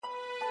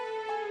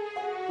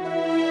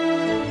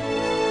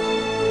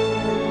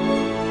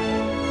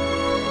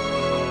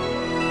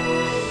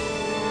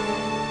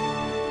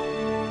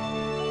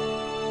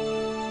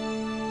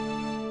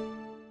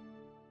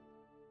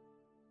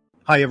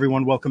Hi,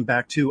 everyone. Welcome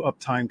back to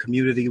Uptime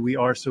Community. We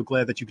are so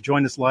glad that you could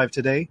join us live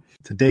today.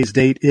 Today's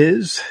date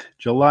is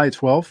July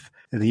 12th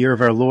in the year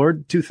of our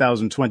Lord,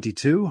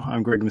 2022.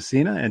 I'm Greg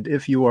Messina, and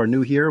if you are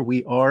new here,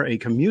 we are a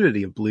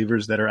community of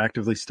believers that are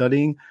actively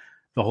studying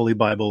the Holy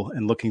Bible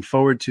and looking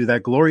forward to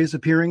that glorious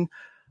appearing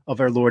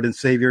of our Lord and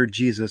Savior,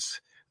 Jesus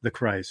the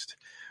Christ.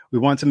 We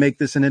want to make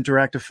this an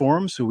interactive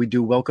forum, so we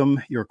do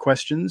welcome your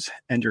questions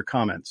and your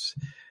comments.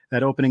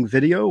 That opening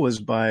video was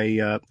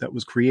that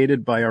was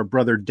created by our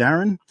brother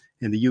Darren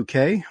in the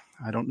UK.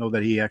 I don't know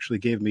that he actually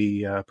gave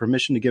me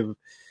permission to give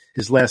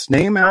his last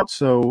name out.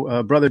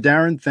 So, Brother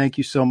Darren, thank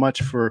you so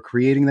much for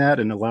creating that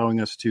and allowing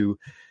us to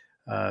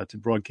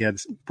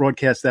broadcast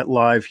that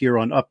live here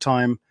on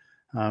Uptime.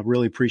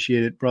 Really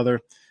appreciate it, brother.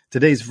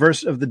 Today's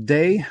verse of the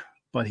day,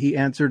 but he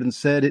answered and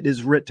said, "It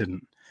is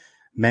written,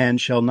 man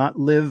shall not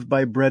live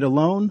by bread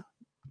alone,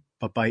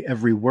 but by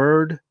every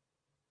word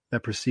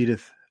that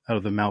proceedeth out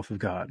of the mouth of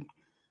God."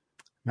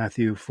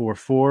 Matthew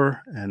 4:4,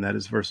 and that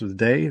is verse of the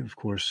day. Of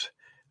course,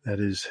 that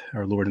is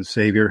our Lord and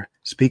Savior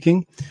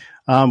speaking.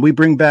 We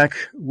bring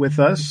back with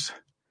us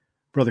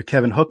Brother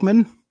Kevin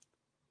Hookman,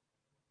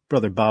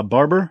 Brother Bob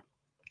Barber,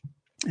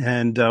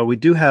 and we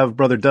do have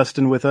Brother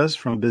Dustin with us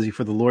from Busy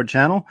for the Lord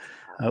channel.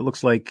 It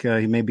looks like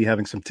he may be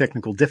having some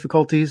technical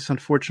difficulties,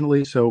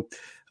 unfortunately, so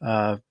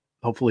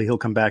hopefully he'll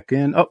come back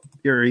in. Oh,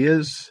 here he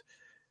is.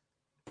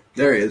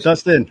 There he is.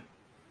 Dustin,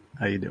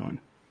 how you doing?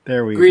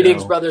 There we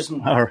Greetings,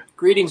 go.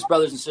 Greetings,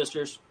 brothers and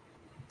sisters.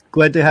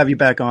 Glad to have you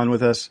back on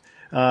with us.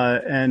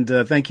 And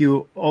thank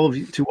you,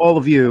 to all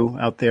of you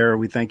out there.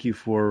 We thank you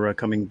for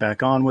coming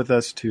back on with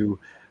us to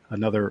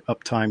another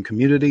Uptime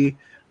Community.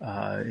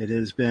 It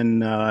has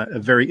been a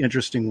very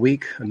interesting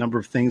week, a number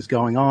of things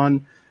going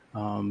on.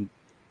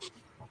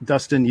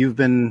 Dustin, you've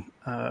been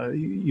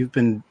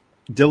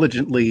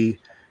diligently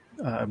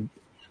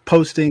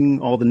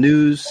posting all the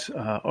news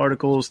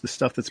articles, the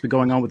stuff that's been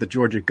going on with the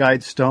Georgia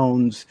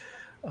Guidestones,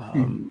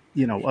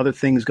 other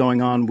things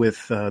going on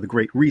with the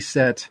Great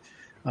Reset.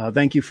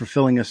 Thank you for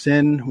filling us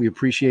in. We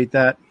appreciate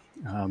that.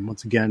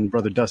 Once again,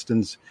 Brother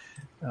Dustin's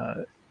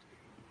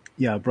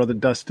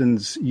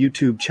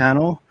YouTube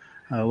channel.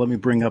 Let me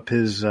bring up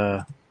his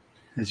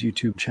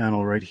YouTube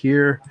channel right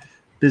here.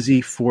 Busy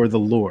for the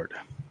Lord.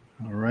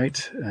 All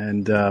right.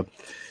 And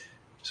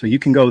so you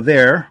can go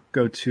there,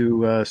 go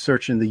to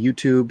search in the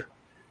YouTube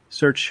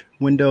search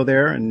window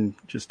there and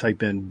just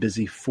type in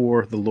Busy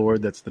for the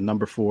Lord. That's the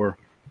number 4.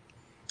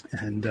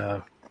 And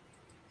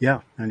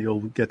and you'll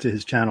get to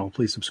his channel.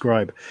 Please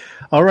subscribe.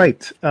 All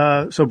right.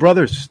 So,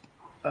 brothers,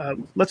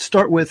 let's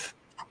start with,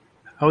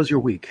 how was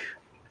your week?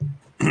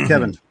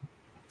 Kevin?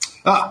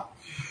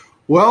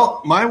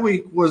 Well, my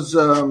week was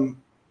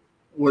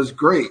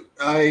great.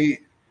 I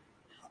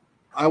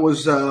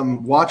was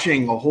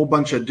watching a whole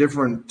bunch of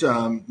different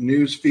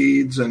news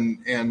feeds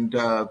and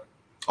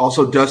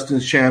also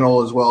Dustin's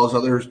channel as well as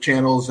other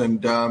channels,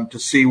 and to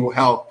see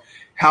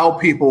how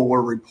people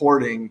were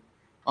reporting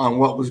on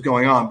what was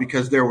going on,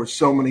 because there were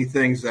so many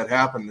things that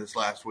happened this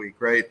last week,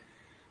 right?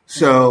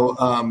 So,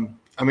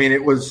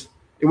 it was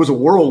a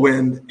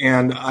whirlwind,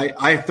 and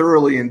I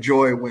thoroughly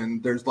enjoy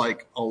when there's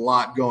like a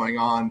lot going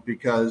on,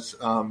 because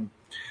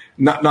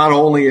not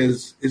only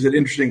is it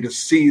interesting to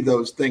see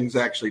those things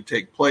actually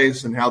take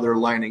place and how they're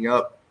lining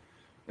up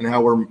and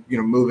how we're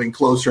moving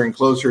closer and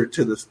closer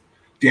to this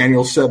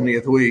Daniel's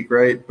 70th week,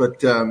 right?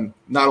 But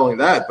not only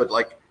that, but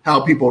like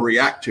how people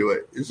react to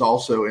it is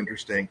also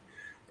interesting.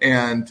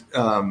 And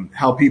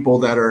how people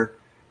that are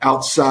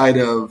outside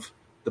of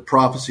the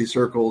prophecy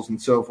circles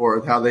and so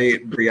forth, how they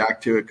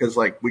react to it. Because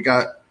like we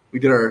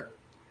did our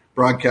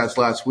broadcast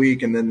last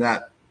week, and then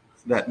that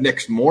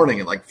next morning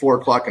at like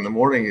 4:00 in the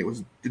morning, it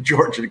was the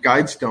Georgia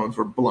Guidestones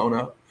were blown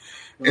up.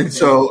 And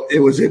so it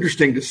was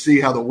interesting to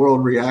see how the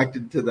world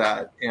reacted to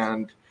that.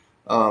 And,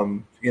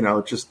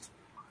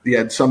 you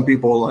had some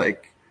people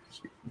like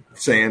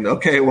saying,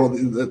 okay, well,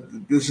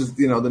 this is,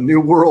 the new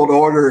world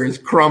order is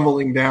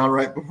crumbling down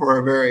right before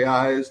our very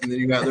eyes. And then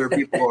you got other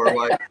people who are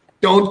like,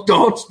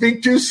 don't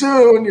speak too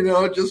soon,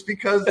 just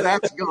because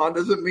that's gone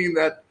doesn't mean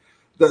that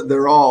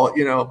they're all,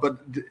 but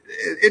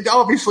it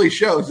obviously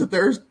shows that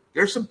there's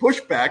some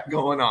pushback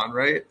going on,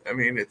 right? I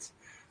mean,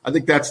 I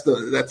think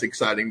that's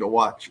exciting to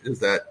watch, is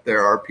that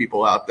there are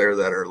people out there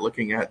that are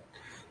looking at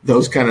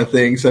those kind of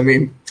things. I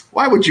mean,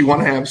 why would you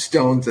want to have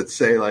stones that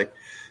say like,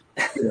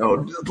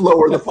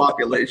 lower the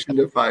population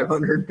to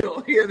 500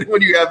 million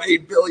when you have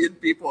 8 billion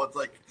people? It's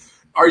like,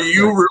 are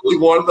you really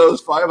one of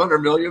those 500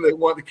 million they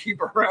want to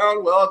keep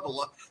around?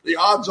 Well, the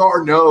odds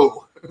are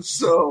no.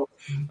 So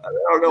I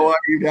don't know why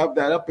you'd have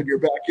that up in your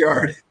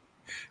backyard,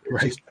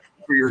 right,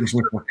 for your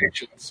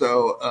extermination.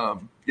 So, I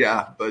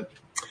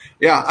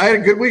had a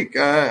good week.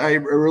 I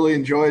really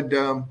enjoyed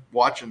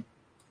watching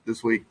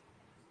this week.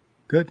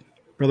 Good.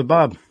 Brother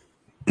Bob.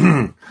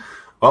 Well,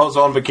 I was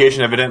on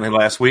vacation evidently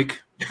last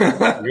week.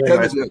 Really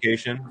nice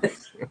vacation.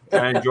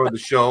 I enjoyed the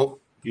show,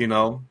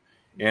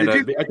 and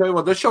I tell you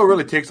what, this show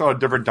really takes on a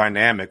different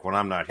dynamic when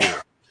I'm not here.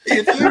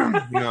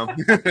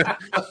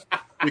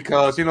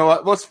 Because you know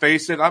what? Let's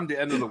face it, I'm the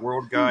end of the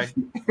world guy.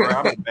 Or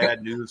I'm the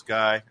bad news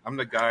guy. I'm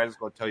the guy that's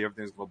going to tell you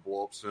everything's going to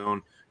blow up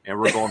soon, and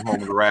we're going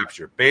home in the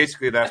rapture.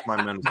 Basically, that's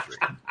my ministry.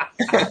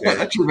 Okay.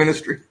 That's your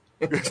ministry.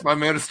 It's my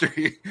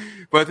ministry.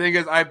 But the thing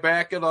is, I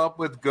back it up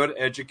with good,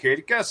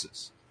 educated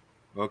guesses.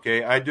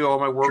 Okay, I do all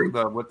my work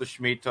with the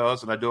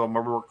Shemitahs, and I do all my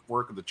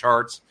work with the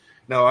charts.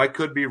 Now, I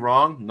could be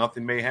wrong.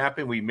 Nothing may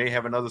happen. We may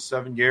have another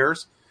 7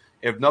 years.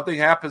 If nothing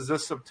happens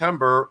this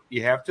September,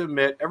 you have to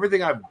admit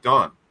everything I've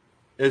done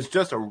is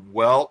just a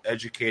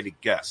well-educated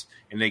guess,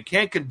 and they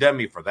can't condemn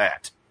me for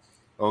that.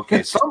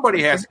 Okay,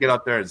 somebody has to get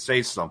out there and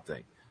say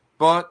something.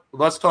 But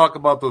let's talk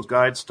about those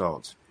guide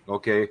stones,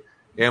 okay?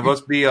 And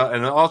let's be,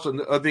 and also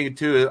the other thing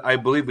too, I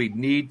believe we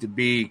need to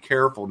be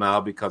careful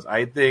now because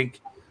I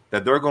think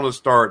that they're going to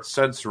start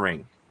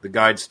censoring the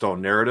guide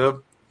stone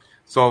narrative.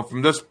 So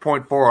from this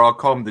point forward, I'll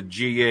call them the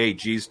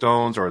G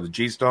stones or the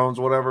G stones,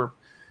 whatever.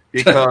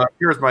 Because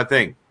here's my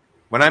thing.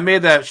 When I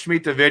made that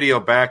Shemitah video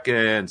back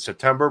in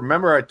September,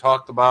 remember I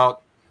talked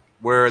about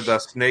where the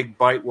snake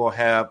bite will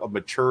have a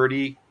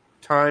maturity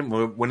time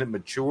when it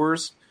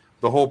matures,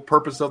 the whole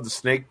purpose of the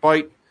snake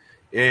bite,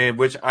 in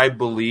which I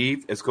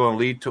believe is going to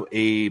lead to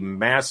a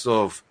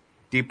massive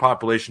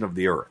depopulation of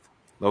the earth.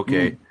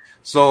 Okay.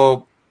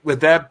 So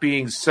with that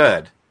being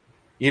said,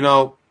 you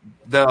know,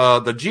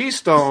 the G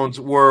stones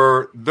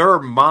were their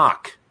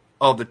mock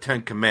of the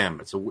Ten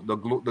Commandments. The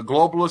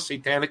globalist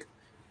satanic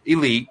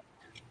elite,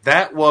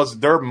 that was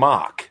their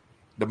mock,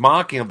 the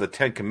mocking of the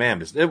Ten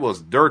Commandments. It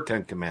was their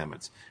Ten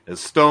Commandments.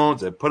 It's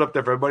stones that put up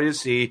there for everybody to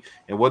see.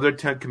 And what their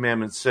Ten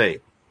Commandments say?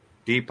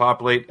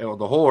 Depopulate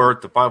the whole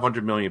earth to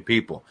 500 million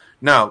people.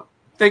 Now,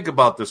 think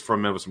about this for a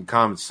minute with some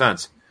common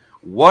sense.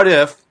 What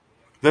if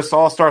this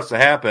all starts to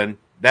happen,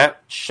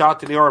 that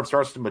shot to the arm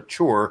starts to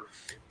mature,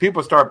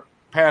 people start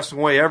passing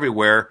away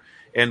everywhere,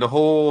 and the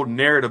whole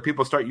narrative,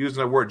 people start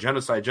using the word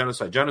genocide,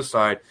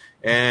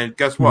 and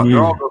guess what?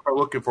 They're all going to start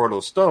looking for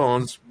those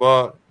stones,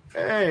 but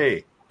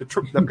hey, the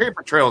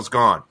paper trail is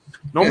gone.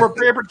 No more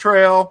paper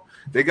trail.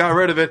 They got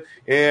rid of it,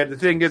 and the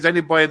thing is,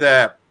 anybody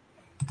that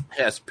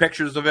has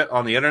pictures of it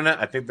on the internet,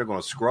 I think they're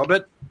going to scrub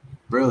it.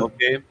 Really?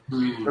 Okay.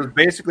 Because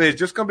basically, it's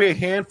just going to be a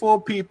handful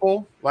of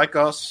people like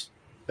us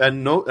that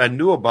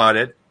knew about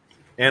it,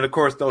 and of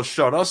course, they'll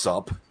shut us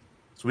up,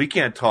 so we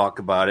can't talk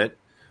about it.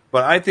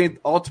 But I think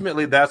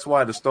ultimately that's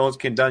why the stones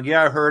came down.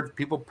 Yeah, I heard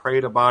people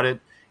prayed about it.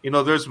 You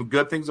know, there's some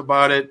good things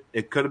about it.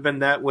 It could have been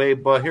that way,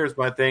 but here's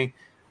my thing.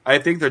 I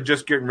think they're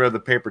just getting rid of the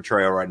paper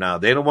trail right now.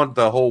 They don't want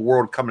the whole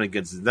world coming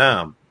against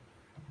them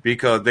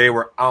because they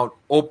were out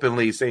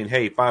openly saying,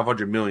 hey,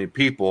 500 million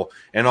people,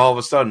 and all of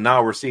a sudden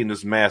now we're seeing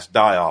this mass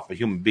die-off of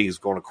human beings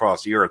going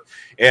across the earth.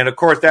 And, of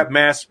course, that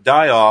mass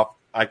die-off,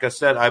 like I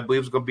said, I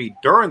believe is going to be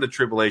during the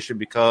tribulation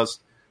because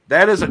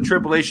that is a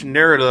tribulation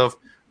narrative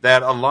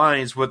that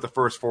aligns with the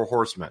first four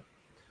horsemen.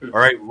 All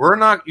right,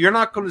 you're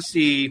not going to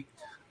see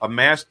a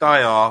mass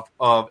die-off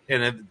of,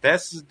 and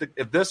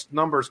if this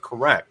number is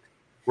correct,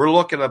 we're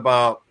looking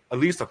about at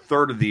least a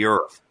third of the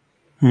earth,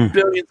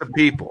 billions of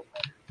people.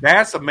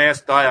 That's a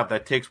mass die-off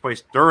that takes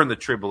place during the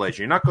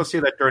tribulation. You're not going to see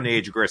that during the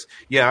age of grace.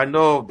 Yeah, I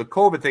know the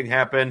COVID thing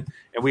happened,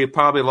 and we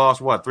probably lost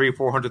 300,000 or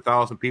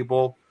 400,000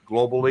 people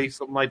globally,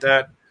 something like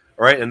that.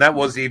 All right, and that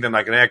wasn't even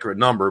like an accurate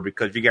number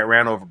because if you got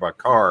ran over by a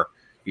car,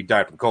 you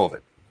died from COVID.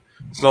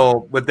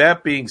 So with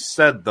that being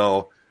said,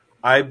 though,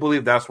 I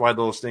believe that's why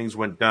those things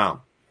went down.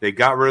 They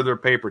got rid of their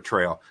paper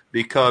trail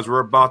because we're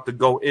about to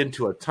go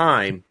into a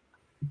time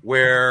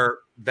where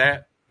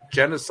that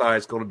genocide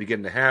is going to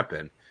begin to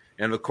happen.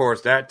 And, of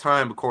course, that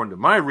time, according to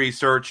my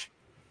research,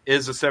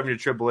 is a 7-year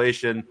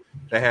tribulation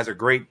that has a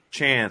great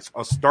chance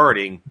of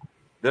starting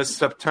this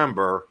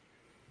September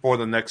for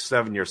the next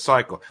 7-year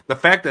cycle. The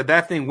fact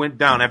that thing went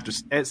down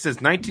since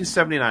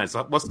 1979.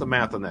 So what's the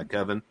math on that,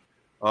 Kevin?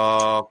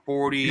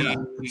 43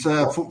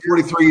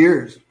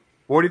 years.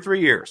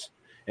 43 years.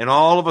 And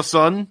all of a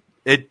sudden,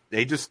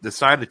 they just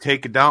decided to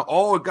take it down.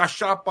 Oh, it got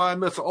shot by a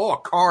missile. Oh, a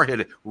car hit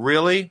it.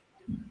 Really?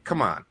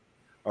 Come on.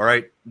 All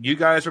right. You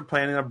guys are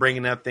planning on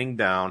bringing that thing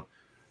down.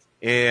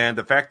 And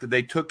the fact that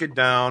they took it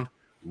down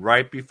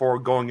right before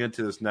going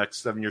into this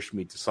next 7-year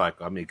Shemitah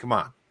cycle. I mean, come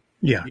on.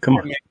 Yeah, you come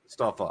on. Make this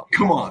stuff up.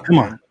 Come on.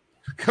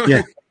 Yeah.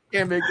 You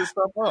can't make this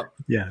stuff up.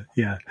 Yeah.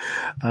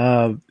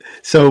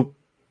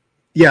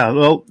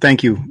 Well,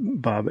 thank you,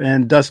 Bob.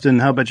 And Dustin,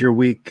 how about your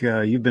week?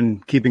 You've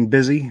been keeping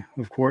busy,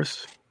 of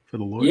course, for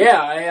the Lord.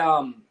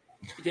 Yeah,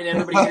 did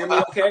everybody hear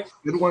me okay?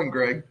 Good one,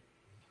 Greg.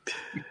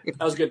 That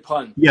was a good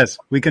pun. Yes,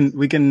 we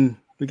can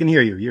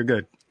hear you. You're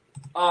good.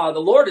 The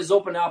Lord has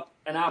opened up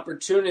an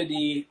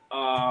opportunity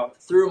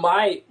through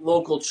my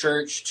local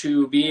church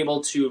to be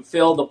able to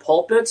fill the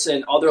pulpits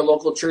and other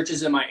local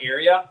churches in my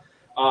area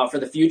for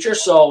the future.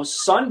 So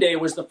Sunday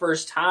was the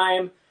first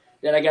time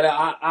that I got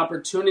an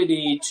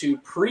opportunity to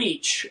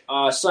preach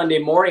Sunday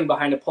morning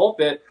behind a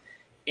pulpit.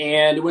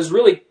 And it was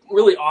really,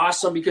 really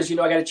awesome because, I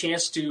got a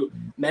chance to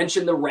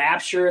mention the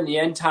rapture and the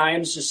end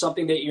times, just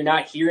something that you're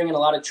not hearing in a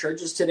lot of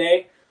churches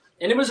today.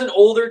 And it was an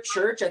older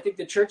church. I think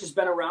the church has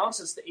been around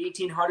since the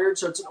 1800s,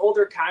 so it's an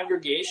older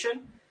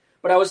congregation.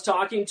 but I was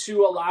talking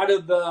to a lot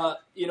of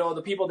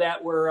the people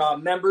that were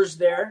members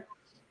there,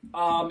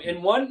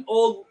 and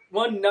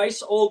one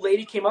nice old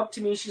lady came up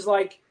to me. She's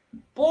like,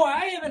 "Boy,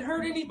 I haven't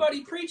heard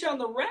anybody preach on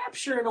the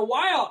rapture in a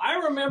while. I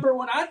remember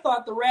when I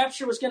thought the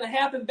rapture was going to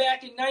happen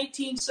back in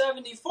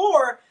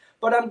 1974,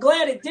 but I'm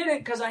glad it didn't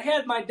because I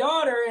had my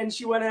daughter." And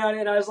she went on,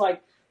 and I was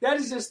like, that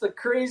is just the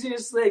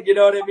craziest thing, you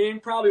know what I mean?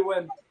 Probably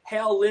when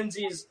Hal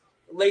Lindsey's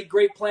late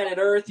Great Planet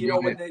Earth,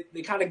 when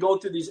they kind of go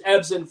through these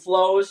ebbs and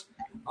flows.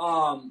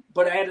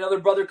 But I had another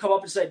brother come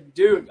up and said,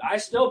 "Dude, I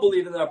still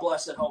believe in the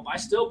blessed hope. I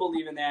still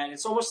believe in that." And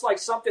it's almost like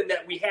something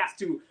that we have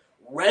to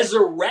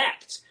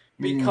resurrect,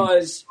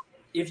 because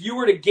if you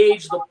were to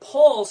gauge the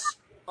pulse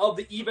of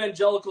the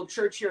evangelical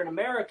church here in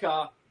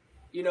America,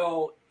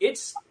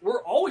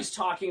 we're always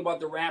talking about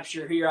the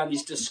rapture here on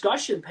these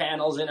discussion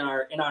panels in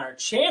our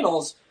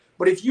channels.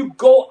 But if you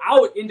go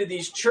out into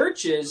these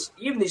churches,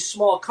 even these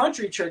small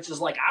country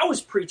churches like I was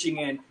preaching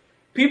in,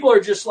 people are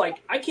just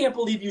like, "I can't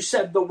believe you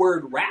said the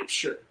word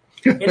rapture."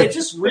 And it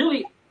just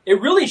really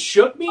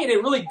shook me, and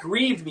it really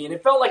grieved me. And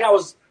it felt like I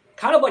was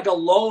kind of like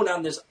alone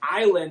on this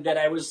island, that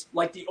I was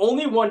like the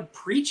only one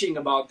preaching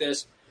about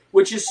this,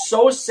 which is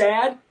so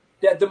sad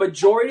that the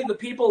majority of the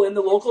people in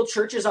the local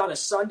churches on a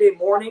Sunday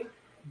morning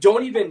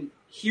don't even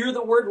hear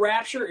the word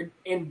rapture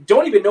and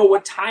don't even know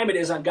what time it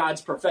is on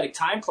God's prophetic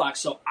time clock.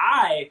 So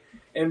I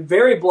am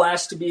very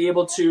blessed to be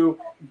able to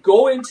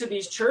go into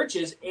these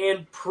churches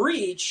and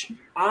preach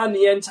on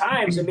the end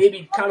times and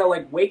maybe kind of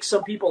like wake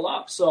some people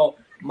up. So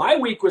my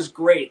week was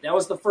great. That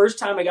was the first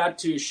time I got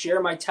to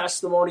share my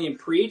testimony and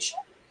preach.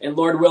 And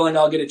Lord willing,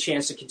 I'll get a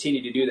chance to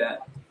continue to do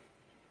that.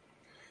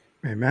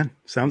 Amen.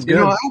 Sounds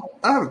good.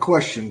 I have a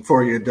question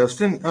for you,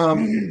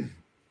 Dustin.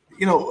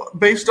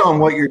 Based on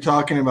what you're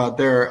talking about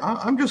there,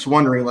 I'm just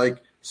wondering, like,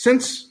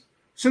 since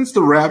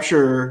the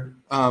rapture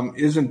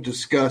isn't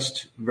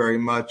discussed very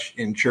much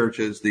in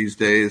churches these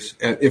days,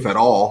 if at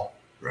all,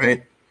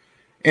 right?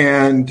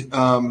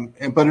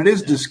 But it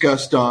is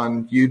discussed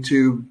on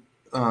YouTube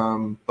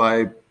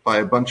by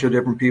a bunch of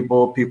different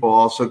people. People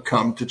also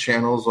come to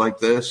channels like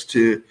this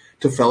to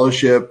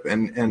fellowship,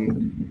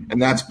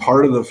 and that's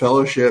part of the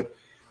fellowship.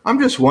 I'm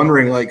just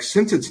wondering, like,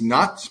 since it's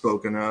not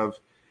spoken of,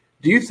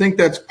 do you think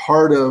that's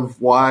part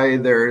of why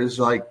there is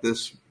like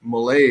this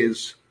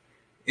malaise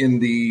in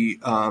the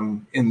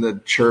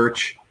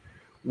church,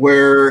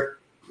 where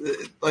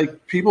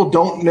like people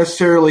don't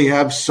necessarily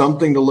have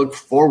something to look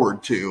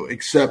forward to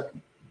except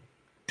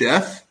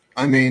death?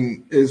 I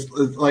mean, is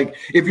like,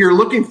 if you're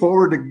looking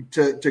forward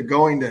to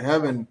going to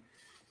heaven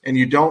and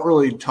you don't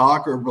really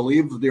talk or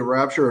believe the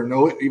rapture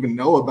or even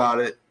know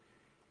about it,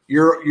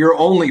 your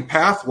only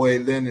pathway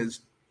then is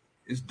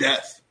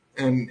death.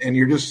 And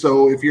you're just,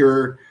 so if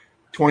you're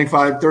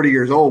 25, 30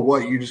 years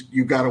old,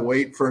 you got to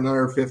wait for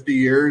another 50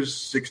 years,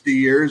 60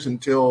 years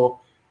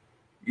until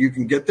you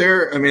can get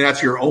there. I mean,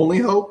 that's your only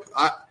hope.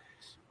 I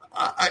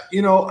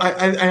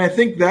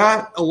think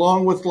that,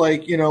 along with,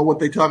 like, what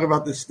they talk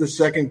about the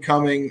second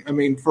coming. I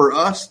mean, for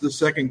us, the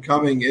second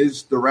coming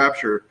is the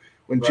rapture,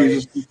 when right.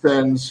 Jesus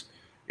descends,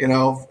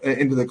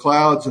 into the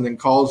clouds and then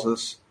calls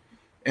us,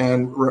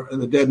 and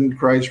the dead in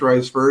Christ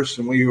rise first,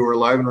 and we who are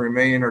alive and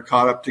remain are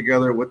caught up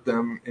together with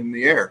them in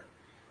the air,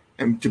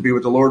 and to be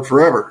with the Lord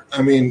forever.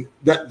 I mean,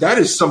 that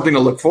is something to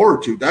look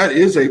forward to. That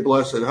is a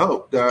blessed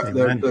hope,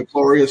 the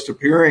glorious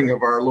appearing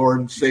of our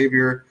Lord and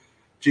Savior,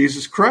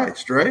 Jesus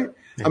Christ, right?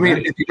 Amen. I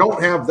mean, if you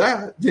don't have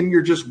that, then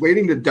you're just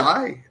waiting to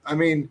die. I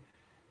mean,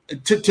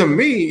 to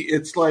me,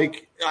 it's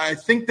like, I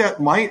think that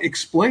might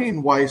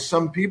explain why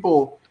some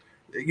people,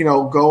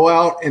 go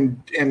out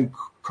and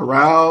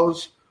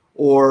carouse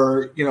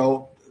or,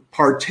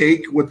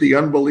 partake with the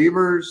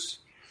unbelievers,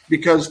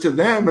 because to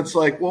them it's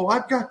like, well,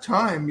 I've got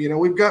time,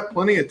 we've got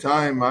plenty of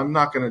time. I'm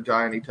not going to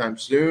die anytime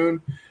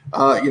soon.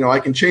 I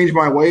can change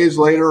my ways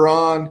later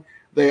on.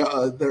 There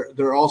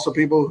are also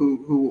people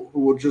who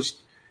will just,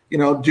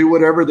 do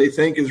whatever they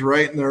think is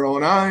right in their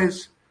own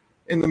eyes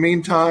in the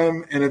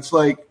meantime. And it's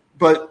like,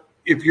 but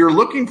if you're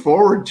looking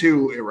forward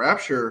to a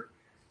rapture,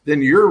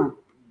 then you're,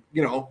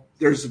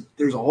 there's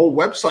a whole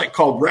website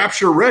called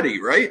Rapture Ready,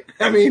 right?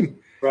 I mean,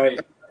 right.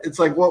 It's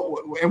like,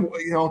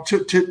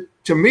 to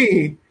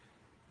me,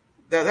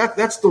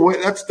 that's the way,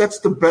 that's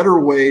the better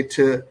way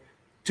to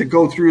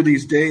go through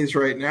these days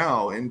right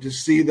now, and to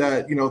see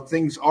that,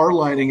 things are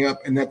lining up,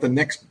 and that the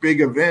next big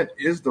event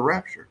is the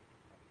rapture.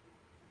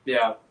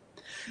 Yeah,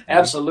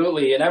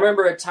 absolutely. And I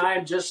remember a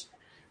time just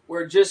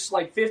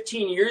like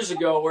 15 years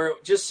ago, where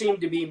it just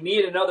seemed to be me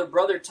and another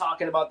brother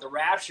talking about the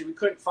rapture. We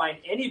couldn't find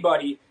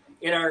anybody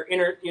in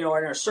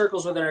our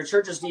circles within our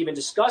churches to even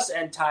discuss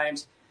end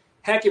times.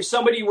 Heck, if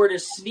somebody were to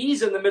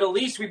sneeze in the Middle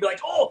East, we'd be like,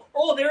 oh,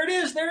 there it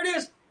is.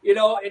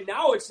 And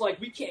now it's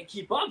like we can't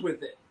keep up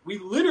with it. We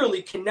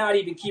literally cannot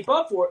even keep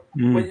up with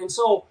it. And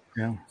so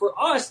for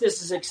us,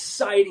 this is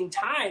exciting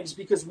times,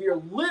 because we are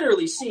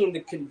literally seeing the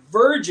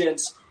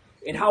convergence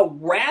and how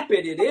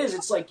rapid it is.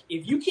 It's like,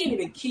 if you can't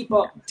even keep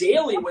up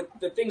daily with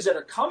the things that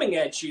are coming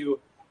at you,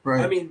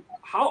 right. I mean,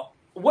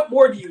 what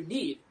more do you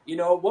need?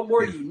 What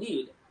more do you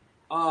need?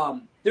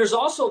 There's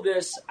also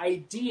this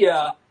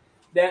idea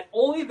that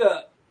only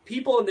the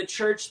people in the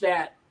church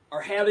that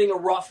are having a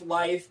rough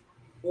life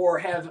or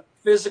have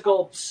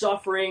physical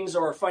sufferings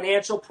or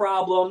financial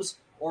problems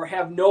or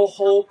have no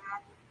hope,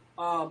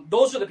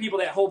 those are the people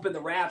that hope in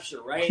the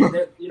rapture, right?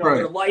 That, Right.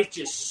 their life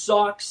just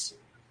sucks.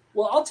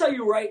 Well, I'll tell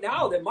you right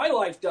now that my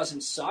life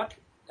doesn't suck.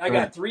 I got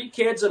Right. 3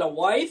 kids and a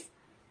wife.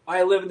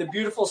 I live in the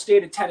beautiful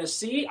state of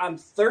Tennessee. I'm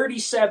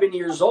 37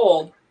 years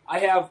old. I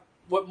have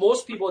what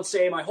most people would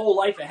say my whole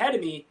life ahead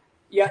of me,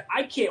 yet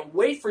I can't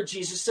wait for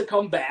Jesus to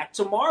come back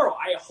tomorrow.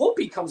 I hope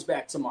he comes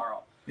back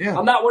tomorrow. Yeah.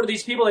 I'm not one of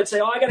these people that say,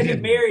 I got to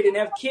get married and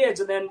have kids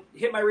and then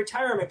hit my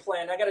retirement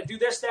plan. I got to do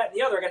this, that, and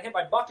the other. I got to hit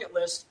my bucket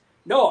list.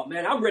 No,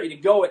 man, I'm ready to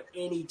go at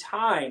any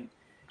time.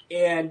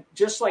 And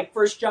just like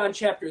 1 John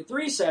chapter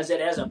 3 says, it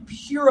has a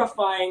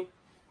purifying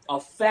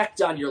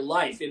effect on your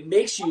life. It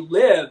makes you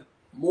live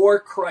more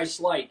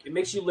Christ-like. It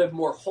makes you live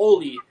more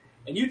holy.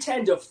 And you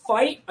tend to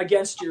fight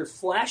against your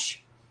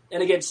flesh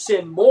and against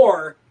sin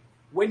more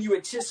when you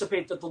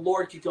anticipate that the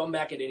Lord could come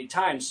back at any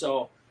time.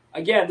 So,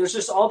 again, there's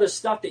just all this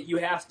stuff that you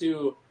have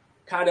to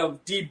kind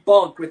of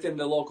debunk within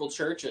the local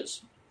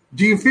churches.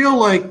 Do you feel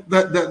like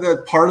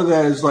that part of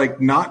that is like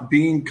not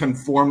being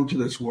conformed to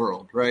this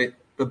world, right?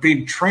 But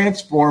being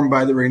transformed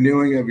by the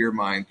renewing of your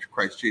mind through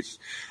Christ Jesus.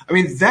 I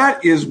mean,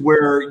 that is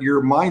where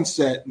your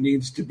mindset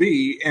needs to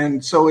be.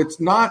 And so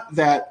it's not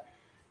that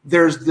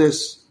there's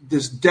this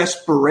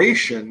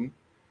desperation,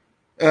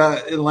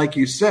 like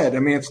you said. I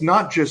mean, it's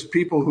not just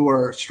people who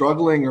are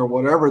struggling or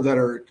whatever that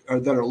are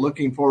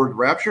looking forward to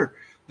rapture.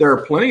 There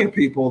are plenty of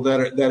people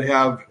that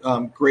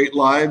have great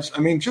lives. I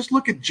mean, just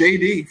look at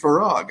J.D.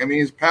 Farag. I mean,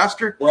 his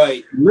pastor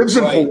lives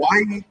in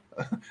Hawaii.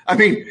 I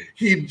mean,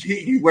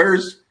 he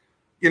wears,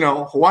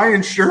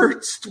 Hawaiian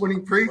shirts when he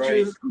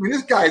preaches. Right. I mean,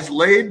 this guy's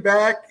laid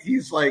back.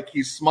 He's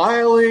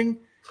smiling.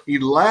 He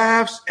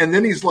laughs. And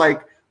then he's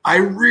like, I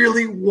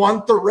really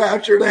want the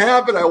rapture to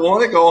happen. I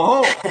want to go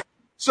home.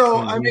 So,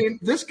 I mean,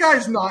 this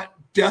guy's not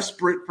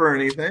desperate for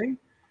anything.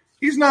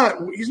 He's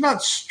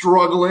not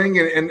struggling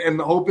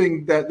and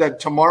hoping that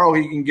tomorrow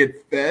he can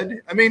get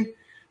fed. I mean,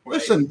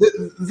 listen,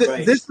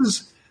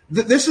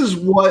 this is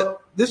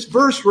what this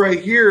verse right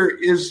here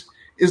is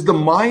the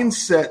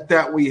mindset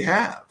that we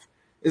have,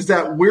 is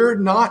that we're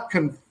not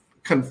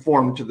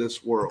conformed to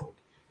this world,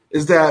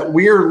 is that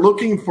we are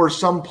looking for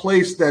some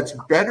place that's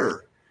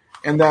better,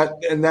 and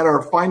that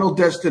our final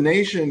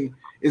destination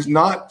is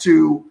not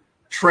to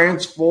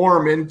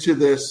transform into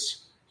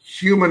this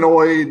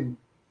humanoid,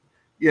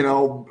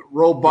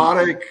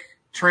 robotic,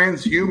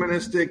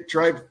 transhumanistic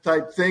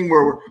type thing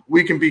where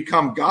we can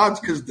become gods,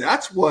 because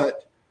that's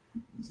what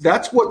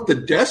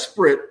the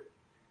desperate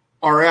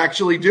are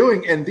actually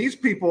doing. And these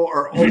people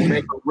are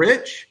mega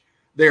rich,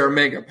 they are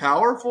mega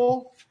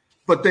powerful,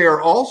 but they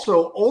are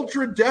also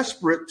ultra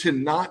desperate to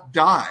not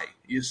die,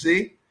 you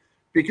see,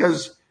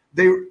 because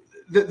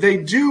they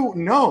do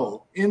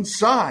know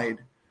inside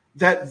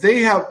that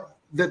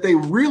they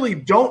really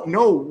don't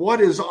know what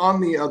is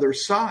on the other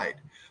side.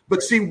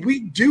 But see, we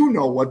do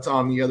know what's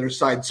on the other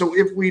side. So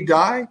if we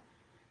die,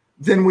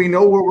 then we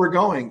know where we're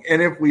going.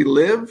 And if we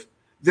live,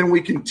 then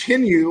we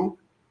continue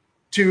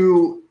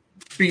to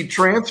be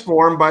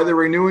transformed by the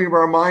renewing of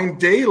our mind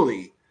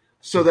daily,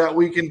 so that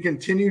we can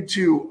continue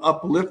to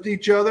uplift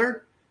each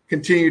other,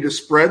 continue to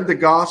spread the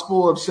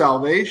gospel of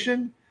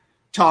salvation,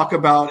 talk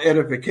about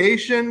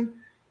edification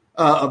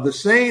of the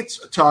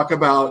saints, talk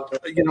about,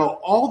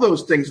 all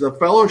those things, the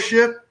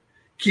fellowship,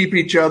 keep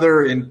each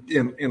other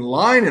in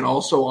line and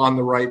also on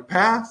the right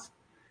path,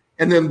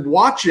 and then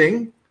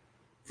watching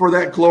for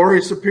that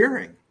glorious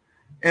appearing.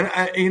 And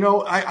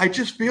I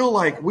just feel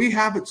like we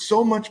have it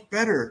so much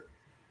better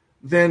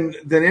than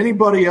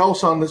anybody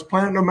else on this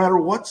planet, no matter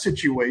what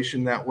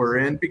situation that we're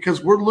in,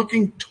 because we're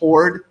looking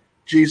toward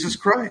Jesus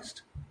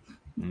Christ.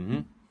 Mm-hmm.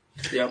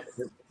 Yep.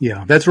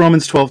 Yeah, that's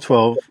Romans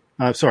 12:12.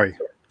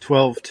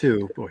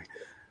 12:2. Boy,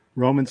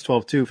 Romans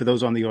 12:2 for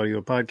those on the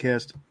audio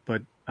podcast.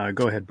 But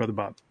go ahead, Brother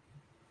Bob.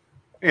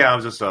 Yeah, I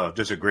was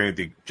just agreeing with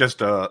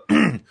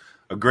you,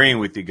 agreeing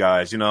with you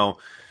guys. The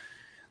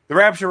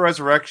rapture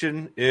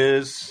resurrection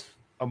is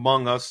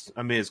among us.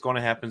 I mean, it's going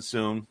to happen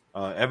soon.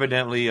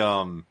 Evidently,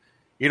 I'd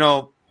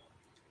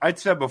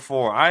said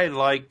before, I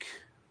like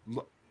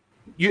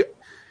you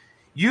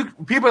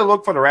people that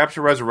look for the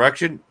rapture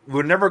resurrection,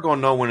 we're never going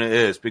to know when it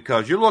is,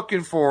 because you're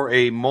looking for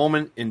a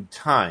moment in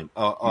time,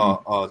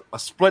 a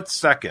split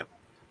second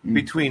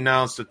between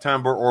now and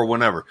September or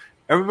whenever.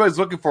 Everybody's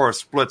looking for a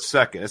split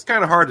second. It's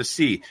kind of hard to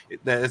see.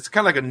 It's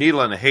kind of like a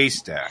needle in a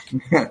haystack.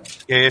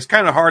 It's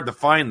kind of hard to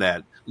find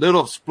that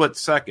little split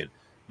second.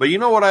 But you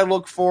know what I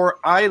look for?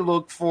 I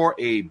look for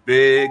a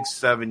big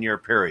 7-year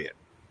period.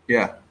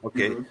 Yeah.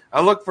 Okay. Mm-hmm.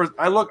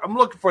 I'm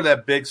looking for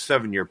that big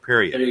 7-year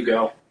period. There you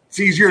go. It's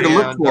easier to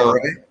look for,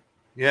 right?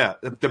 Yeah.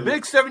 The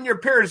big 7-year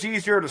period is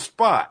easier to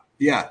spot.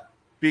 Yeah.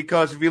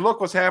 Because if you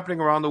look what's happening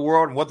around the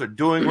world and what they're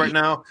doing right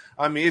now,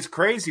 I mean, it's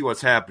crazy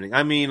what's happening.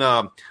 I mean,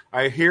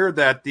 I hear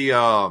that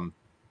that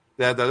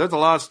there's a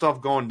lot of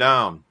stuff going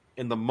down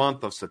in the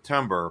month of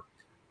September,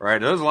 right?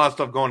 There's a lot of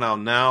stuff going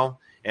on now,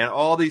 and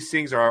all these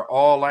things are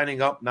all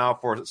lining up now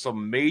for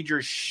some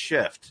major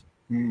shift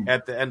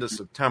at the end of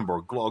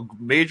September.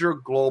 Major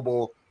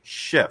global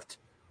shift.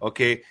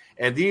 Okay,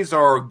 and these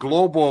are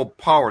global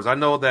powers. I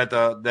know that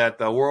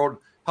the World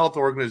Health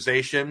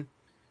Organization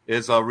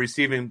is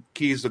receiving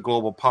keys to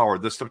global power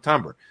this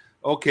September.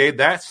 Okay,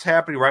 that's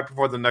happening right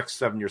before the next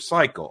 7-year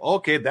cycle.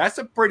 Okay, that's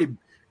a pretty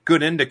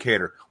good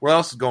indicator. What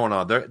else is going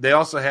on? They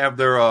also have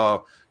their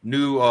the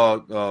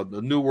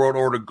New World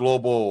Order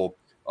global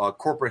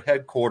corporate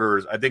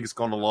headquarters. I think it's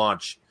going to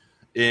launch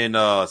in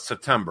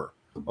September.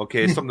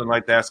 Okay, something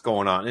like that's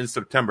going on in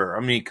September.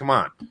 I mean, come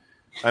on.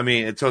 I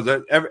mean, so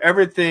that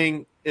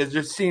everything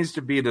just seems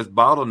to be this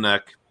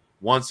bottleneck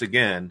once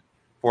again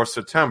for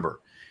September.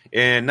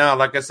 And now,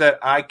 like I said,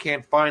 I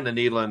can't find the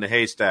needle in the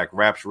haystack,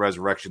 rapture,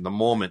 resurrection, the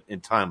moment in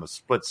time, a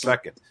split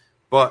second.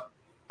 But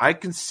I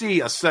can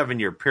see a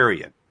 7-year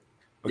period.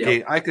 Okay,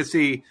 yep. I can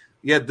see,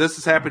 this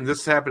is happening, this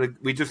is happening.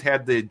 We just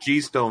had the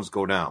G-stones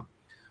go down.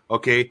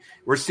 Okay,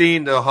 we're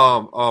seeing the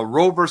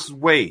Roe versus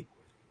Wade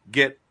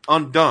get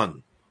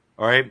undone.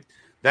 All right,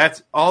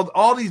 that's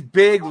all these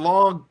big,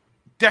 long,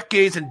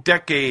 decades and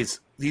decades,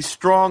 these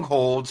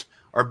strongholds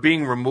are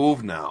being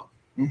removed now.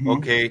 Mm-hmm.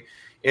 Okay.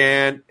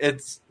 And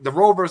it's the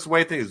Roe versus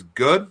Wade thing is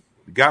good.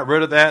 We got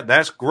rid of that.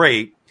 That's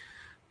great.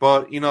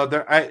 But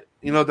there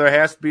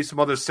has to be some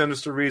other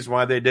sinister reason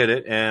why they did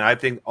it. And I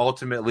think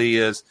ultimately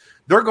is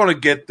they're going to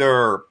get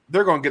their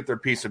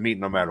piece of meat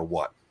no matter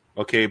what.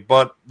 Okay.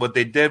 But what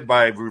they did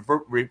by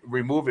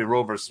removing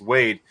Roe versus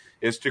Wade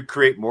is to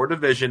create more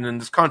division in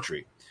this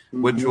country,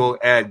 mm-hmm. which will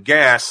add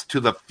gas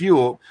to the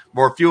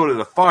more fuel to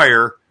the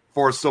fire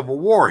for a civil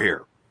war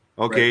here.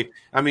 Okay, right.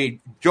 I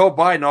mean, Joe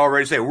Biden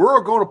already said, we're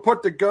going to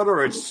put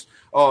together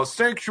a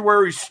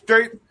sanctuary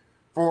state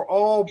for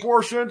all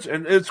abortions,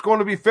 and it's going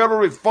to be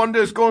federally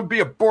funded. It's going to be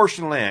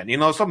abortion land,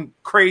 something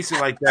crazy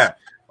like that.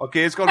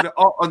 Okay, it's going to be,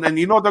 and then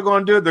you know what they're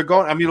going to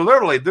do?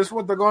 Literally, this is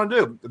what they're going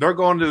to do. They're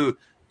going to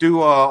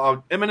do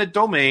eminent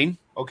domain.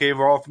 Okay,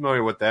 we're all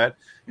familiar with that.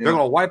 Yeah. They're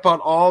going to wipe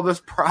out all this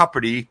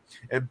property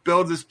and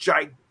build this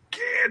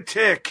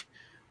gigantic,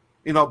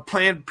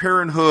 Planned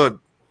Parenthood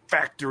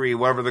factory,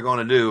 whatever they're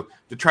going to do,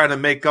 to try to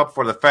make up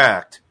for the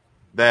fact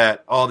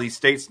that all these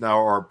states now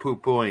are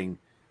poo-pooing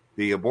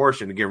the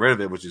abortion and getting rid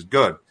of it, which is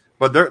good.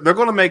 But they're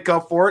going to make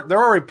up for it.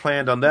 They're already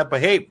planned on that.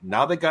 But hey,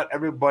 now they got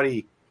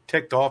everybody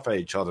ticked off at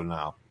each other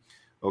now.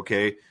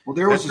 Okay. Well,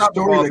 there was a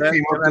story that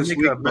came up this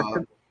week,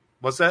 Bob.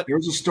 What's that? There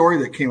was a story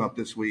that came up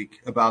this week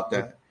about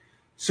that.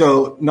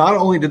 So not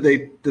only did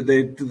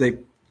they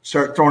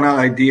start throwing out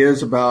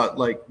ideas about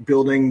like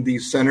building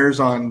these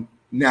centers on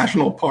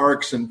national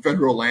parks and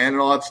federal land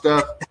and all that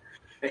stuff.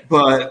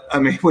 But I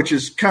mean, which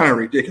is kind of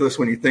ridiculous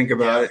when you think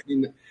about it.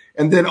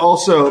 And then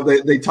also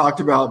they talked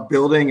about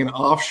building an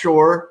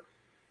offshore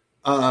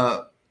in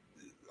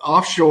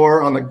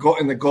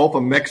the Gulf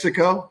of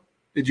Mexico.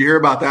 Did you hear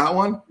about that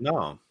one?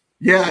 No.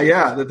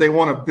 Yeah. That they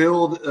want to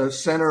build a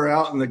center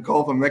out in the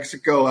Gulf of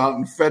Mexico, out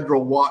in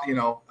federal,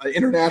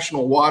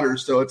 international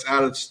waters. So it's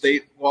out of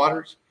state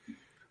waters.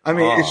 I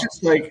mean, It's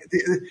just like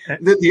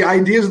the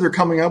ideas they're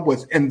coming up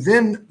with. And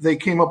then they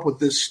came up with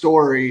this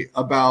story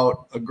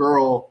about a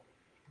girl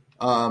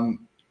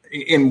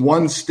in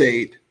one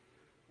state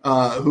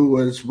who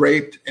was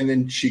raped, and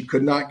then she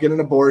could not get an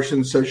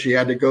abortion, so she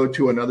had to go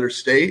to another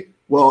state.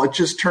 Well, it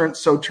just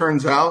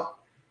turns out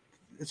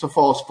it's a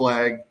false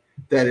flag,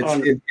 that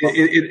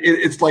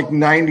it's like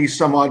 90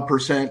 some odd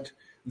 %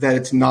 that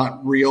it's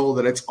not real,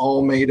 that it's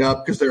all made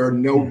up because there are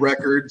no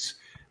records.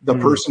 The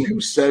person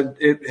who said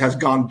it has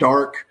gone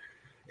dark.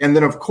 And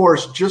then, of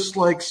course, just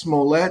like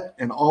Smollett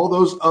and all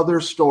those other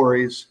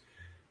stories,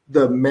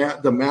 the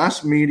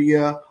mass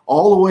media,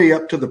 all the way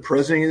up to the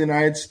president of the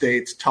United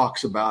States,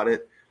 talks about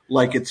it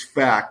like it's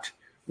fact,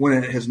 when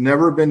it has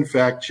never been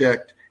fact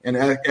checked. And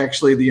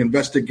actually, the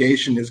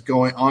investigation is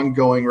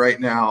ongoing right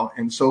now.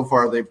 And so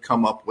far, they've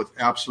come up with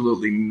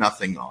absolutely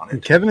nothing on it.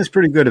 And Kevin is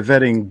pretty good at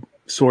vetting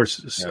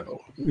sources.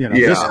 So,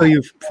 just so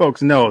you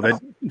folks know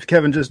that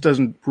Kevin just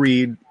doesn't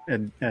read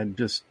and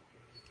just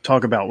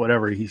talk about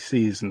whatever he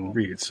sees and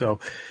reads. So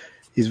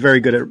he's very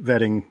good at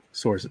vetting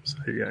sources.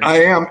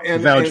 I am.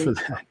 And vouch for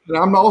that. And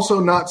I'm also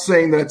not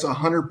saying that it's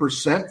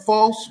 100%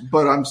 false,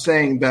 but I'm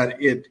saying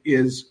that it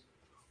is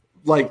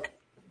like,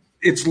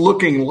 it's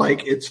looking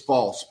like it's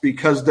false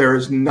because there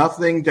is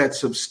nothing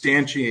that's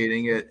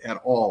substantiating it at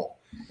all.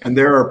 And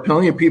there are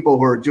plenty of people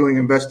who are doing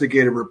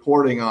investigative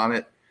reporting on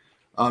it,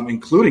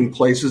 including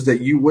places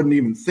that you wouldn't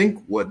even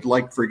think would,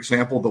 like, for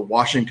example, the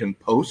Washington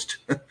Post.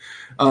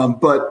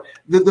 But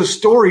the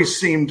story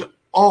seemed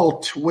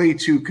all way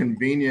too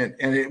convenient,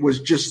 and it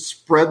was just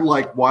spread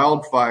like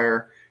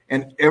wildfire.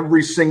 And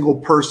every single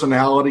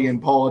personality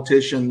and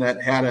politician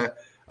that had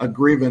a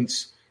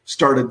grievance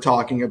started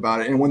talking about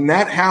it. And when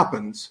that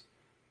happens,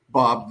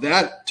 Bob,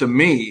 that to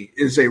me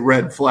is a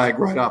red flag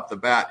right off the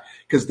bat,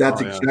 because that's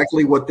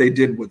exactly what they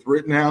did with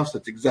Rittenhouse.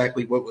 That's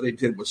exactly what they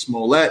did with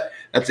Smollett.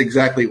 That's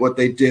exactly what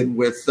they did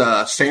with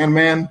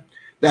Sandman.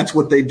 That's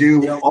what they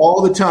do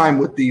all the time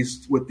with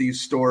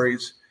these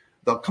stories.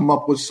 They'll come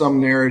up with some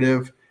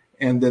narrative,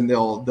 and then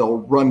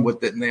they'll run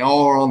with it, and they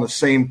all are on the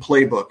same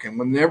playbook. And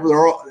whenever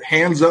they're all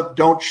hands up,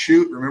 don't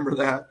shoot. Remember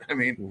that? I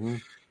mean,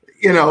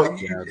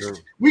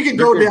 we could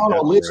go down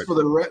a list for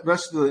the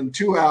rest of the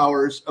 2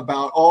 hours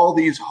about all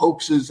these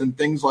hoaxes and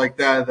things like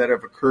that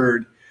have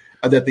occurred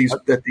that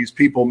these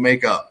people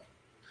make up.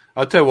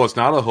 I'll tell you what's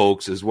not a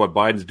hoax is what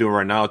Biden's doing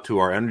right now to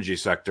our energy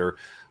sector.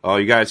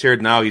 You guys hear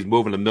it now. He's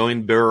moving 1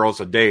 million barrels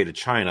a day to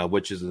China,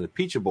 which is an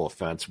impeachable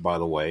offense, by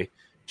the way.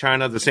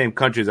 China, the same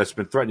country that's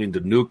been threatening to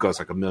nuke us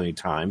like 1 million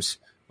times.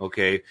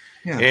 Okay.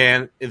 Yeah.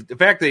 And the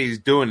fact that he's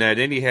doing that,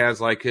 and he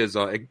has like his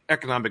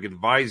economic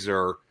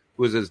advisor,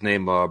 who is his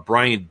name,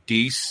 Brian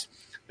Deese,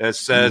 that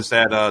says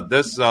that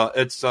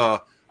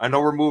I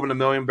know we're moving 1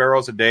 million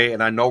barrels a day,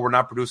 and I know we're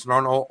not producing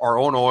our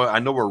own oil. I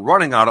know we're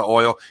running out of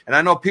oil, and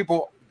I know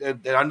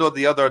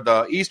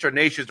the Eastern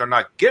nations are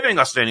not giving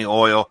us any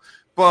oil.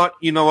 But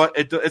you know what?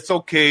 It's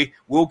okay.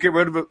 We'll get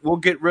rid of it. We'll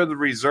get rid of the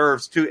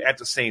reserves too at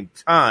the same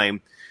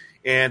time.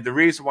 And the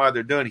reason why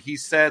they're doing it, he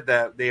said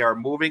that they are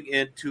moving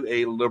into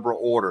a liberal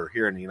order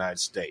here in the United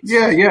States.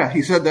 Yeah,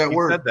 he said that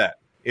word. He said that.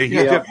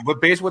 Yeah.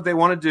 But basically what they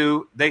want to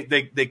do,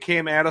 they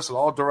came at us in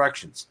all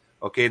directions.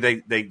 Okay,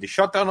 they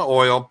shut down the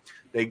oil.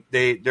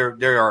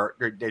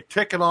 They're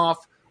ticking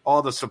off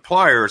all the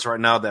suppliers right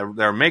now that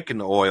they're making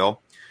the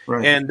oil.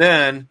 Right. And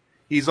then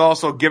he's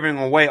also giving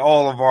away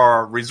all of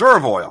our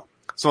reserve oil.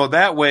 So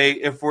that way,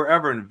 if we're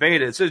ever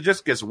invaded, it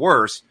just gets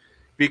worse.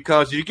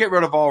 Because you get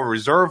rid of all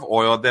reserve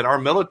oil, then our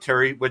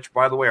military, which,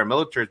 by the way, our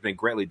military has been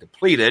greatly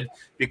depleted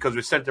because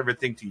we sent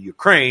everything to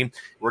Ukraine.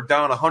 We're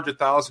down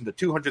 100,000 to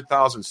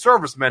 200,000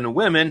 servicemen and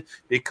women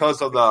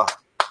because of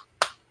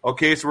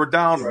so we're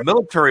down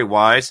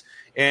military-wise.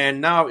 And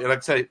now, like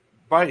I said,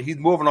 Biden, he's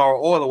moving our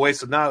oil away.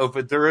 So now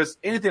if there is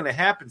anything that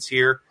happens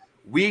here,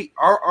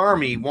 our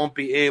army won't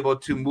be able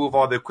to move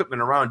all the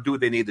equipment around and do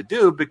what they need to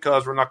do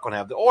because we're not going to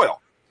have the oil.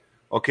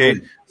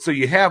 Okay, so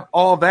you have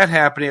all that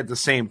happening at the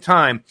same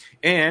time,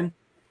 and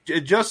it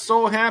just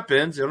so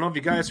happens, I don't know if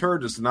you guys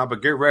heard this or not,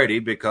 but get ready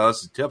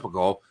because it's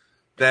typical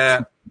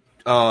that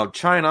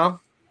China,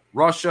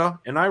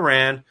 Russia, and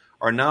Iran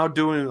are now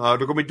they're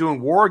going to be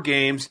doing war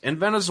games in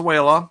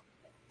Venezuela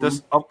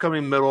this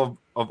upcoming middle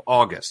of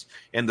August.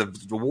 And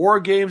the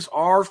war games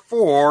are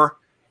for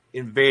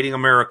invading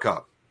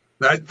America.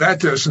 That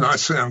does not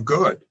sound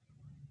good.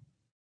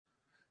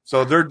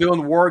 So they're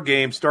doing war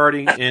games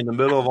starting in the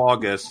middle of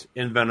August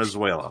in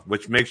Venezuela,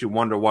 which makes you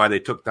wonder why they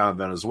took down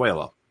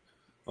Venezuela.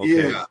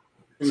 Okay. Yeah.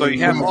 So you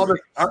have all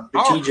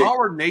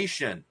our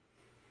nation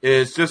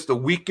is just the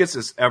weakest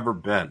it's ever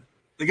been.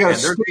 They got a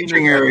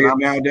staging area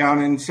now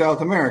down in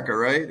South America,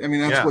 right? I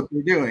mean, that's what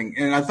they're doing.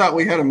 And I thought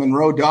we had a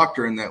Monroe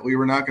Doctrine that we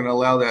were not going to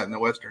allow that in the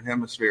Western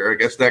Hemisphere. I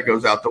guess that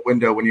goes out the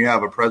window when you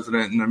have a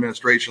president and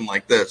administration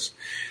like this.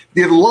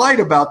 They lied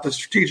about the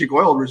strategic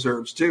oil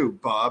reserves too,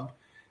 Bob.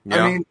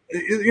 Yeah. I mean,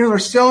 they're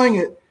selling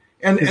it.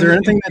 And is there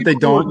anything that they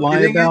don't lie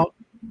about?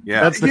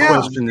 Yeah, that's the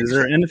question. Is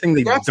there anything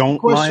they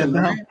don't lie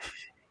about? Right?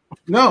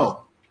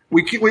 No.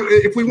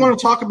 If we want to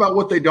talk about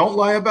what they don't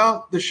lie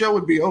about, the show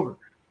would be over.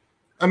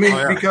 I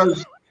mean,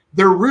 because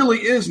there really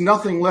is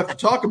nothing left to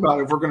talk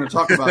about if we're going to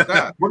talk about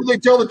that. What do they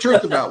tell the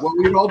truth about? Well,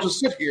 we'd all just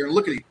sit here and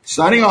look at you.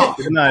 Signing off.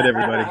 Good night,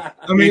 everybody.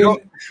 I mean,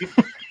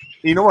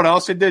 you know what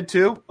else they did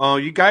too?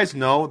 You guys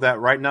know that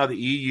right now the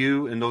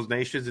EU and those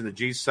nations in the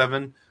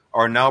G7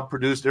 are now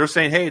they're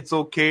saying, hey, it's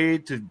okay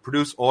to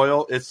produce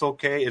oil. It's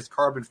okay. It's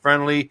carbon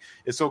friendly.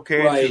 It's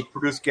okay to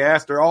produce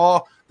gas. They're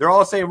all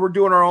saying we're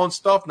doing our own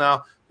stuff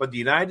now. But the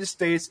United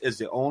States is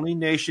the only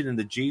nation in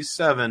the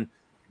G7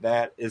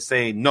 that is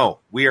saying, no,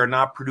 we are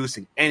not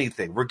producing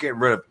anything. We're getting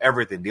rid of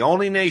everything. The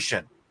only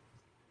nation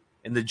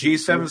in the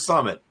G7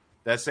 summit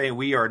that's saying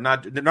they're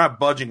not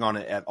budging on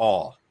it at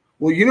all.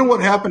 Well, you know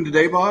what happened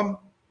today, Bob?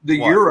 The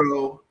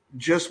euro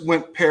just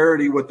went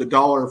parity with the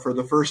dollar for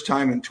the first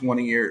time in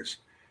 20 years.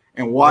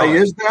 And why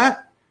is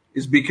that?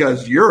 Is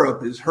because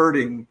Europe is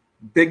hurting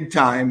big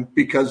time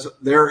because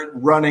they're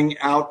running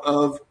out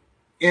of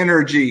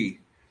energy.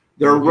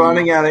 They're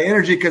running out of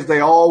energy because they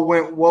all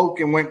went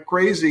woke and went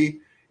crazy,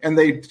 and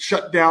they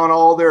shut down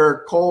all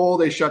their coal.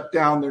 They shut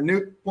down their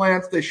nuke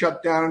plants. They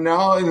shut down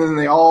now, and then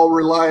they all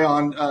rely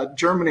on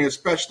Germany,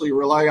 especially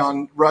rely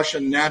on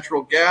Russian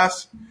natural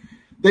gas.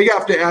 They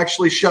have to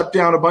actually shut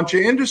down a bunch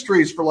of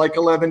industries for like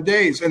 11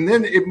 days, and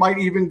then it might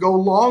even go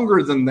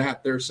longer than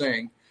that, they're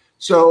saying.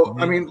 So,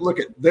 I mean,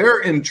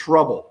 they're in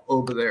trouble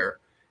over there.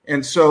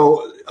 And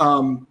so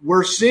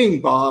we're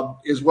seeing, Bob,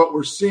 what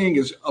we're seeing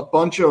is a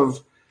bunch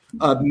of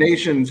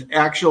nations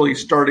actually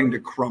starting to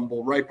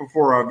crumble right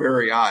before our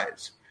very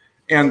eyes.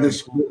 And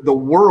the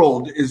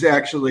world is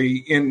actually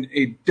in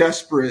a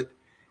desperate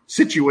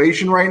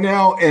situation right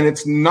now, and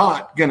it's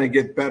not going to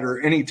get better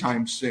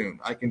anytime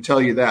soon. I can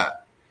tell you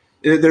that.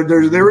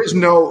 There's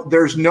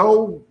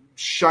no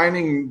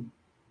shining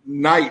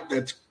knight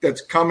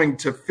that's coming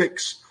to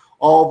fix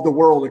all of the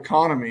world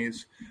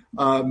economies.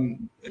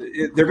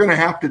 They're going to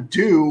have to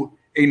do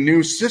a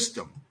new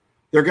system.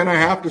 They're going to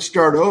have to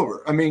start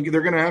over. I mean,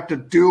 they're going to have to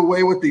do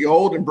away with the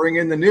old and bring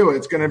in the new.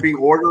 It's going to be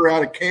order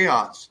out of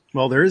chaos.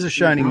 Well, there is a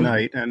shining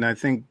knight, and I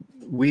think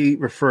we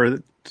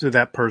refer to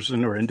that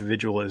person or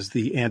individual as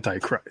the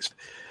Antichrist.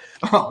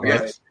 Oh,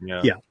 Right?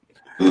 Yeah.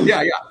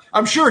 Yeah.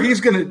 I'm sure it's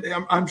going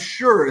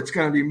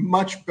to be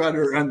much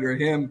better under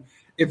him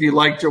if you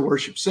like to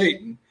worship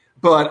Satan.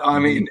 But I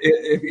mean,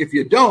 if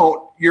you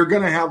don't, you're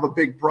going to have a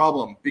big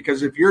problem,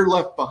 because if you're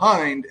left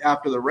behind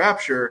after the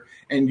rapture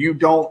and you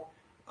don't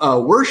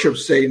worship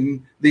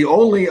Satan, the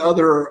only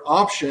other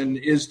option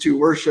is to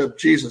worship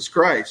Jesus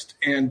Christ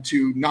and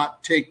to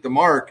not take the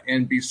mark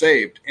and be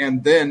saved.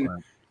 And then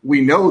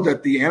we know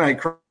that the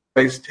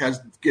Antichrist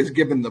is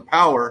given the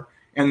power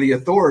and the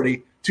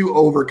authority to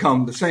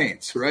overcome the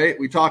saints, right?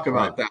 We talk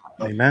about that.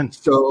 Amen.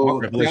 So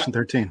Revelation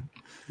 13.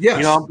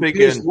 yes, I'm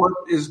thinking, is what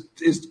is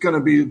going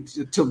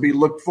to be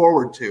looked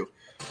forward to.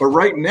 But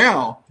right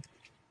now,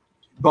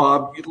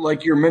 Bob,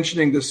 like you're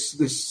mentioning, this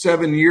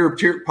 7-year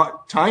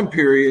time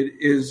period,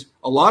 is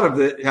a lot of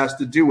it has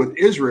to do with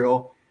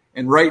Israel.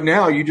 And right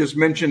now, you just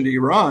mentioned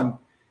Iran.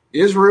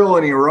 Israel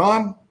and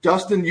Iran,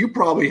 Dustin, you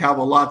probably have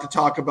a lot to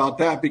talk about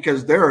that,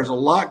 because there is a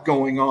lot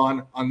going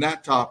on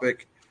that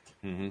topic.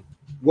 Mm-hmm.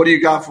 What do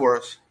you got for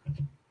us?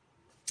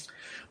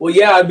 Well,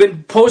 yeah, I've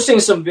been posting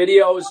some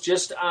videos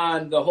just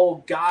on the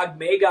whole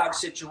Gog-Magog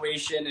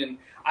situation, and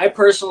I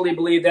personally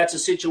believe that's a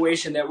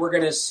situation that we're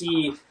going to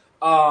see,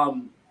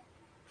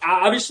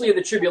 obviously, in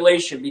the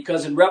tribulation,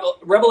 because in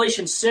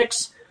Revelation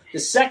 6, the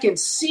second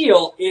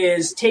seal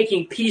is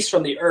taking peace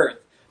from the earth.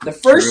 The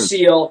first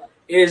seal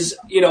is,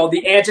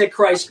 the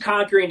Antichrist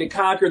conquering to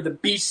conquer the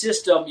beast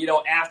system,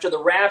 after the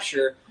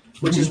rapture,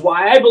 which is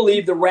why I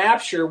believe the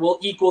rapture will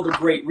equal the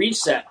Great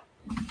Reset.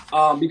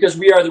 Because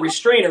we are the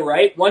restrainer,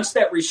 right? Once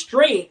that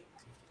restraint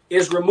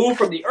is removed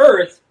from the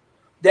earth,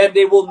 then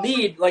they will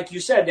need, like you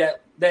said,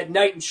 that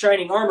knight in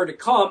shining armor to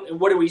come. And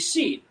what do we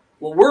see?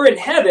 Well, we're in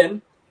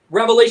heaven.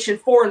 Revelation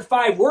 4 and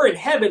 5, we're in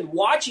heaven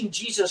watching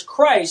Jesus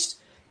Christ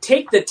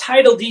take the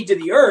title deed to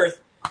the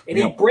earth, and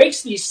he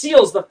breaks these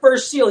seals. The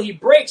first seal he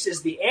breaks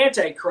is the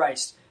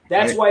Antichrist.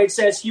 That's why it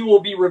says he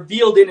will be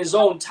revealed in his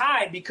own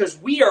time, because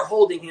we are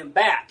holding him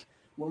back.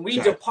 When we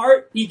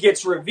depart, he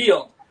gets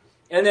revealed.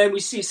 And then we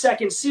see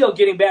second seal,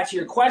 getting back to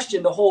your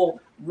question, the whole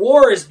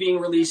war is being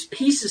released,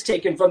 peace is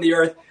taken from the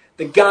earth,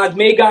 the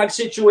Gog-Magog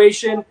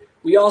situation.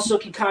 We also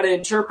can kind of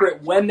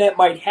interpret when that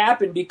might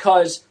happen,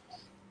 because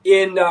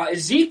in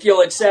Ezekiel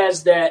it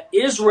says that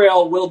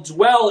Israel will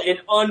dwell in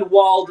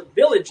unwalled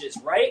villages,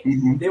 right?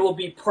 Mm-hmm. They will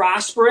be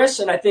prosperous,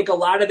 and I think a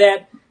lot of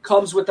that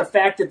comes with the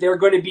fact that they're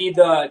going to be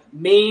the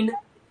main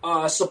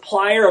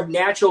supplier of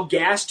natural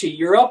gas to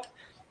Europe.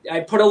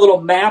 I put a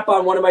little map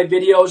on one of my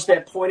videos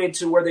that pointed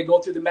to where they go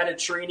through the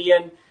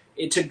Mediterranean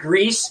into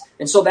Greece.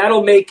 And so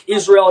that'll make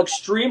Israel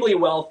extremely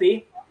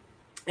wealthy.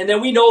 And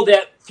then we know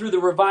that through the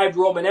revived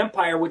Roman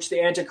Empire, which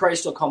the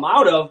Antichrist will come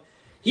out of,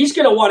 he's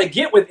going to want to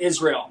get with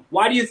Israel.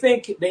 Why do you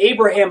think the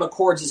Abraham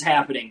Accords is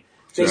happening?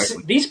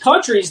 These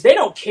countries, they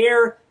don't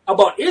care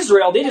about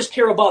Israel. They just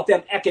care about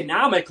them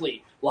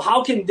economically. Well,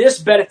 how can this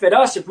benefit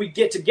us if we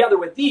get together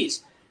with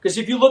these? Because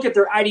if you look at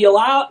their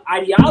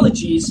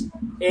ideologies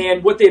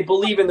and what they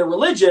believe in their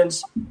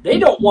religions, they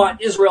don't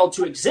want Israel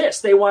to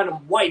exist. They want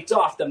them wiped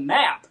off the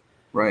map.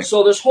 Right.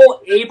 So this whole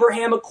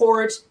Abraham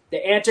Accords,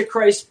 the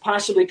Antichrist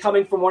possibly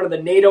coming from one of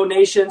the NATO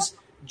nations,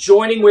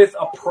 joining with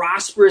a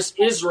prosperous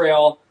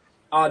Israel,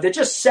 that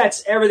just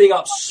sets everything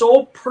up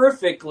so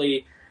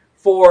perfectly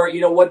for,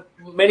 what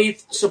many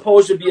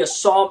suppose to be a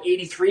Psalm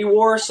 83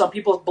 war. Some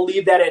people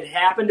believe that it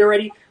happened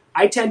already.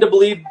 I tend to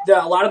believe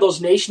that a lot of those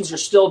nations are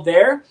still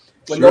there.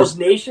 When those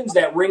nations,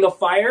 that ring of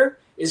fire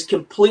is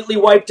completely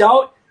wiped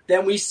out,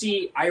 then we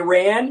see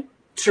Iran,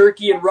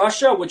 Turkey, and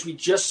Russia, which we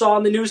just saw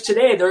in the news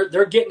today.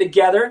 They're getting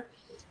together,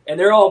 and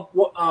they're all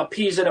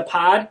peas in a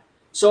pod.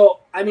 So,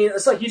 I mean,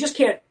 it's like you just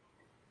can't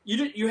 –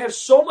 you have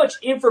so much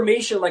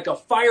information like a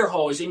fire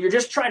hose, and you're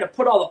just trying to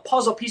put all the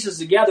puzzle pieces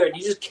together, and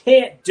you just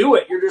can't do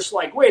it. You're just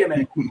like, wait a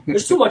minute,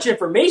 there's too much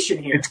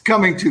information here. It's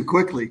coming too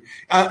quickly.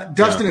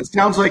 Dustin, It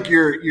sounds like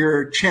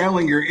you're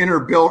channeling your inner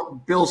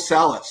Bill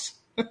Salas.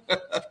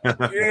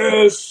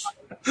 Yes.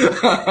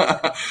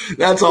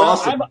 That's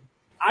awesome.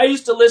 I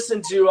used to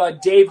listen to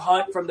Dave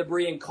Hunt from the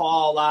Berean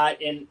Call a lot,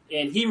 and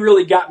he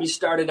really got me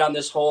started on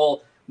this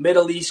whole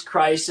Middle East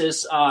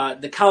crisis,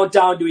 the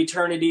countdown to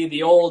eternity,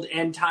 the old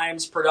end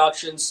times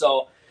production.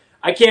 So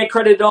I can't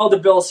credit it all to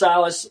Bill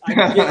Salas. I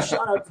can give a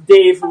shout out to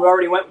Dave, who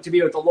already went to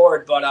be with the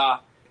Lord. But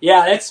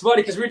yeah, that's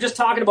funny because we were just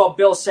talking about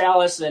Bill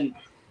Salas and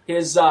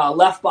his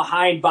Left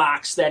Behind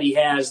box that he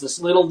has, this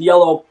little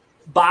yellow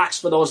box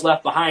for those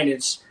left behind.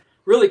 It's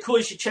really cool.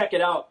 You should check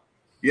it out.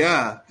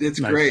 Yeah, it's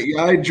great.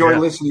 Yeah, I enjoy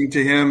listening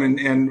to him,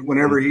 and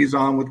whenever he's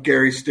on with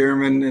Gary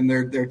Stearman and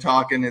they're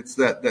talking, it's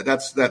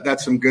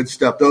that's some good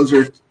stuff. Those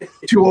are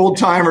two old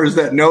timers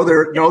that know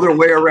their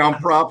way around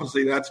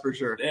prophecy. That's for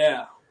sure.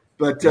 Yeah.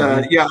 But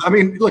I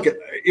mean, look at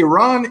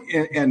Iran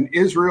and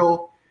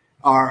Israel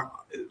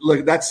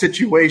that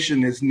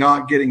situation is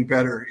not getting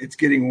better. It's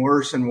getting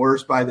worse and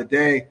worse by the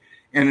day.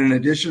 And in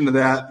addition to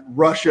that,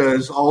 Russia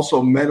is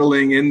also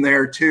meddling in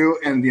there too.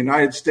 And the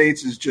United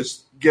States is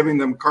just giving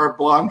them carte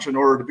blanche in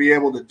order to be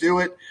able to do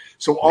it.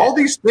 So all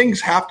these things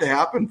have to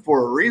happen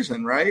for a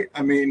reason, right?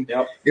 I mean,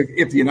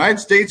 if the United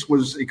States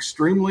was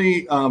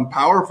extremely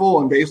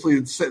powerful and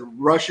basically said,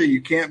 Russia, you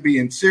can't be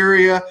in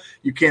Syria,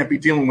 you can't be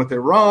dealing with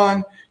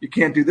Iran, you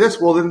can't do this.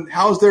 Well, then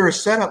how's there a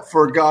setup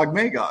for Gog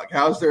Magog?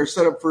 How's there a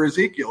setup for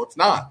Ezekiel? It's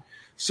not.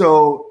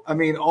 So, I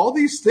mean, all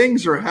these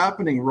things are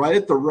happening right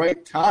at the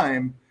right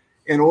time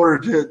in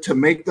order to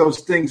make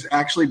those things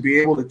actually be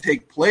able to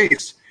take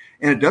place.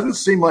 And it doesn't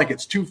seem like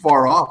it's too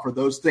far off for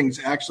those things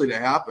actually to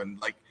happen.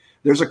 Like,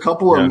 there's a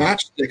couple of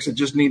matchsticks that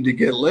just need to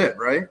get lit,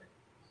 right?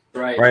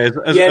 Right.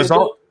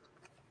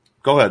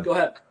 Go ahead. Go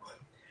ahead.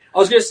 I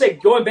was going to say,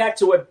 going back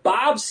to what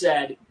Bob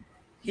said,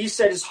 he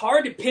said it's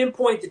hard to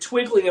pinpoint the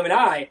twinkling of an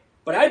eye,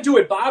 but I do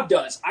what Bob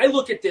does. I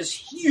look at this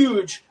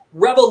huge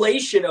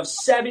revelation of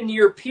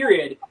 7-year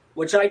period,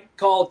 which I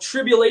call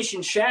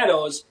tribulation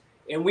shadows,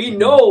 and we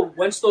know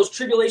once those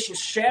tribulation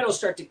shadows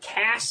start to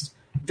cast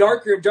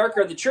darker and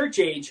darker on the church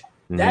age,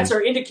 that's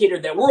our indicator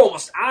that we're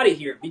almost out of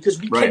here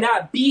because we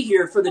cannot be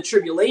here for the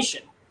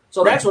tribulation.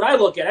 So that's what I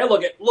look at. I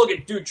look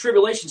at, dude,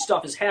 tribulation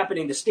stuff is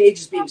happening. The stage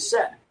is being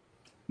set.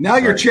 Now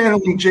you're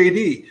channeling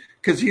JD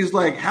because he's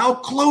like, how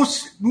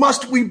close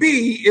must we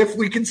be if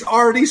we can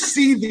already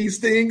see these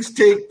things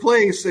take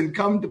place and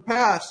come to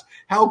pass?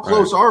 How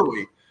close are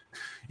we?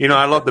 You know,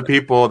 I love the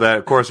people that,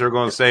 of course, they're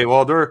going to say,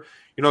 well, they're,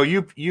 you know,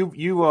 you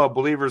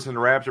believers in the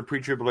rapture,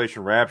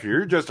 pre-tribulation rapture,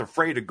 you're just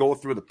afraid to go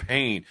through the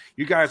pain.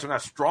 You guys are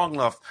not strong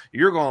enough.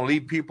 You're going to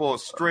lead people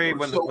astray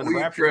when the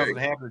rapture doesn't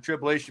happen, the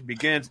tribulation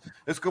begins.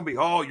 It's going to be,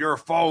 oh, you're a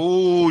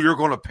fool. Ooh, you're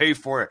going to pay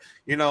for it.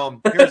 You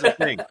know, here's the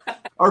thing.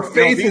 Our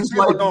faith is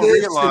like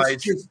this.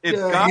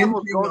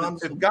 Realize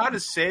if God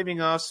is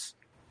saving us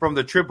from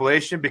the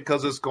tribulation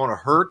because it's going to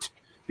hurt,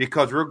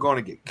 because we're going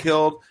to get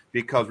killed,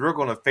 because we're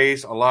going to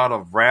face a lot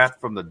of wrath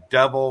from the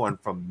devil and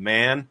from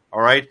man,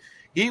 all right?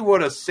 He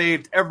would have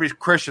saved every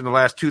Christian the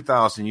last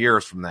 2,000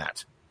 years from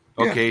that.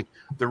 Okay? Yeah.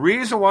 The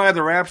reason why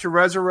the rapture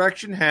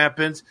resurrection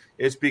happens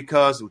is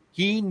because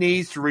he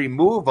needs to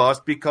remove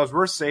us because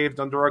we're saved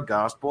under a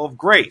gospel of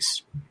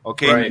grace.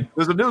 Okay? Right.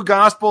 There's a new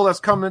gospel that's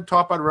coming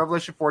taught by the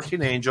Revelation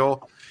 14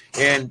 angel,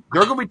 and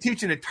they're going to be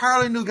teaching an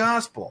entirely new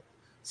gospel.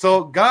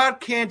 So God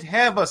can't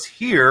have us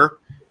here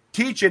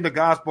teaching the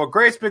gospel of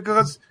grace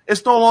because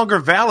it's no longer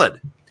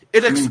valid.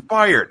 It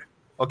expired.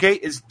 Okay,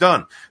 it's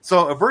done.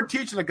 So if we're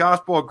teaching the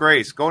gospel of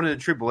grace, going into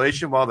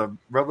tribulation while the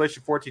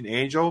Revelation 14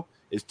 angel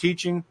is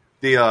teaching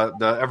the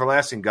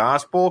everlasting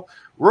gospel,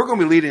 we're going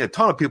to be leading a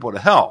ton of people to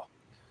hell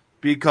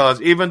because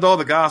even though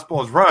the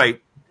gospel is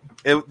right,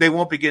 they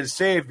won't be getting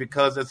saved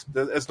because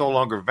it's no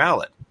longer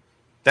valid.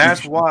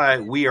 That's why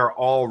we are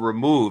all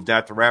removed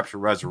at the rapture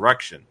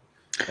resurrection.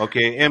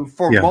 Okay, and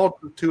for a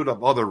multitude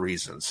of other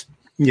reasons.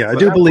 Yeah, I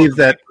do believe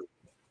that.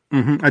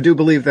 I do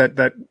believe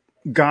that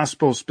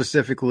gospel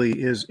specifically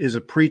is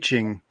a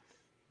preaching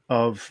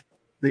of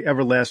the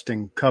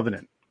everlasting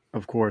covenant,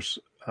 of course,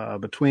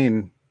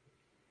 between,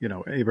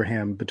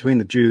 Abraham, between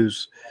the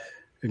Jews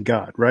and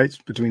God, right?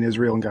 Between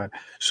Israel and God.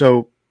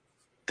 So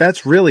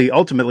that's really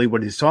ultimately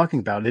what he's talking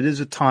about. It is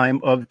a time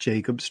of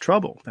Jacob's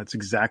trouble. That's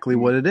exactly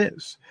what it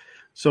is.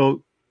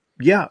 So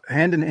yeah,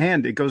 hand in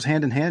hand, it goes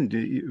hand in hand.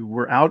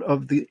 We're out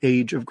of the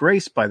age of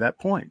grace by that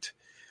point.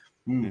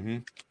 Mm-hmm.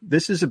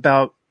 This is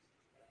about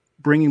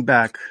bringing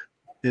back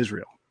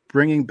Israel,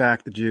 bringing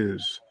back the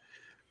Jews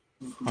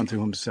unto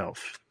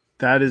himself.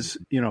 That is,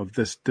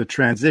 the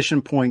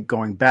transition point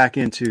going back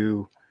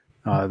into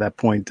that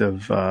point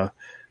of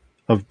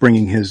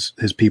bringing his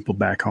people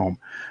back home.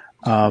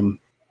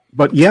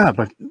 But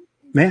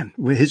man,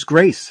 his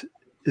grace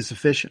is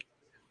sufficient.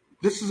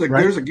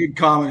 There's a good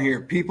comment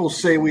here. People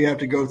say we have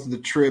to go through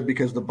the trib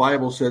because the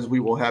Bible says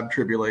we will have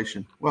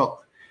tribulation.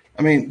 Well,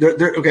 I mean,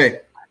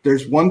 okay.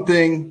 There's one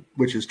thing,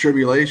 which is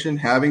tribulation,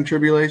 having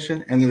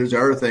tribulation, and then there's the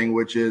other thing,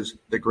 which is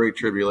the great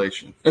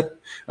tribulation.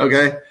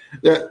 Okay.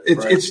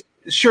 It's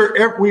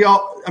sure we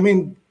all, I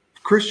mean,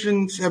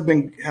 Christians have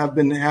been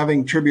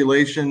having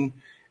tribulation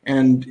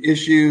and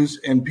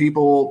issues and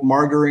people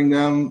martyring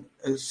them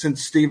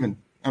since Stephen.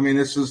 I mean,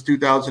 this is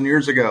 2,000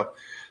 years ago.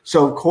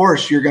 So of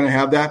course you're going to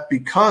have that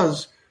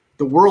because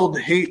the world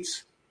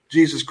hates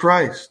Jesus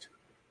Christ.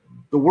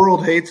 The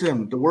world hates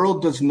him. The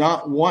world does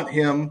not want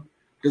him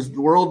because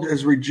the world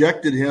has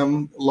rejected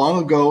him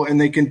long ago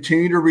and they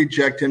continue to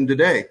reject him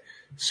today.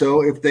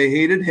 So if they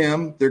hated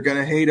him, they're going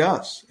to hate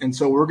us. And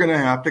so we're going to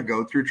have to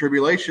go through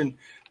tribulation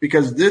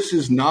because this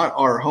is not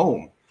our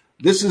home.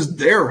 This is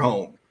their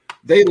home.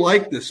 They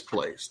like this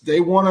place. They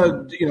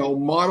want to,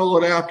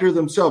 model it after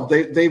themselves.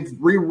 They've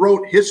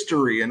rewrote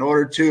history in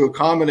order to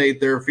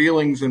accommodate their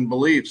feelings and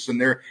beliefs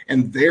and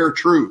their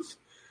truth.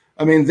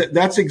 I mean,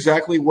 that's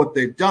exactly what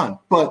they've done.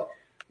 But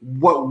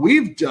what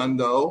we've done,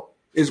 though,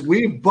 is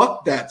we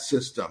bucked that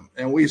system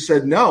and we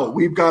said, no,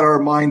 we've got our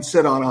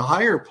mindset on a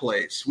higher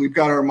place. We've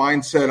got our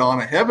mindset on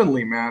a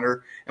heavenly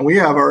matter, and we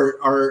have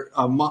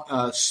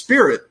our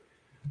spirit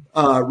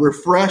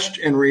refreshed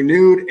and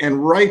renewed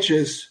and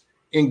righteous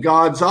in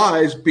God's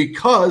eyes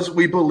because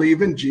we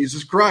believe in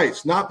Jesus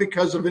Christ, not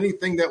because of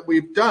anything that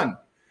we've done.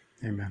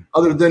 Amen.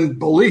 other than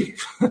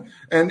belief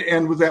and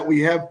that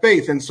we have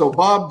faith. And so,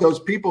 Bob, those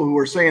people who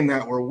are saying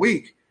that we're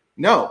weak,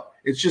 no,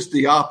 it's just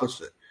the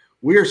opposite.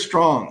 We are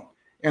strong.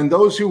 And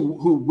those who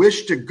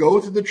wish to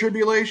go through the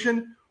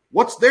tribulation,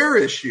 what's their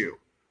issue?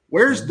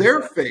 Where's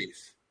their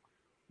faith?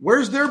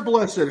 Where's their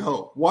blessed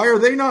hope? Why are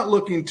they not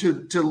looking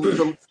to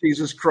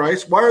Jesus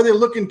Christ? Why are they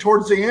looking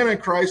towards the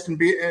Antichrist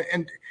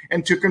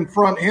and to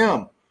confront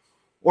him?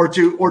 Or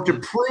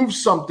to prove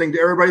something to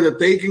everybody that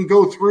they can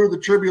go through the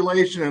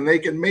tribulation and they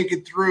can make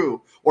it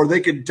through, or they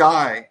could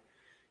die.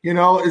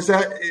 Is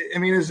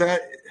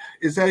that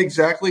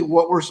exactly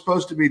what we're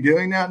supposed to be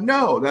doing now?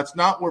 No, that's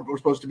not what we're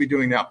supposed to be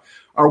doing now.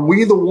 Are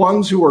we the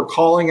ones who are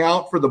calling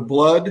out for the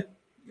blood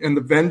and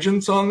the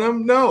vengeance on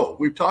them? No,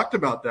 we've talked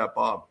about that,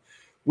 Bob.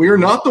 We are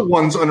not the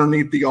ones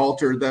underneath the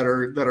altar that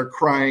are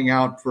crying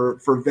out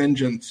for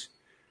vengeance.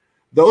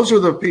 Those are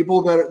the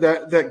people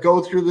that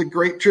go through the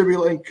great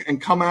tribulation and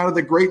come out of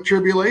the great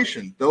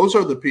tribulation. Those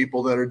are the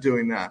people that are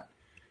doing that,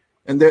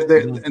 and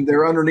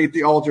they're underneath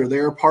the altar. They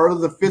are part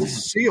of the fifth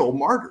seal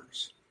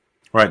martyrs.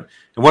 Right.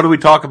 And what do we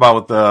talk about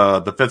with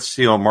the fifth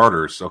seal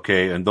martyrs?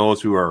 Okay, and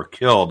those who are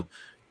killed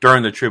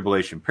during the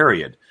tribulation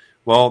period.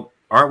 Well,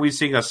 aren't we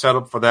seeing a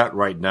setup for that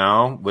right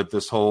now with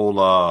this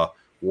whole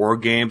war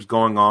games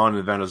going on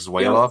in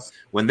Venezuela? Yes.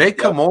 When they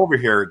come over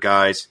here,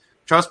 guys.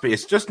 Trust me,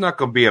 it's just not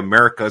going to be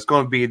America. It's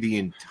going to be the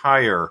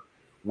entire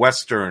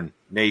Western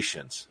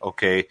nations,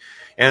 okay?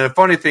 And the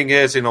funny thing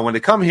is, when they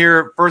come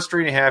here, first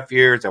 3.5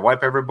 years, they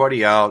wipe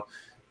everybody out.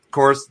 Of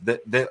course,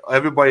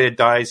 everybody that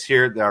dies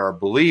here that are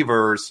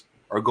believers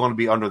are going to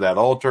be under that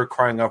altar,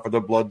 crying out for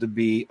their blood to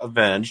be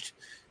avenged.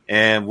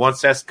 And once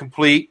that's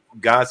complete,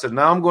 God says,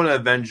 now I'm going to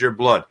avenge your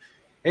blood.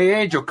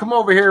 Hey, Angel, come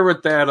over here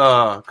with that,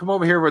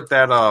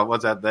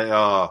 what's that,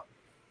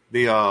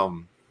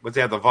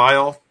 the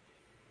vial?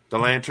 The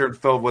lantern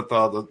filled with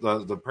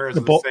the prayers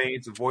of the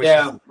saints, the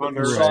voices of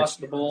thunder.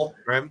 The bowl.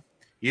 Right?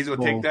 He's going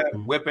to take that,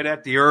 whip it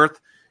at the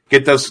earth,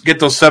 get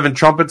those 7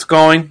 trumpets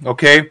going,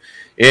 okay?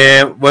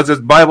 And what the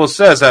Bible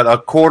says, that a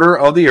quarter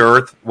of the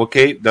earth,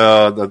 okay,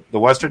 the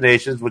Western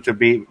nations, which would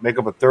make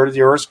up a third of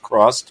the earth's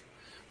crust,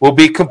 will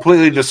be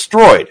completely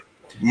destroyed,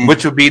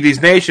 which will be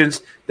these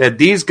nations that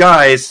these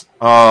guys,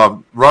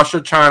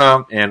 Russia,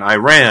 China, and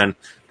Iran,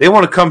 they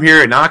want to come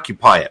here and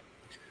occupy it.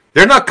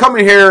 They're not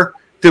coming here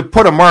to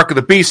put a mark of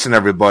the beast in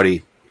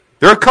everybody.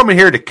 They're coming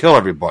here to kill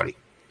everybody,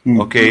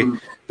 okay? Mm-hmm.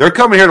 They're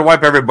coming here to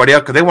wipe everybody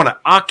out because they want to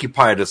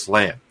occupy this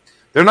land.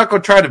 They're not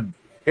going to try to,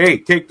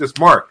 take this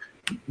mark.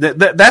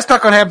 That's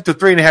not going to happen to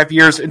 3.5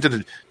 years into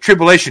the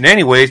tribulation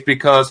anyways,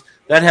 because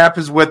that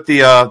happens with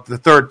the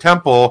third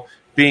temple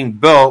being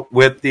built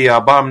with the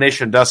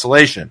abomination of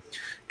desolation.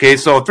 Okay,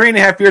 so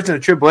 3.5 years into the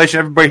tribulation,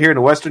 everybody here in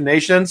the Western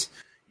nations,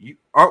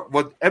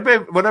 what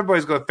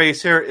everybody's going to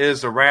face here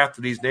is the wrath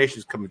of these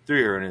nations coming through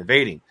here and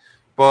invading.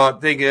 But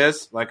the thing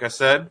is, like I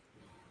said,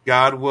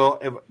 God will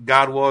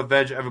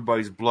avenge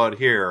everybody's blood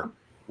here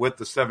with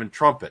the 7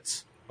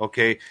 trumpets.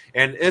 Okay,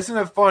 and isn't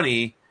it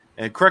funny?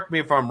 And correct me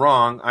if I'm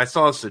wrong. I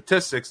saw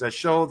statistics that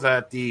show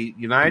that the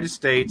United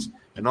States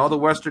and all the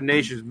Western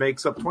nations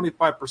makes up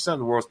 25% of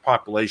the world's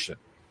population.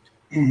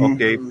 Mm-hmm.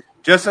 Okay,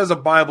 just as the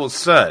Bible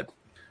said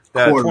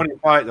that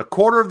a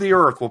quarter of the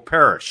earth will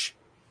perish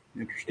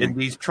in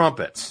these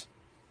trumpets.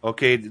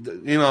 Okay,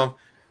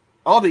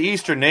 all the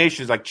Eastern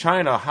nations, like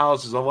China,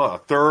 houses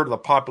a third of the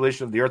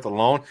population of the earth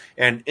alone,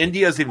 and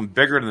India is even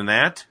bigger than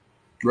that.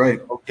 Right.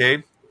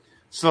 Okay.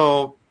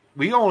 So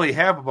we only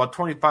have about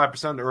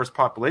 25% of the earth's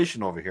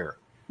population over here.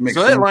 Makes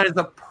so sense. That lines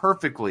up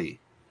perfectly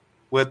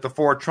with the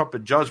 4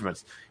 trumpet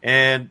judgments.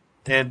 And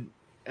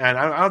I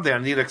don't think I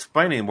need to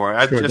explain anymore.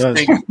 I just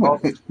think,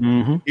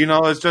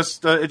 it's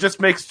just it just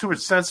makes too much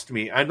sense to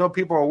me. I know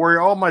people are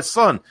worried, my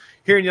son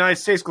here in the United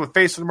States is going to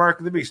face the mark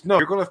of the beast. No,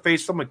 you're going to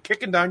face someone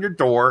kicking down your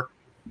door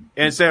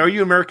and say, are you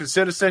an American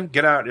citizen?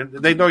 Get out. And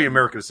they know you're an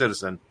American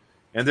citizen,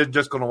 and they're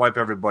just going to wipe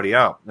everybody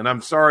out. And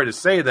I'm sorry to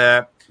say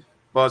that,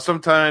 but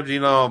sometimes,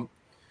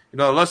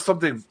 unless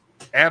something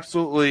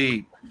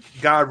absolutely,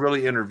 God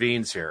really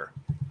intervenes here.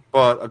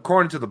 But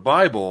according to the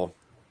Bible,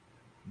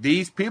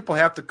 these people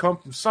have to come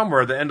from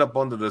somewhere to end up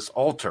under this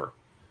altar.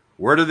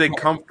 Where do they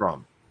come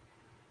from?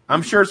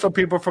 I'm sure some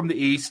people from the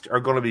East are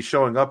going to be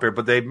showing up here,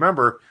 but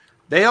remember,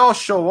 they all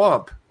show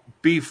up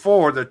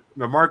before the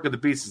mark of the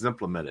beast is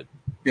implemented.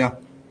 Yeah.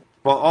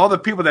 Well, all the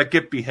people that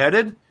get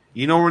beheaded,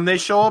 when they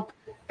show up?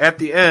 At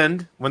the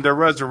end, when they're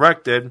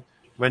resurrected,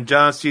 when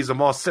John sees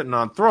them all sitting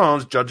on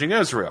thrones judging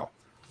Israel.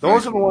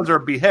 Those are the ones that are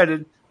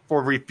beheaded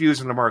for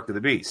refusing the mark of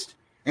the beast.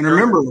 And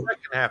remember, the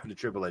second half of the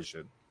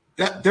tribulation.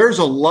 That there's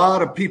a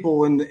lot of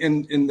people in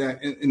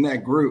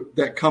that group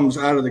that comes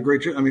out of the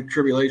great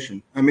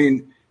tribulation. I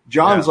mean,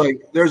 John's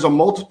like, there's a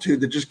multitude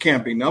that just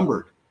can't be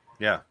numbered.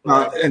 Yeah.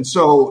 And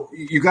so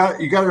you got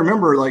to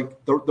remember,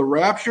 like the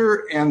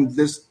rapture and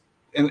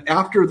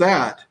after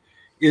that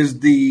is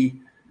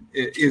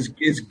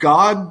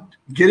God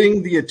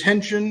getting the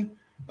attention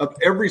of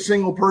every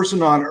single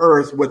person on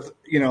earth with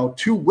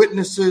 2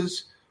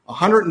 witnesses,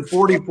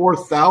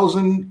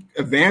 144,000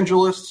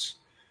 evangelists,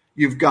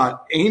 You've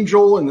got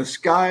angel in the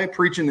sky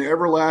preaching the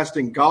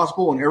everlasting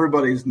gospel in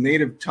everybody's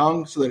native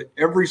tongue so that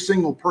every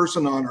single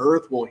person on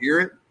earth will hear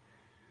it.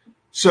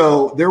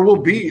 So there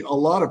will be a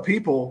lot of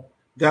people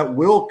that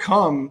will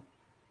come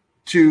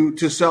to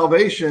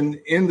salvation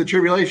in the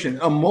tribulation,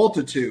 a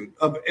multitude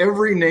of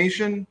every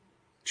nation,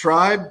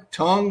 tribe,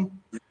 tongue.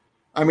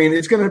 I mean,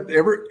 it's going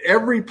to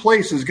every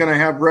place is going to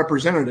have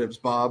representatives,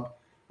 Bob,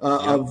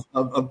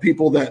 of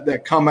people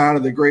that come out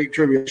of the great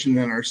tribulation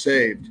and are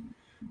saved.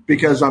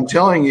 Because I'm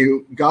telling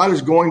you, God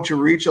is going to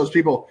reach those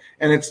people,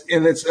 and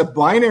it's a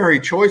binary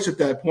choice at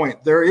that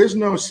point. There is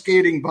no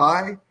skating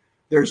by.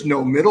 There's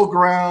no middle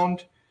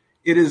ground.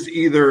 It is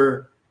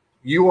either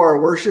you are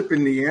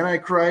worshiping the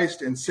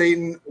Antichrist and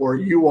Satan, or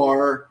you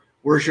are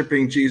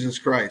worshiping Jesus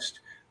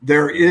Christ.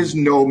 There is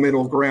no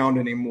middle ground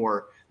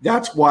anymore.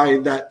 That's why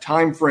that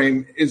time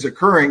frame is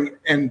occurring.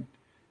 And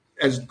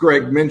as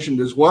Greg mentioned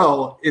as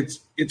well, it's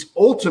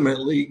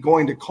ultimately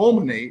going to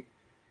culminate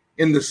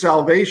in the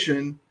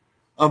salvation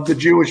of the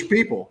Jewish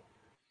people,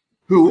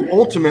 who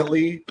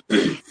ultimately,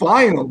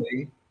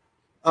 finally,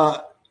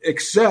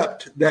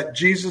 accept that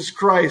Jesus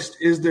Christ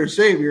is their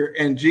Savior.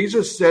 And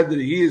Jesus said that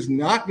he is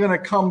not going to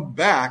come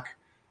back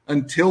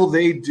until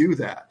they do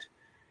that.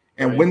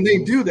 And when they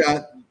do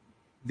that,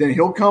 then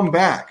he'll come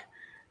back.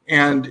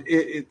 And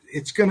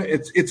it's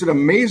an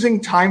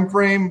amazing time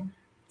frame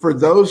for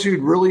those who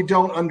really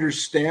don't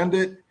understand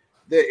it.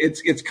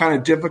 It's kind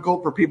of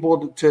difficult for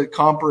people to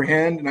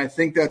comprehend. And I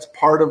think that's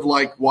part of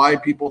like why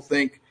people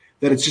think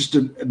that it's just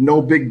a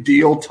no big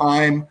deal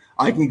time.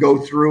 I can go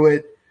through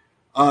it.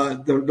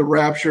 The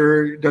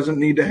rapture doesn't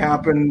need to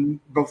happen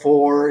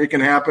before. It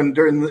can happen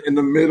in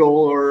the middle,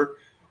 or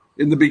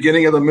in the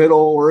beginning of the middle,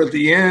 or at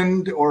the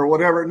end, or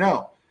whatever.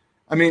 No.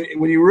 I mean,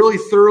 when you really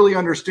thoroughly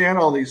understand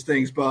all these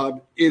things,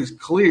 Bob, it's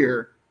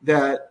clear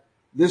that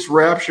this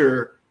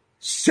rapture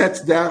sets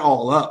that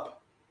all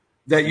up,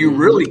 that you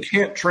really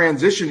can't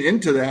transition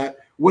into that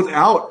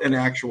without an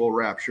actual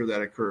rapture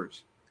that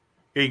occurs.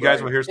 Hey, you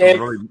guys, well,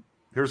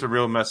 here's some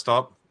real messed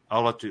up.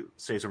 I'll let you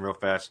say some real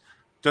fast.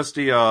 Just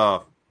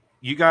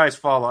you guys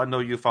follow, I know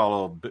you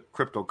follow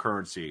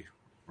cryptocurrency,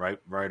 right,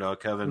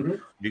 Kevin? Mm-hmm.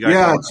 You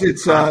guys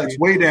it's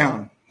way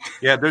down.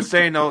 Yeah, they're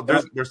saying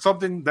there's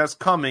something that's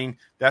coming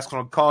that's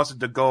going to cause it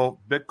to go,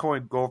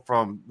 Bitcoin go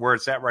from where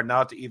it's at right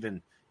now to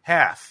even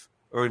half,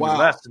 or even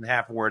less than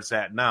half of where it's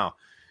at now.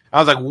 I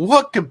was like,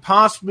 what could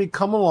possibly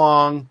come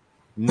along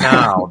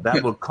now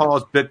that will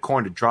cause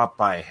Bitcoin to drop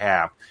by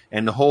half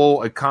and the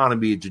whole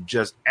economy to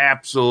just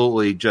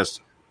absolutely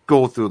just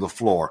go through the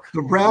floor?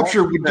 The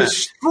rapture would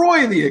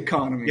destroy the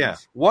economy. Yeah.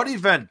 What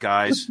event,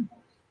 guys?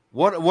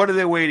 What are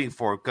they waiting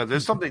for? Because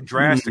there's something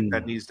drastic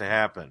that needs to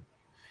happen.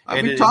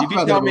 And if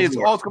you tell me it's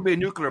going to be a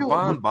nuclear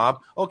bomb,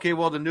 Bob, okay,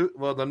 well, the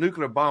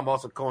nuclear bomb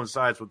also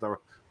coincides with the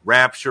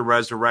rapture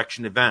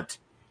resurrection event,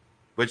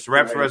 which the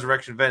rapture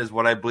resurrection event is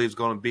what I believe is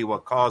going to be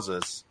what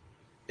causes,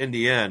 in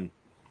the end,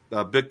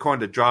 Bitcoin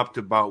to drop to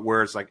about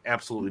where it's like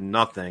absolutely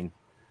nothing.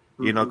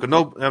 You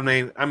know, I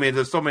mean,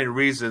 there's so many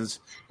reasons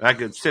that I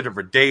could sit here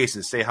for days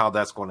and say how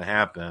that's going to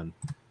happen.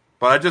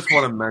 But I just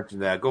want to mention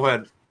that. Go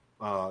ahead.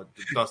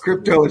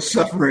 Crypto is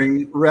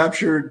suffering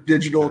rapture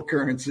digital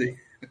currency.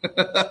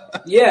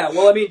 Yeah,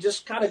 well, I mean,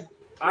 just kind of,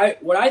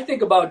 what I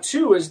think about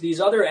too is these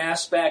other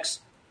aspects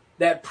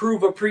that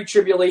prove a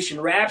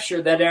pre-tribulation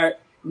rapture that are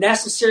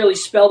necessarily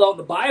spelled out in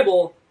the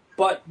Bible,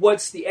 but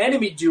what's the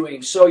enemy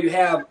doing? So you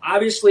have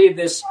obviously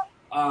this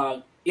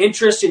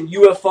interest in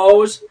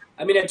UFOs.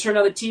 I mean, I turned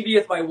on the TV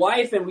with my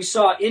wife and we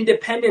saw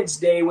Independence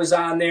Day was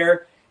on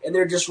there, and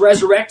they're just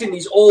resurrecting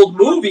these old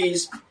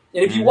movies.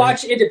 And if you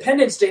watch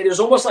Independence Day, there's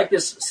almost like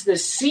this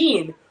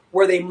scene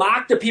where they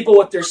mock the people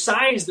with their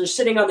signs. They're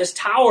sitting on this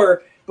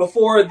tower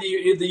before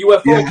the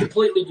UFO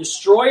completely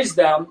destroys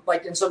them,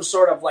 like in some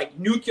sort of like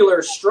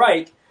nuclear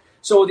strike.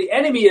 So the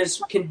enemy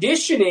is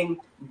conditioning,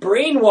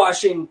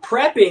 brainwashing,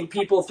 prepping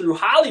people through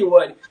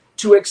Hollywood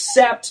to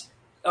accept,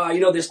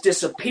 this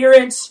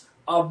disappearance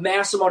of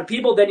mass amount of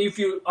people. Then if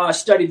you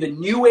study the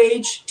New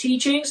Age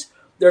teachings,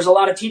 there's a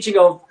lot of teaching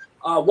of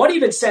what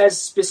even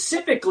says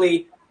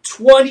specifically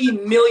 20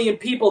 million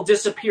people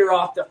disappear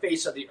off the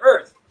face of the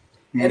earth.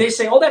 And they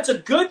say, that's a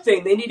good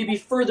thing. They need to be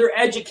further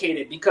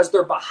educated because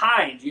they're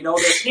behind.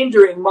 They're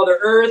hindering Mother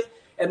Earth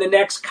and the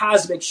next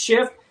cosmic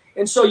shift.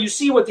 And so you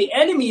see what the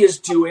enemy is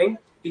doing,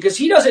 because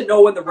he doesn't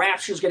know when the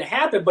rapture is going to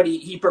happen, but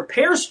he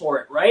prepares for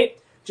it, right?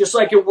 Just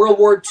like in World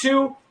War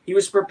II, he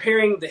was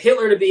preparing the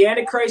Hitler to be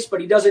Antichrist,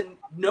 but he doesn't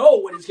know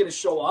when he's going to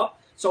show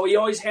up. So he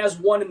always has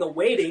one in the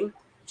waiting.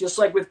 Just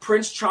like with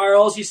Prince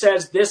Charles, he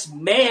says this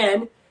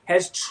man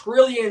has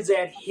trillions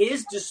at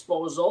his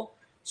disposal.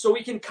 So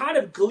we can kind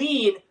of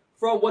glean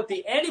from what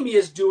the enemy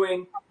is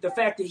doing, the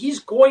fact that he's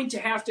going to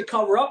have to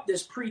cover up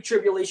this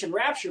pre-tribulation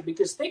rapture.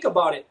 Because think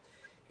about it.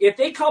 If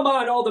they come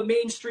on all the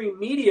mainstream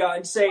media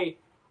and say,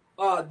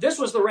 this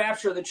was the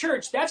rapture of the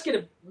church, that's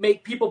going to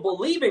make people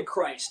believe in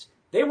Christ.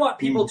 They want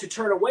people to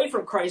turn away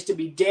from Christ to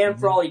be damned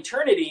for all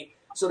eternity.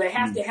 So they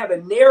have to have a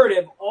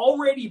narrative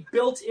already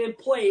built in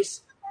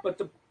place, but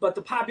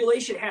the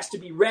population has to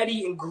be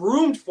ready and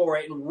groomed for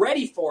it and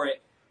ready for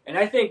it. And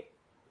I think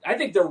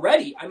they're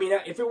ready. I mean,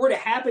 if it were to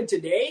happen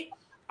today,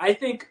 I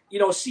think,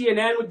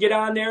 CNN would get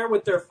on there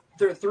with their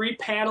 3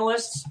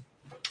 panelists.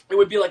 It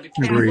would be like a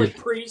Catholic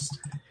priest,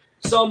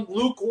 some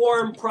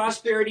lukewarm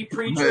prosperity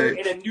preacher,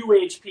 and a New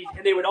Age piece.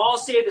 And they would all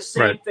say the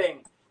same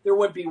thing. There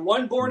would be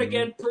one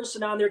born-again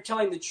person on there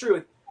telling the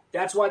truth.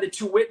 That's why the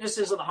 2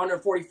 witnesses of the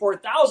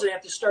 144,000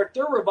 have to start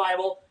their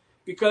revival,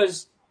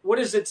 because what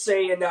does it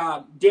say in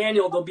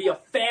Daniel? There'll be a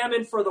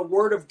famine for the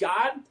word of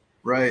God.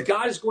 Right.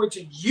 God is going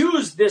to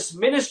use this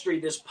ministry,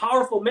 this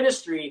powerful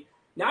ministry,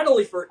 not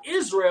only for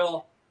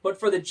Israel, but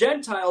for the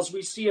Gentiles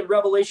we see in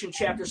Revelation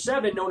chapter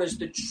 7, known as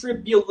the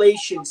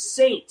tribulation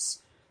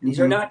saints. These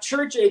are not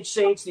church age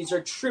saints. These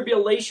are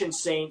tribulation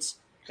saints.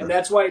 And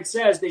that's why it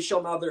says they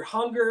shall neither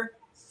hunger,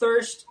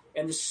 thirst,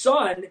 and the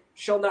sun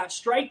shall not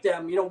strike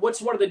them.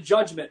 What's one of the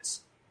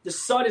judgments? The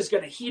sun is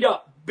going to heat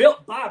up.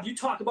 Bob, you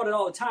talk about it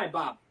all the time,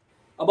 Bob,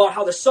 about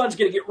how the sun's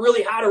going to get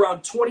really hot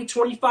around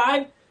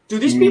 2025.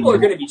 Dude, these people are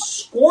going to be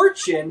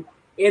scorching,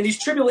 and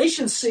these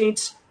tribulation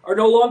saints are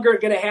no longer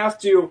going to have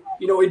to,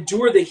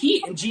 endure the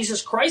heat. And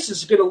Jesus Christ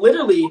is going to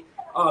literally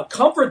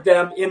comfort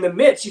them in the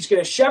midst. He's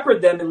going to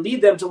shepherd them and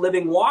lead them to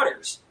living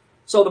waters.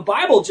 So the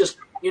Bible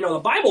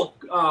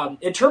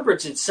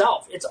interprets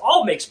itself. It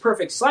all makes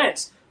perfect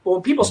sense. But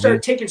when people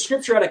start taking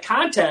Scripture out of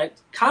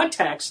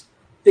context,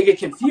 they get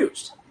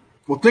confused.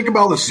 Well, think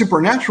about the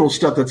supernatural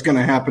stuff that's going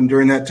to happen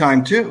during that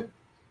time too.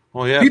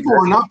 Well, yeah. People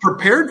are not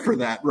prepared for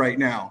that right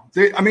now.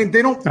 They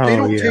don't take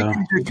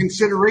into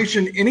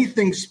consideration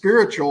anything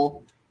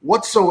spiritual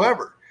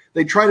whatsoever.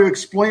 They try to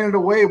explain it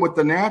away with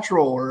the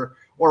natural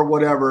or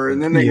whatever,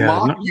 and then they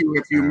mock you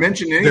if you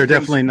mention anything. They're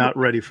definitely not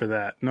ready for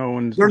that.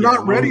 They're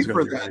not ready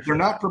for that. They're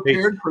not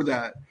prepared for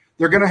that.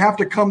 They're going to have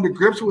to come to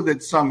grips with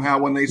it somehow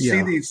when they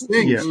see these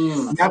things.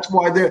 And that's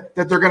why they're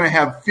going to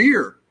have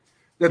fear.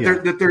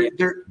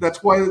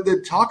 That's why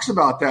it talks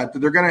about that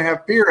they're going to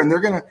have fear, and they're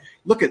going to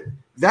look at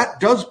that.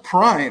 Does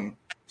prime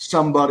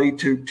somebody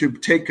to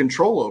take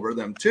control over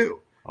them too.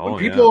 When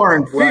people are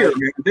in fear,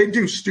 man, they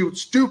do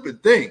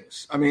stupid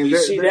things. I mean,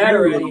 they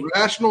do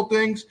irrational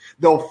things.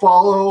 They'll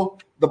follow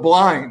the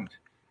blind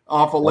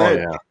off a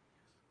ledge.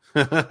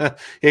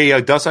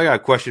 Hey, Dust, I got a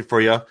question for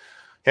you.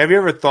 Have you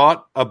ever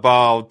thought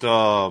about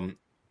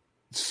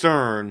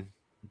CERN?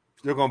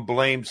 They're going to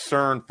blame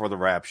CERN for the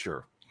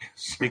rapture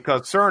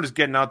because CERN is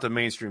getting out to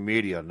mainstream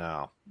media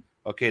now.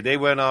 Okay, they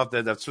went off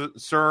the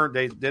CERN.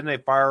 They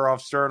fire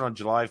off CERN on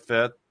July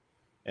 5th,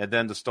 and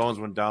then the stones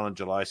went down on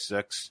July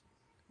 6th.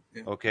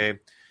 Yeah. Okay,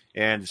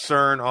 and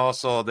CERN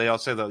also. They all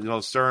say that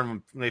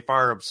CERN, when they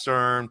fired up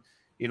CERN.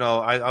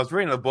 I was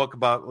reading a book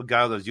about a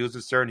guy that was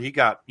using CERN.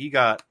 He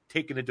got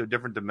taken into a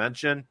different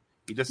dimension.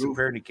 He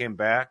disappeared and he came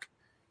back.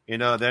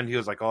 Then he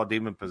was like all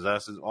demon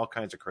possessed, all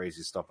kinds of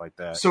crazy stuff like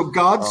that. So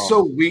God's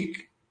so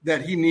weak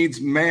that he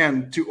needs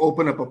man to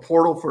open up a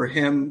portal for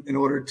him in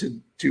order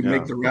to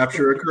make the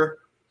rapture occur.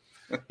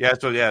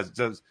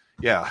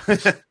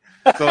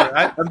 So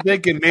I'm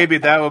thinking maybe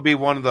that would be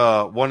one of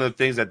the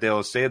things that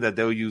they'll say, that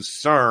they'll use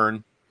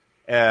CERN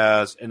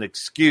as an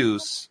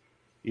excuse,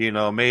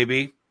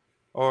 maybe,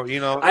 or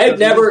I had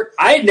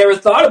never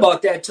thought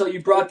about that until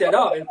you brought that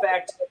up. In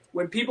fact,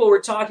 when people were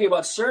talking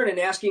about CERN and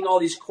asking all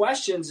these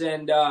questions,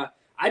 and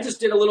I just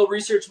did a little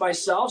research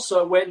myself, so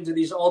I went into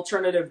these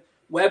alternative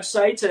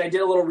websites and I did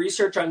a little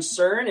research on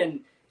CERN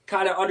and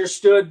kind of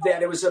understood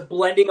that it was a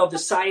blending of the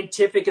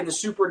scientific and the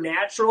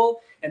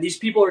supernatural, and these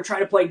people are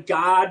trying to play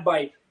God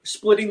by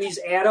splitting these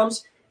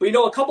atoms. But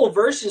a couple of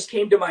verses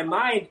came to my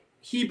mind.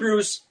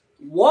 Hebrews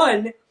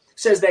 1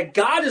 says that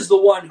God is the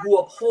one who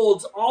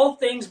upholds all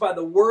things by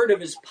the word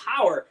of his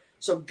power.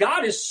 So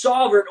God is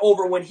sovereign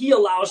over when he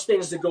allows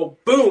things to go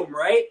boom,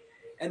 right?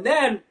 And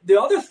then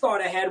the other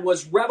thought I had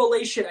was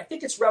Revelation, I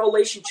think it's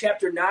Revelation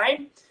chapter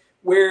 9,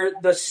 where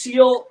the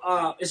seal,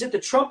 is it the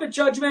trumpet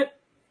judgment?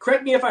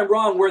 Correct me if I'm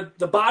wrong, where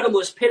the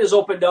bottomless pit is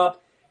opened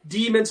up,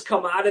 demons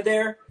come out of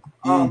there.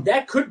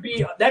 That could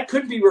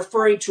be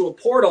referring to a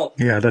portal.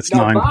 Yeah, that's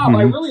now, 9. Bob,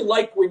 I really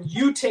like when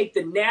you take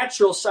the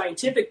natural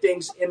scientific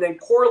things and then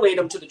correlate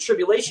them to the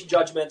tribulation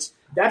judgments.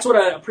 That's what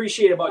I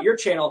appreciate about your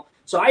channel.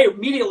 So I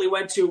immediately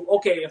went to,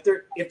 okay,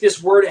 if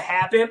this were to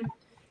happen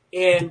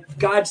and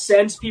God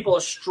sends people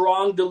a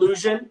strong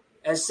delusion,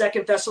 as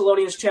 2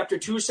 Thessalonians chapter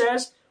 2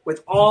 says,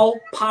 with all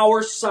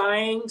power,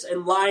 signs,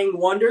 and lying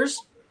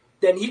wonders,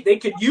 then they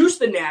could use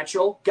the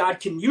natural. God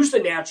can use the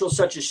natural,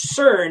 such as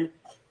CERN,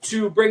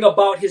 to bring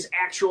about his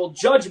actual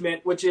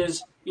judgment, which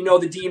is,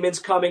 the demons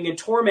coming and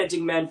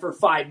tormenting men for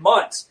 5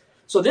 months.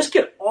 So this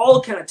could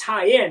all kind of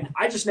tie in.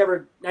 I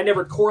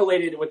never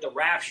correlated it with the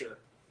rapture.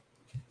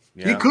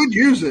 Yeah. He could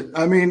use it.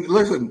 I mean,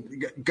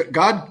 listen,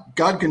 God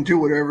can do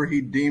whatever he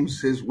deems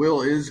his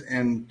will is,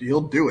 and he'll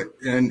do it.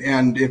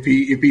 And if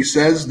he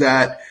says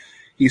that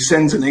he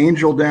sends an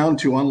angel down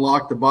to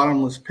unlock the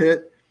bottomless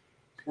pit,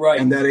 right,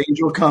 and that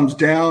angel comes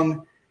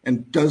down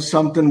and does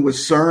something with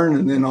CERN,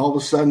 and then all of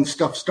a sudden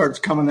stuff starts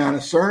coming out of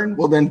CERN,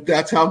 well, then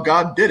that's how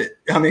God did it.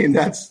 I mean,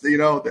 that's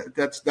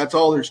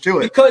all there's to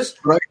it.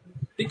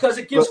 Because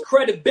it gives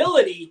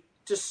credibility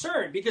to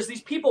CERN, because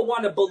these people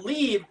want to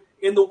believe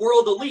in the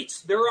world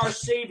elites. They're our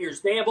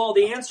saviors. They have all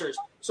the answers.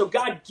 So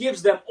God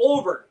gives them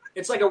over.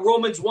 It's like a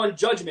Romans 1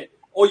 judgment.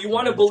 Oh, you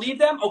want to believe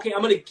them? Okay,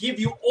 I'm going to give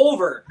you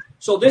over.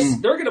 So they're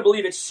going to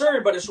believe it's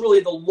CERN, but it's really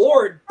the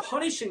Lord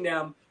punishing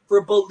them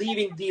for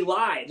believing the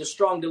lie, the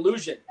strong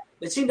delusion.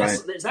 It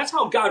seems that's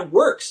how God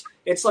works.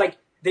 It's like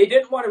they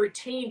didn't want to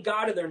retain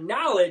God in their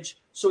knowledge,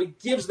 so he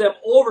gives them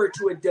over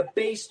to a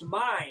debased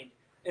mind.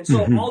 And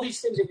so all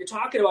these things that you're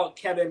talking about,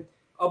 Kevin,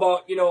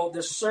 about, the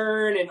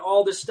CERN and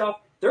all this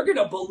stuff, they're going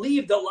to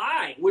believe the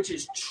lie, which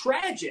is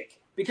tragic,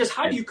 because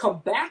how do you come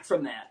back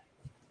from that?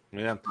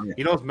 Yeah.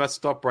 You know what's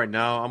messed up right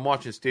now? I'm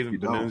watching Stephen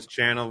Benoon's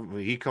channel.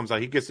 He comes out,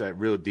 he gets that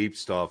real deep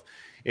stuff.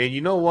 And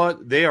you know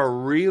what? They are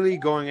really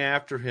going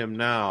after him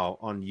now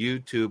on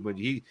YouTube. But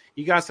he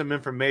got some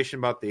information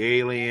about the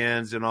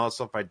aliens and all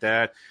stuff like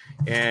that.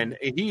 And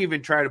he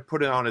even tried to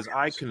put it on his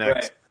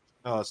iConnect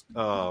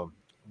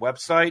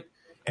website.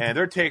 And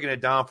they're taking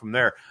it down from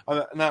there.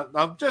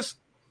 Now just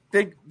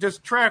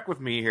track with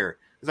me here.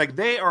 It's like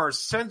they are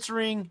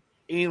censoring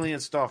alien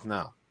stuff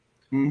now.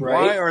 Right.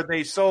 Why are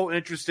they so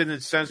interested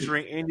in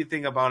censoring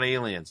anything about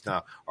aliens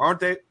now?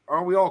 Aren't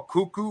we all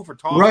cuckoo for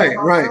talking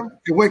about them?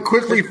 It went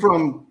quickly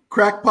from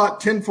crackpot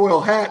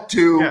tinfoil hat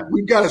to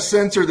we've got to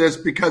censor this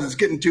because it's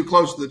getting too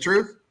close to the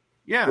truth.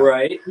 Yeah.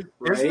 Right.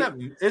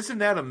 Isn't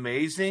that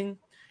amazing?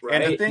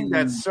 Right. And the thing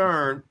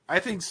that I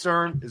think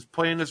CERN is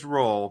playing this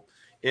role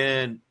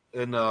in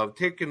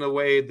taking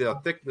away the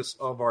thickness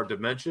of our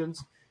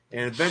dimensions,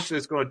 and eventually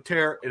it's going to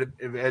tear.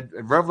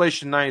 In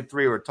Revelation 9:3,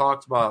 where it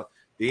talks about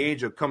the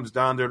angel comes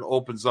down there and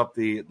opens up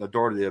the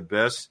door to the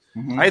abyss.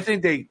 I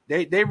think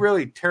they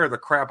really tear the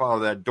crap out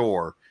of that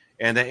door.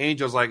 And the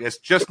angel's like, it's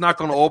just not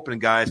going to open,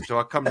 guys, so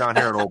I'll come down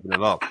here and open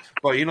it up.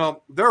 But,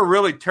 they're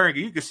really tearing it.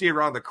 You can see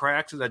around the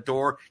cracks of that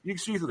door. You can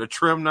see through the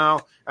trim now.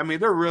 I mean,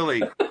 they're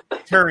really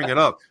tearing it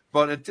up.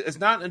 But it's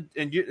not –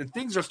 and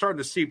things are starting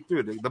to seep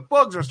through. The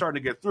bugs are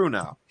starting to get through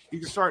now.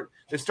 They start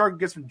to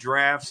get some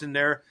drafts in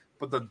there,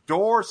 but the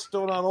door's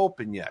still not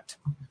open yet.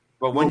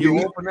 But when you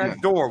open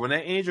that door, when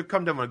that angel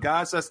comes down, when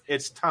God says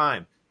it's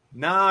time,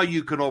 now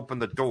you can open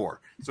the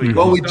door. So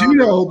we do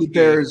know that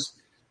there's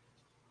 –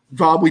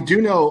 Bob, we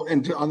do know,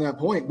 and on that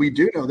point, we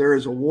do know there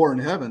is a war in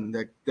heaven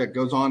that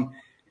goes on,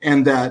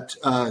 and that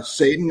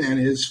Satan and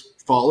his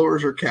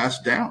followers are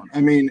cast down.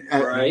 I mean,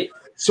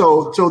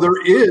 so there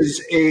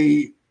is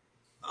an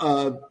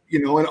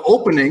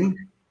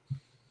opening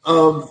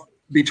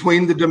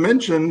between the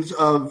dimensions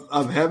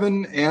of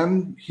heaven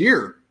and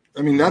here.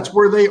 I mean, that's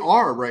where they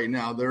are right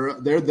now.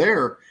 They're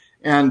there,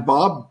 and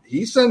Bob,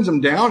 he sends them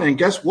down, and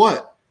guess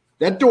what?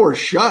 That door is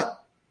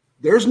shut.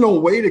 There's no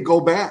way to go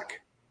back.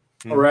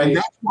 Right. And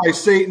that's why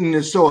Satan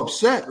is so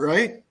upset,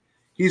 right?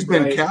 He's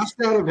been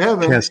cast out of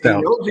heaven. He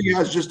knows he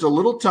has just a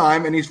little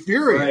time, and he's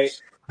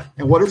furious. Right.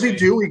 And what does he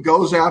do? He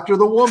goes after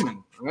the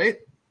woman, right?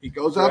 He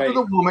goes after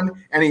the woman,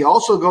 and he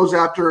also goes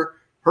after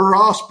her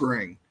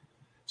offspring.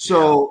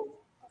 So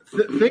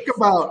think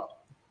about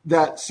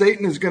that.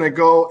 Satan is going to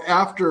go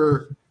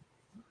after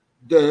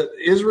the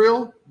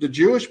Israel, the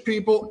Jewish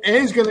people,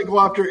 and he's going to go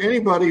after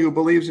anybody who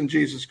believes in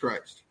Jesus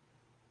Christ.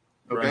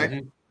 Okay?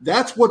 Right.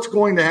 That's what's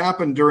going to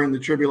happen during the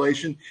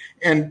tribulation.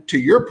 And to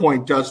your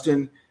point,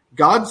 Dustin,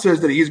 God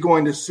says that he's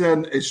going to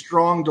send a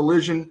strong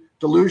delusion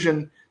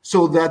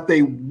so that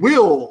they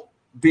will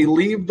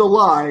believe the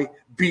lie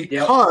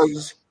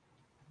because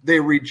they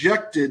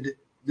rejected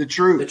the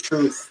truth. The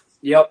truth.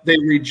 Yep. They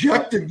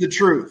rejected the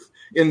truth.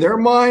 In their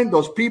mind,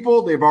 those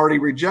people, they've already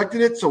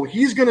rejected it. So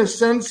he's going to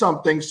send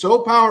something so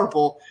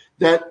powerful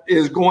that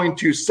is going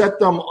to set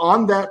them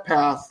on that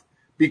path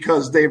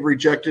because they've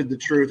rejected the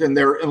truth. And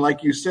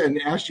like you said,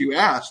 and as you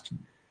asked,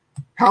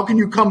 how can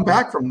you come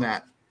back from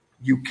that?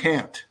 You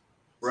can't.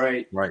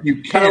 Right.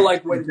 You can't.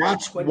 Like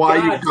that's why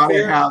you've got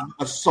to have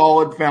a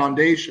solid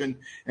foundation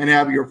and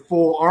have your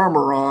full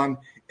armor on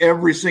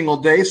every single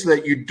day so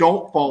that you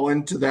don't fall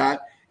into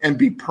that and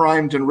be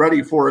primed and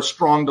ready for a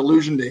strong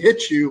delusion to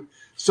hit you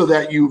so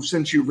that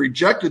since you've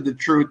rejected the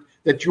truth,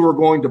 that you are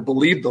going to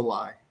believe the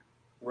lie.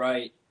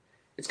 Right.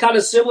 It's kind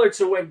of similar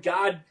to when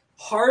God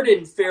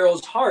hardened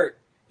Pharaoh's heart.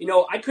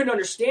 I couldn't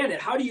understand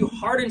it. How do you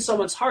harden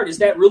someone's heart? Is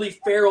that really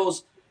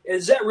Pharaoh's?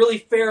 Is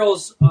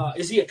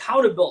he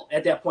accountable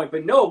at that point?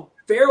 But no,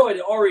 Pharaoh had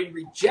already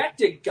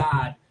rejected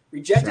God,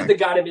 the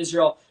God of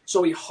Israel.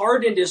 So he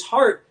hardened his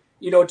heart,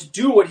 to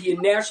do what he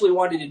naturally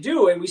wanted to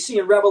do. And we see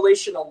in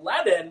Revelation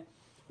 11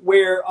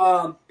 where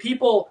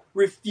people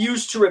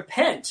refuse to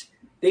repent.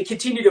 They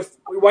continue to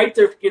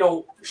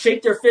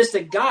shake their fist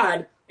at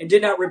God and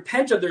did not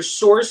repent of their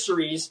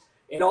sorceries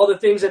and all the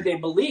things that they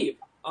believe.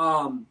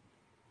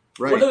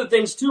 One of the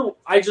things, too,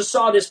 I just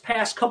saw this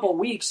past couple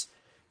weeks.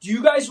 Do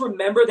you guys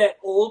remember that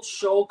old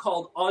show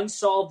called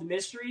Unsolved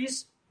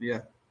Mysteries? Yeah.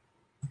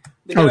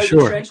 The guy with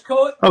the trench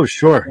coat? Oh,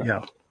 sure,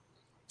 yeah.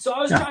 So I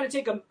was trying to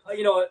take a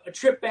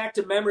trip back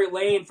to memory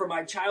lane from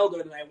my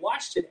childhood, and I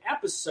watched an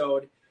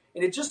episode,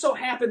 and it just so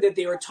happened that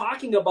they were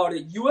talking about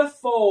a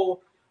UFO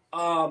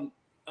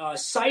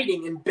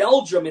sighting in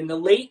Belgium in the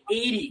late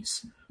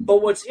 80s.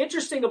 But what's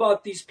interesting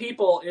about these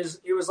people is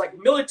it was like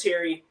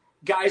military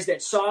guys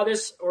that saw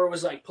this, or it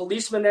was like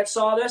policemen that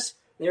saw this.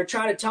 They were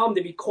trying to tell them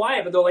to be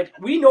quiet, but they're like,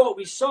 we know what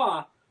we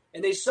saw.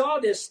 And they saw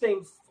this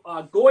thing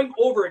going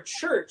over a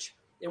church.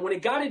 And when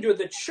it got into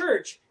the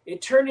church,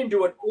 it turned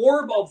into an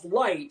orb of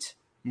light.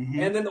 Mm-hmm.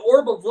 And then the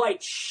orb of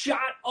light shot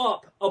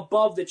up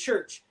above the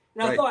church.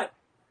 And I thought,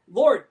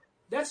 Lord,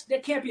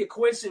 that can't be a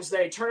coincidence that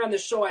I turn on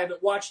this show I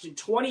haven't watched in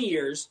 20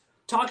 years,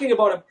 talking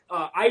about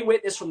an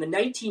eyewitness from the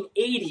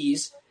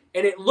 1980s.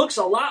 And it looks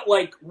a lot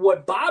like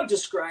what Bob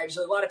describes.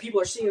 A lot of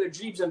people are seeing their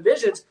dreams and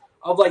visions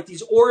of like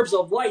these orbs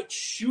of light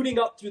shooting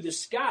up through the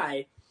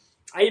sky.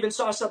 I even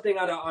saw something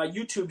on a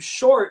YouTube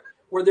short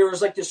where there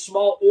was like this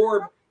small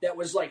orb that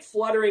was like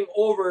fluttering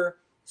over.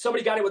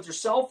 Somebody got it with their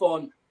cell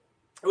phone.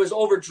 It was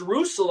over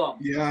Jerusalem.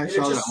 Yeah, I and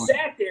saw it just that one.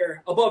 sat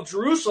there above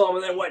Jerusalem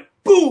and then went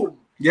boom.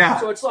 Yeah.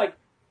 So it's like,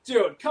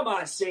 dude, come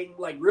on, Satan.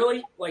 Like,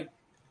 really? Like,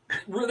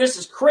 this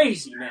is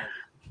crazy, man.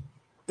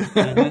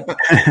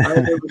 I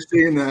remember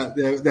seeing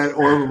that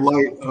orb of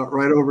light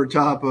right over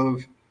top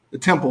of the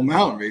Temple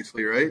Mount,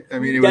 basically, right? I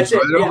mean, it was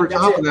over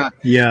top of that.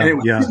 Yeah, and it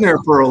was sitting there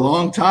for a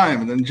long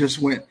time, and then just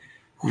went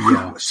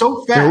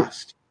so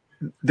fast.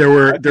 There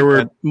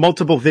were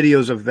multiple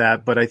videos of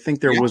that, but I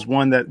think there was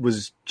one that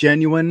was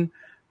genuine,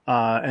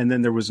 and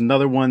then there was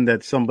another one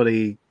that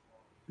somebody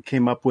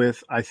came up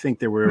with. I think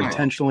they were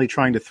intentionally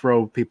trying to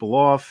throw people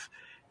off,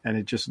 and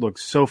it just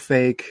looked so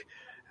fake.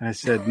 And I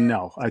said,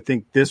 no, I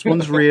think this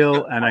one's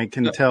real, and I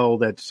can tell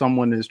that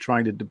someone is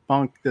trying to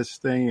debunk this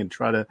thing and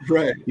try to,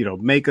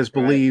 make us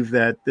believe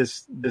that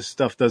this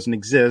stuff doesn't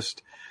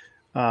exist.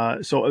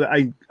 So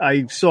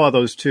I saw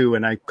those two,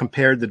 and I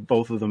compared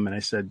both of them, and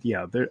I said,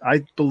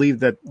 I believe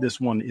that this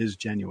one is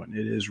genuine.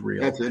 It is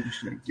real. That's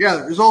interesting. Yeah,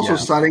 there's also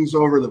sightings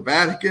over the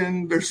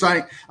Vatican. They're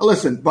sighting.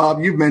 Listen,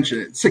 Bob, you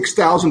mentioned it,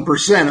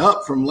 6,000%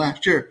 up from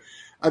last year.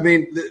 I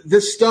mean,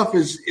 this stuff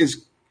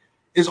is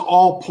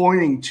all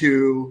pointing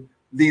to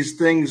these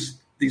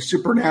things, these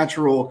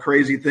supernatural,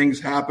 crazy things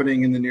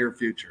happening in the near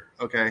future.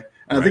 Okay.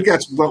 And I think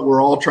that's what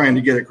we're all trying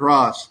to get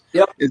across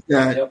is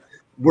that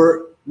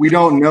we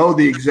don't know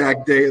the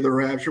exact day of the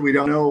rapture. We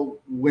don't know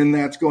when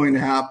that's going to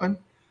happen,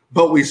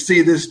 but we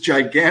see this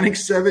gigantic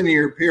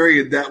 7-year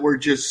period that we're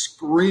just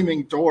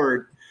screaming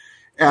toward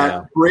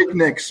at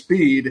breakneck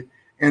speed,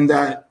 and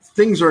that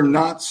things are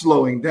not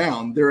slowing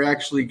down. They're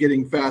actually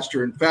getting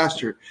faster and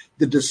faster.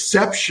 The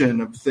deception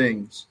of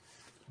things,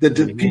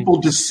 the people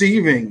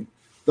deceiving,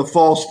 the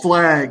false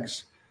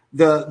flags,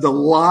 the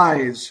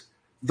lies,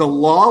 the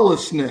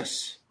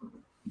lawlessness,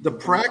 the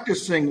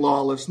practicing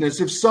lawlessness.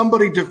 If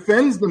somebody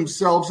defends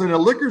themselves in a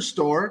liquor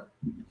store,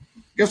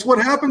 guess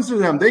what happens to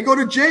them? They go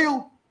to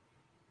jail.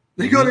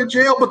 Go to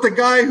jail, but the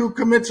guy who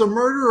commits a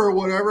murder or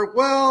whatever,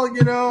 well,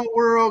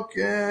 we're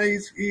okay.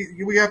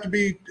 We have to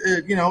be,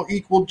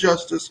 equal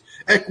justice,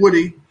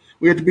 equity.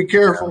 We have to be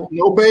careful.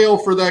 No bail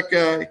for that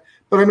guy.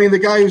 But I mean, the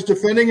guy who's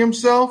defending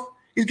himself,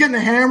 he's getting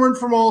hammered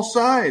from all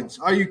sides.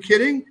 Are you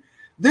kidding?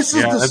 This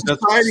is the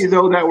society,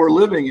 though, that we're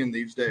living in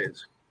these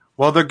days.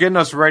 Well, they're getting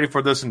us ready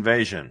for this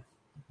invasion.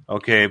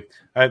 Okay.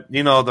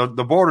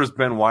 The border's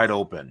been wide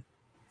open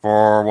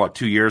for,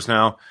 2 years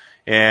now?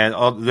 And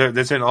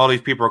they're saying all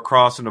these people are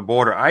crossing the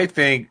border. I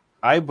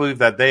believe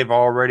that they've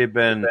already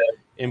been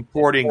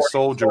importing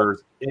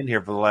soldiers in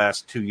here for the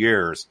last 2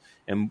 years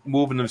and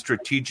moving them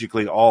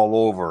strategically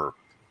all over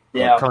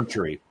the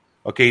country.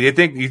 Okay. You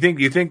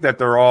think that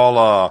they're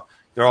all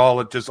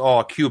just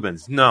all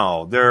Cubans?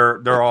 No,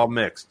 they're all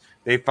mixed.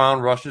 They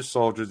found Russian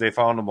soldiers. They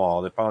found them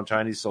all. They found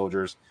Chinese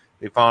soldiers.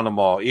 They found them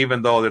all,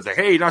 even though they're like,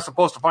 hey, you're not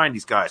supposed to find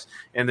these guys.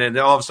 And then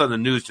all of a sudden the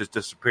news just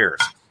disappears.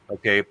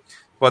 Okay.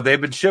 But they've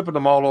been shipping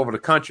them all over the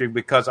country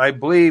because I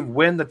believe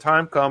when the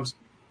time comes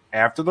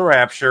after the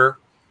rapture,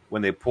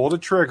 when they pull the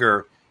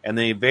trigger and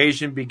the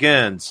invasion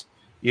begins,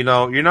 you're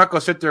not going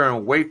to sit there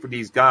and wait for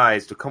these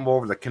guys to come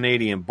over the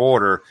Canadian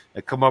border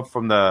and come up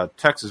from the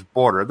Texas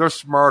border. They're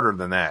smarter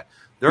than that.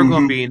 They're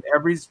going to be in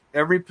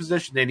every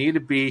position they need to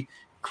be,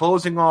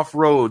 closing off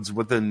roads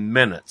within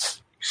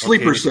minutes.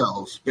 Sleeper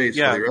cells, basically.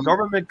 Yeah, right?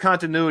 Government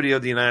continuity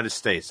of the United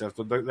States. That's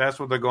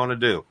what they're going to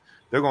do.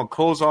 They're going to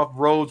close off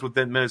roads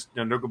within minutes,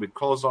 and they're going to be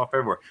closed off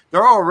everywhere.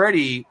 They're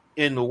already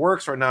in the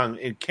works right now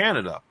in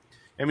Canada.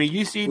 I mean,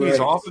 you see these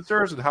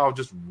officers and how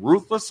just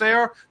ruthless they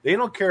are. They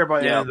don't care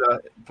about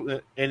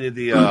any of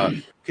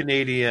the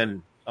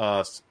Canadian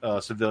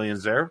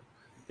civilians there.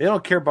 They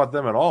don't care about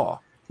them at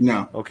all.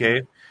 No.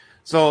 Okay.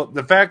 So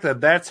the fact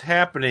that that's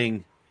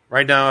happening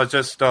right now is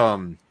just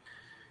I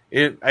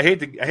hate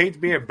to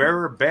be a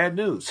bearer of bad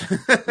news.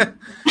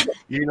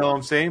 You know what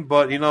I'm saying?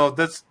 But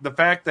that's the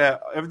fact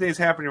that everything's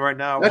happening right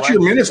now. That's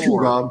your ministry,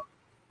 Rob.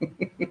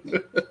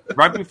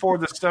 Right before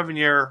the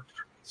 7-year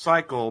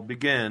cycle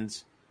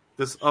begins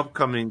this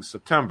upcoming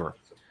September.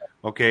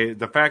 Okay,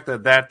 the fact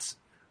that that's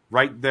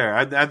right there,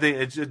 I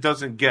think it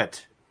doesn't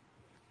get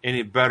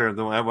any better.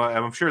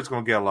 I'm sure it's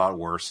going to get a lot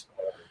worse.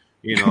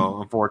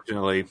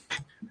 Unfortunately.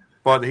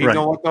 But you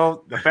know what,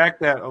 though? The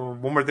fact that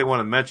one more thing I want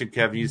to mention,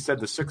 Kevin, you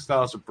said the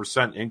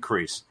 6,000%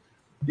 increase.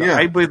 Yeah.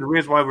 I believe the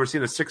reason why we're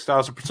seeing a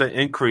 6,000%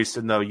 increase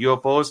in the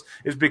UFOs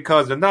is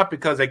because they're not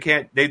because they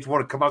just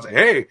want to come out and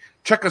say, hey,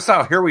 check us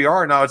out. Here we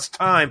are. Now it's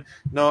time.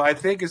 No, I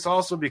think it's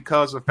also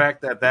because of the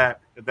fact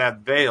that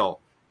veil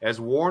has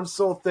worn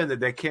so thin that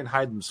they can't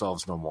hide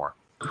themselves no more.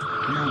 Yeah,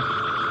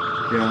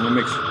 that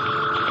makes sense.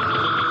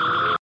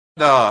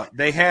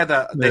 They had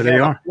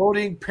a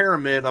floating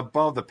pyramid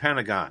above the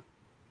Pentagon.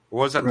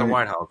 Or was that the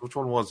White House? Which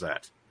one was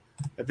that?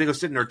 I think it was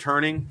sitting there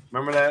turning.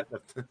 Remember that?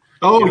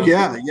 Oh,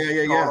 yeah.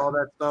 All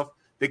that stuff.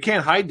 They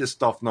can't hide this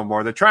stuff no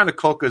more. They're trying to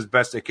cloak it as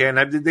best they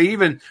can. They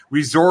even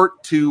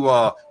resort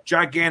to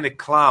gigantic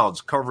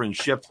clouds covering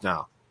ships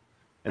now,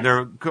 and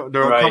they're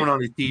coming on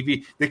the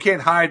TV. They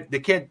can't hide. They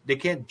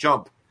can't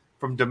jump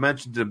from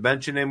dimension to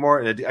dimension anymore.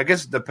 And I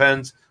guess it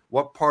depends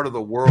what part of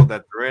the world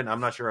that they're in.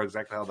 I'm not sure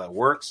exactly how that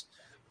works,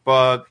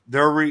 but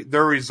they're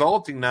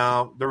resorting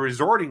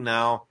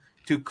now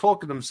to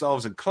cloaking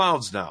themselves in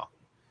clouds now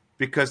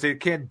because they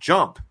can't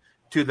jump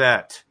to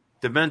that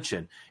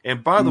dimension.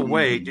 And by the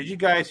way, did you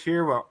guys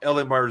hear what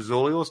Ellie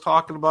Marzulli was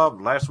talking about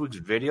in last week's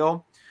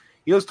video?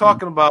 He was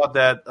talking about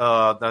that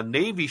the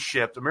Navy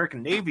ships,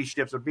 American Navy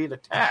ships, are being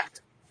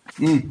attacked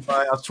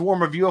by a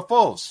swarm of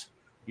UFOs.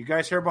 You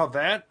guys hear about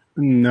that?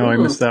 No, I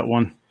missed that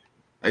one.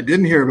 I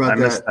didn't hear about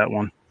that. I missed that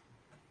one.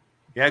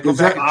 Yeah, go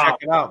back and check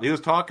it out. He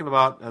was talking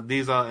about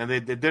these, and they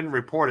didn't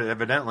report it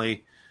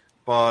evidently,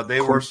 but they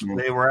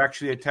were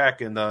actually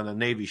attacking the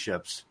Navy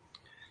ships.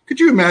 Could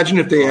you imagine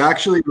if they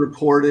actually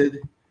reported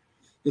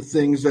the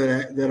things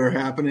that are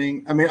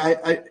happening? I mean,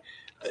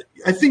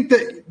 I think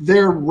that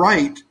they're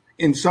right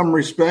in some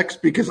respects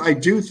because I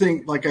do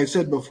think, like I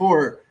said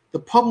before, the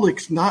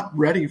public's not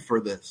ready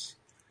for this.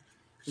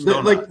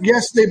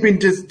 Yes, they've been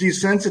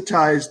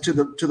desensitized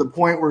to the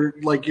point where,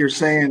 like you're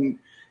saying,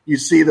 you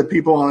see the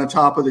people on the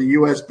top of the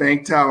U.S.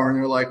 Bank Tower, and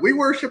they're like, "We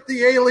worship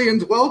the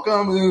aliens,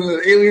 welcome!" And then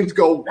the aliens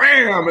go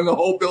wham, and the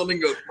whole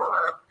building goes,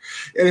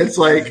 and it's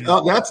like,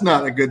 oh, that's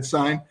not a good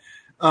sign.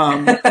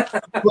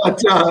 But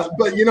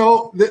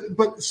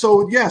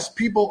so yes,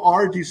 people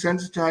are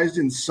desensitized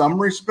in some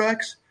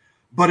respects,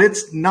 but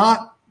it's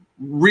not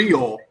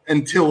real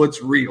until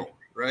it's real,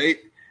 right?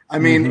 I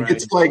mean,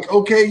 It's like,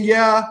 okay,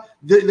 yeah,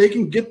 they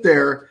can get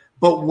there,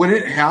 but when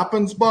it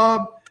happens,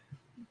 Bob,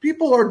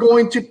 people are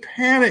going to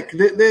panic.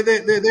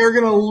 They're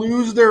going to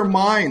lose their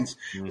minds.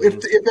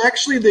 If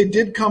actually they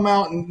did come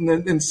out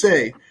and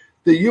say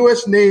the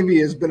U.S. Navy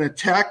has been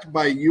attacked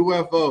by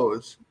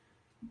UFOs,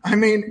 I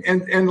mean,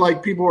 and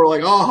like people were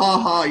like, oh, ha,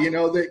 ha,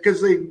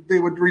 because they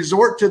would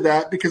resort to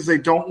that because they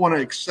don't want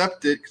to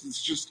accept it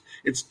because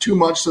it's too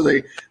much. So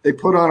they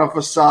put on a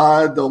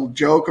facade. They'll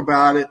joke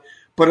about it.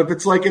 But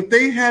if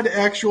they had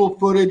actual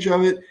footage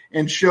of it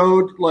and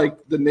showed like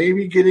the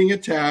Navy getting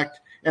attacked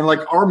and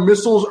like our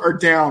missiles are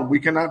down, we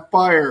cannot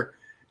fire.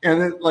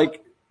 And then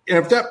and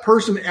if that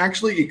person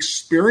actually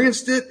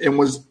experienced it and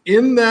was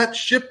in that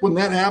ship when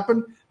that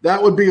happened,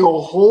 that would be a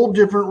whole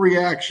different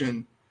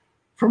reaction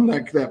from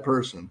that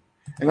person.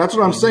 And that's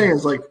what I'm saying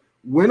is like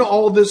when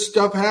all this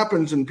stuff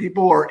happens and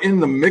people are in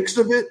the mix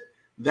of it,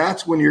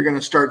 that's when you're going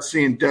to start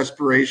seeing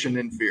desperation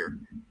and fear.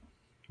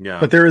 Yeah.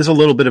 But there is a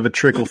little bit of a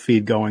trickle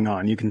feed going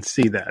on. You can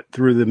see that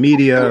through the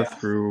media,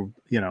 through,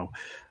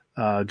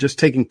 just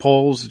taking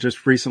polls.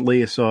 Just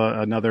recently I saw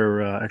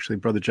another, actually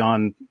Brother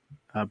John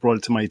brought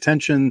it to my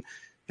attention.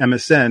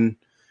 MSN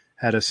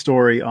had a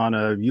story on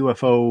a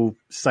UFO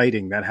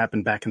sighting that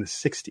happened back in the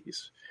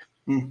 60s.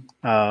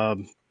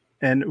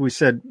 And we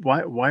said,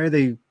 why are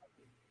they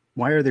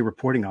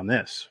reporting on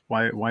this?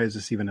 Why is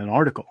this even an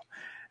article?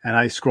 And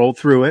I scrolled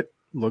through it,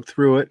 looked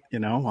through it,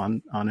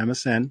 on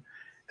MSN,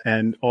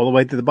 and all the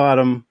way to the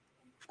bottom,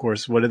 of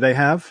course, what did they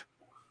have?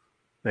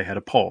 They had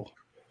a poll.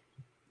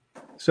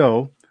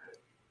 So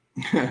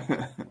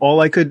all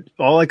I could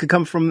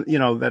come from,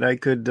 that I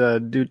could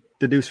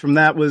deduce from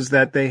that was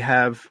that they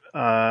have,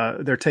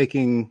 they're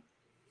taking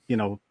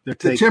a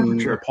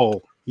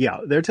poll. Yeah,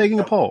 they're taking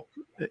a poll,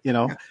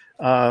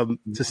 to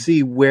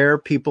see where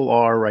people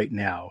are right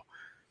now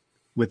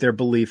with their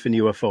belief in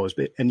UFOs.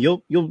 And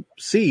you'll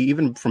see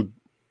even from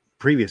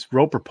previous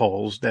Roper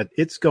polls that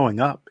it's going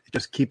up. It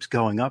just keeps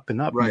going up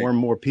and up. Right. More and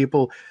more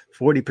people,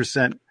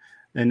 40%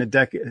 in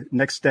the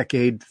next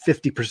decade,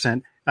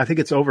 50%. I think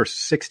it's over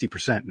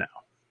 60% now.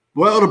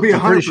 Well, it'll be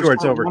 100% pretty sure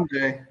it's over one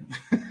day.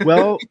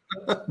 Well,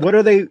 what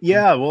are they?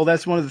 Yeah, well,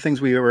 that's one of the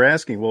things we were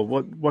asking. Well,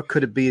 what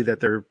could it be that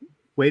they're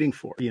waiting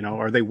for?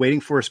 Are they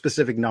waiting for a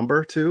specific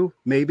number too?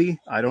 Maybe.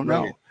 I don't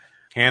know.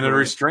 Hand of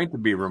restraint to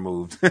be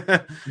removed.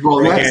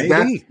 Well,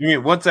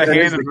 once a hand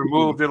is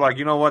removed, they're like,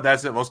 you know what?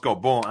 That's it. Let's go.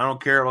 Boom. I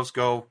don't care. Let's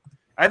go.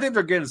 I think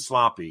they're getting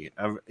sloppy.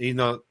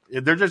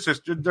 They're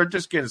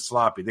just getting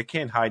sloppy. They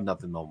can't hide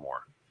nothing no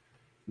more.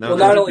 No, well,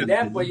 not only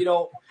that, but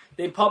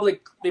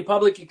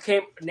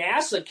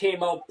NASA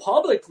came out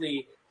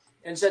publicly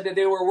and said that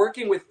they were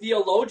working with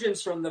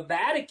theologians from the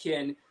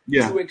Vatican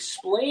to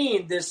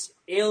explain this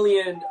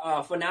alien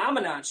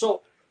phenomenon.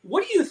 So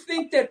what do you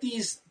think that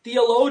these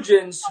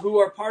theologians who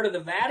are part of the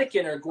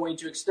Vatican are going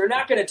to? They're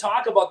not going to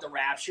talk about the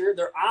rapture.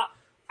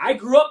 I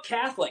grew up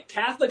Catholic.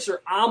 Catholics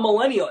are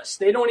amillennialists.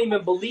 They don't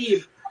even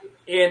believe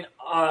in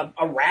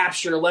a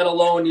rapture, let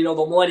alone, the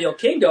millennial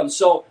kingdom.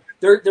 So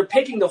they're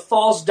picking the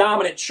false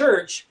dominant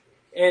church.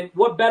 And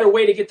what better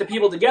way to get the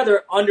people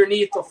together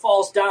underneath the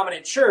false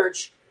dominant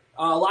church?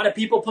 A lot of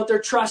people put their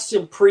trust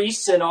in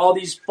priests and all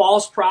these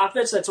false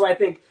prophets. That's why I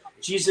think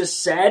Jesus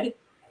said,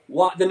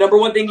 the number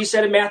one thing he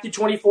said in Matthew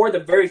 24, the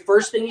very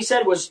first thing he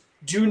said was,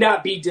 do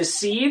not be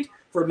deceived,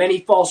 for many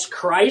false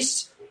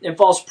Christs and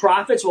false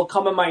prophets will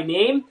come in my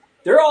name.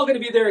 They're all going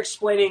to be there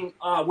explaining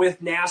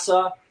with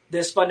NASA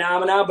this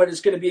phenomena, but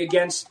it's going to be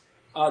against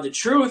the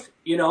truth,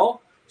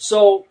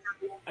 So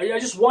I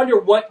just wonder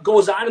what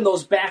goes on in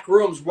those back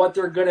rooms, what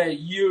they're going to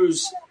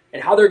use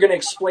and how they're going to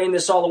explain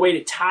this all the way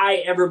to tie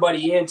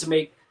everybody in to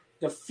make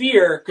the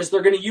fear, because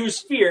they're going to use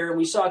fear. And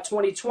we saw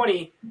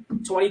 2020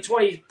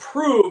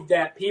 proved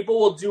that people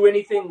will do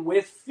anything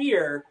with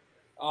fear.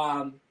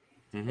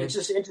 It's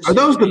just interesting. Are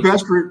those the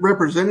best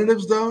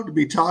representatives, though, to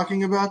be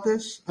talking about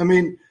this? I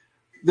mean,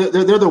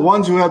 they're the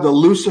ones who have the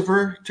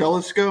Lucifer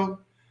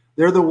telescope.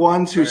 They're the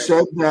ones who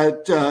said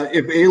that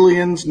if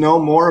aliens know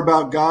more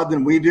about God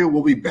than we do,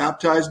 we'll be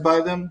baptized by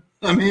them.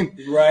 I mean,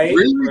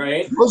 really?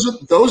 Right.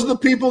 Those are the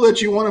people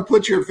that you want to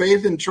put your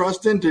faith and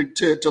trust in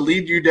to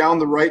lead you down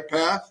the right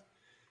path.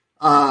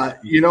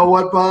 You know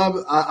what, Bob?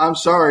 I'm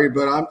sorry,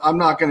 but I'm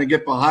not going to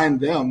get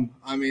behind them.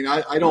 I mean,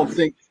 I don't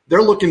think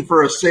they're looking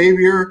for a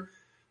savior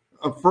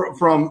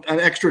from an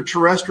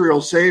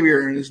extraterrestrial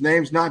savior, and his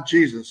name's not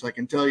Jesus. I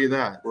can tell you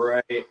that.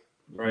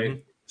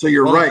 Right. So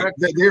you're right.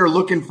 They are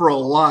looking for a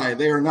lie.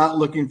 They are not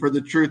looking for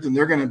the truth, and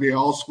they're going to be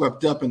all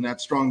swept up in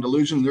that strong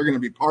delusion. They're going to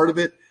be part of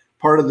it,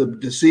 part of the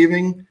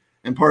deceiving,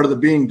 and part of the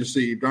being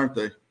deceived, aren't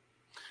they?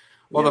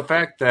 Well, the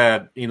fact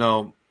that,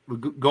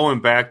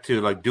 going back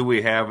to, like, do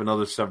we have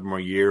another 7 more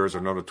years or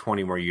another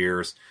 20 more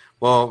years?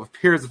 Well,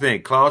 here's the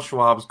thing. Klaus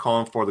Schwab is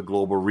calling for the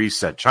global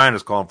reset.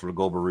 China's calling for the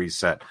global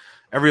reset.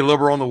 Every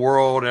liberal in the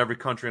world, every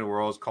country in the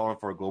world is calling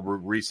for a global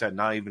reset,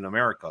 not even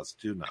America's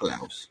too now.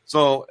 Klaus.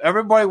 So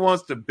everybody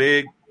wants the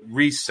big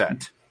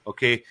reset,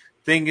 okay?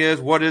 Thing is,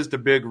 what is the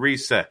big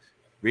reset?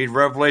 Read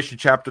Revelation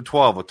chapter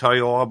 12. I'll tell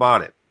you all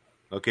about it,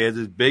 okay?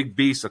 This big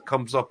beast that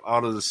comes up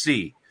out of the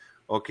sea,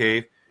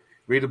 okay?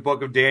 Read the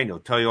book of Daniel.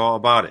 I'll tell you all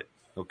about it,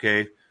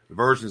 okay? The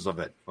versions of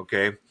it,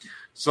 okay?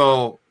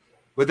 So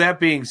with that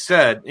being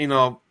said,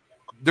 if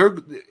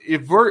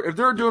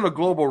they're doing a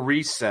global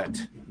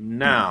reset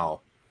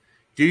now,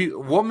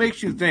 what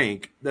makes you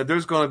think that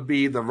there's going to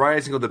be the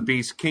rising of the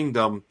beast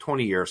kingdom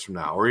 20 years from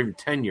now or even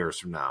 10 years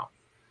from now?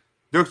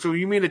 So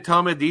you mean to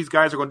tell me these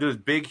guys are going to do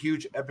this big,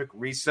 huge, epic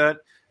reset,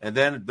 and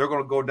then they're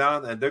going to go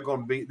down and there's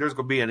going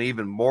to be an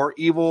even more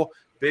evil,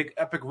 big,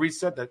 epic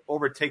reset that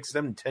overtakes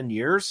them in 10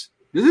 years?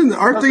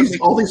 Aren't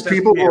all these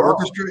people who are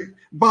orchestrating,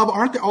 Bob?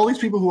 Aren't all these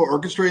people who are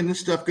orchestrating this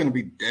stuff going to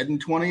be dead in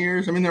 20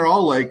 years? I mean, they're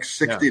all like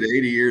 60 to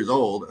 80 years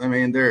old. I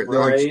mean, they're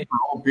like super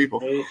old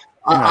people.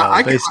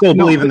 They still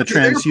believe in the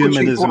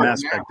transhumanism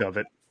aspect of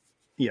it.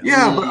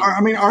 Yeah, but I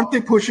mean, aren't they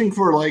pushing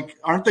for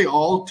aren't they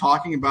all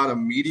talking about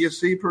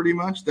immediacy pretty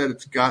much, that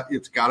it's got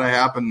to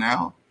happen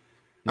now?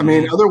 I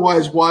mean,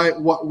 otherwise,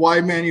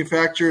 why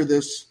manufacture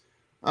this,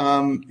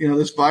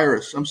 this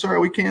virus? I'm sorry,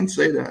 we can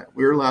say that.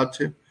 We're allowed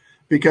to.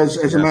 Because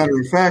as a matter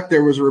of fact,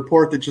 there was a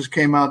report that just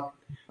came out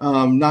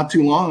not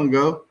too long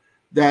ago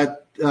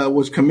that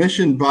was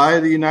commissioned by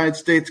the United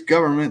States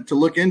government to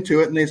look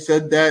into it. And they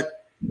said that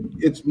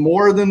it's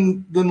more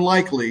than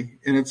likely,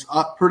 and it's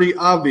pretty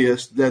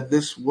obvious that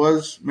this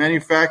was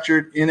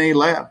manufactured in a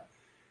lab.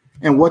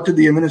 And what did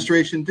the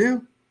administration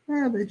do?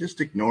 They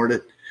just ignored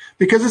it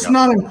because it's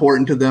not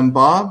important to them,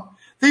 Bob.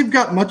 They've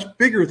got much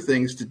bigger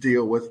things to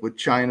deal with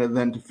China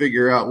than to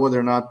figure out whether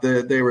or not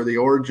they were the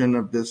origin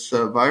of this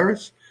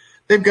virus.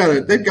 They've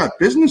got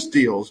business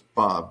deals,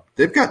 Bob.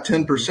 They've got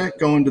 10%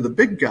 going to the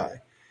big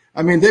guy.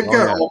 I mean, they've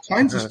got all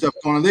kinds of stuff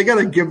going on. They got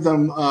to give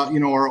them,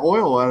 our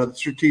oil out of the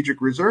strategic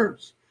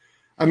reserves.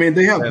 I mean,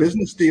 they have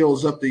business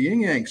deals up the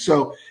yin yang.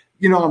 So,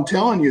 I'm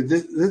telling you,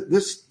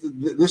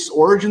 this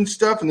origin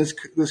stuff and this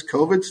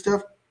COVID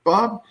stuff,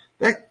 Bob,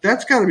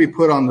 that's got to be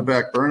put on the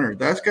back burner.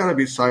 That's got to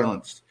be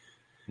silenced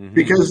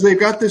because they've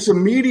got this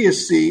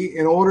immediacy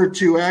in order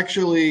to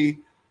actually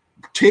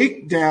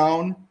take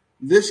down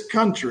this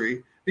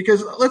country.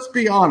 Because let's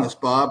be honest,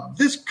 Bob,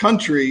 this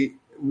country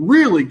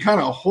really kind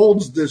of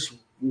holds this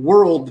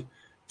world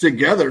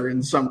together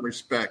in some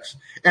respects.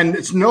 And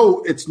it's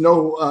no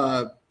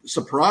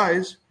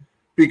surprise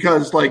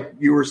because, like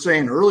you were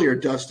saying earlier,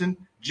 Dustin,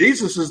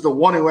 Jesus is the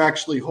one who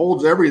actually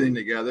holds everything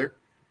together.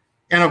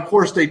 And, of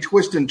course, they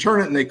twist and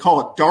turn it and they call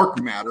it dark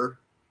matter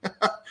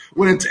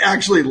when it's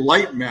actually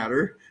light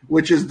matter,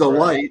 which is the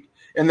light,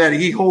 and that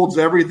he holds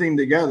everything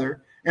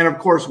together. And, of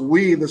course,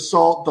 we, the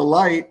salt, the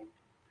light,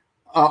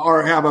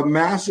 have a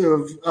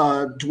massive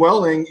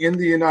dwelling in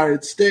the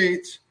United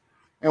States,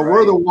 and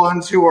we're the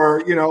ones who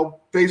are,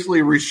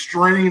 basically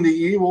restraining the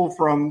evil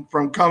from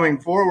coming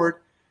forward.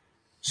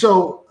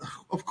 So,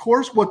 of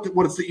course, what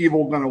is the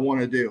evil going to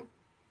want to do?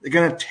 They're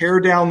going to tear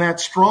down that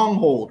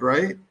stronghold,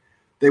 right?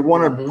 They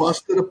want to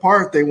bust it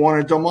apart. They want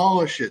to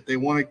demolish it. They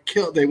want to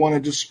kill. They want to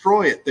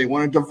destroy it. They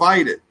want to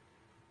divide it,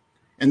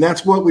 and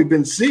that's what we've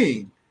been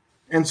seeing.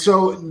 And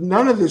so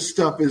none of this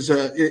stuff is,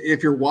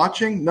 if you're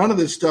watching, none of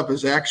this stuff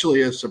is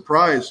actually a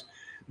surprise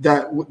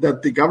that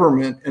the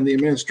government and the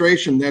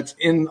administration that's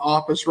in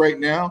office right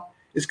now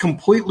is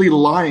completely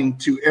lying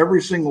to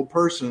every single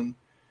person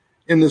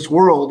in this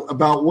world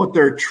about what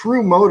their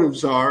true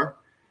motives are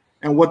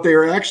and what they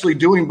are actually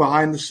doing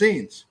behind the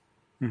scenes.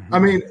 Mm-hmm. I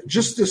mean,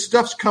 just this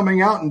stuff's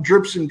coming out in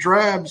drips and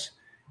drabs,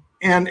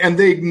 and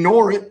they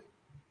ignore it.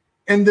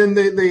 And then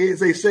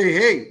they say,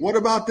 hey, what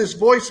about this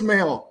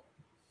voicemail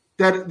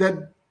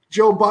that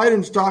Joe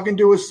Biden's talking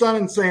to his son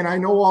and saying, I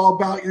know all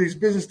about these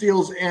business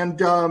deals. And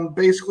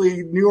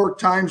basically New York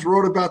Times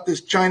wrote about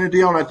this China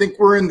deal. And I think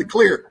we're in the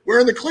clear.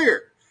 We're in the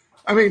clear.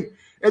 I mean,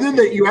 and then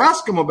you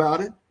ask them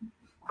about it.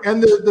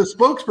 And the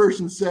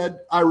spokesperson said,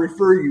 I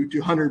refer you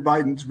to Hunter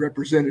Biden's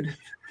representative.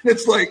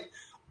 It's like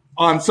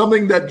on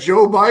something that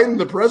Joe Biden,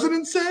 the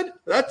president, said.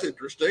 That's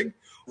interesting.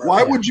 Right.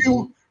 Why would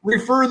you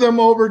refer them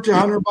over to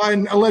Hunter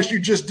Biden unless you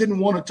just didn't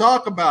want to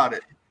talk about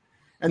it?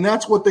 And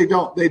that's what they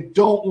don't. They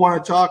don't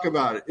want to talk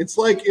about it. It's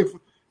like if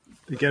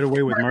they get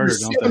away with murder,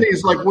 don't they?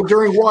 Like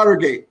during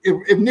Watergate,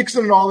 if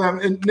Nixon and all them,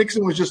 and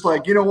Nixon was just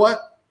like, you know what?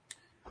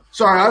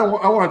 Sorry,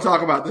 I want to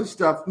talk about this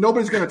stuff.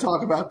 Nobody's going to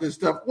talk about this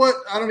stuff. What?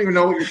 I don't even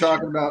know what you're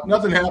talking about.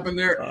 Nothing happened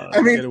there.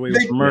 I mean, get away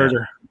with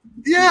murder.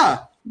 Yeah,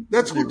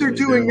 that's what they're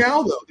doing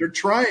now, though. They're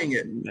trying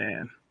it.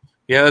 Man.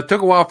 Yeah, it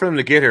took a while for them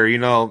to get here. You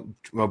know,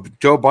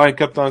 Joe Biden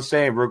kept on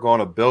saying, we're going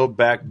to build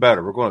back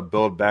better. We're going to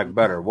build back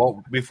better.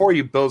 Well, before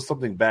you build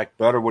something back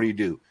better, what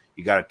do?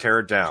 You got to tear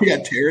it down. You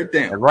got to tear it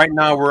down. And right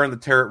now we're in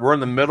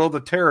the middle of the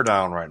tear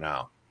down right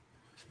now.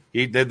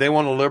 They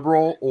want a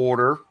liberal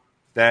order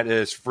that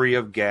is free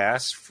of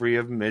gas, free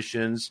of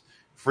emissions,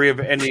 free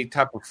of any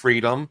type of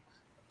freedom,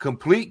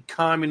 complete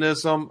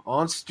communism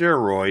on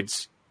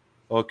steroids.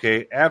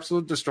 Okay,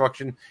 absolute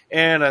destruction,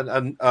 and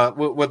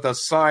with a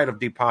side of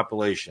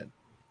depopulation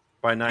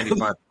by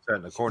 95%,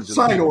 according to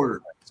side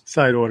order.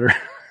 Side order.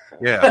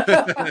 Yeah.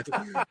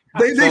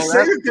 they say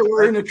that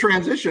we're in a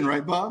transition,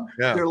 right, Bob?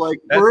 Yeah. They're like,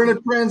 we're in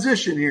a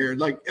transition here.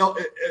 Like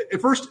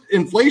at first,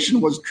 inflation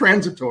was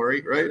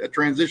transitory, right? A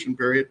transition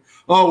period.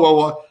 Oh,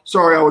 well,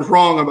 sorry, I was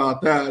wrong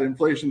about that.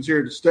 Inflation's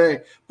here to stay.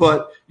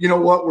 But you know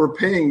what? We're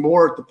paying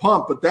more at the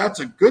pump, but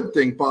that's a good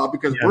thing, Bob,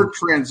 because we're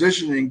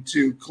transitioning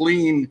to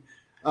cleaner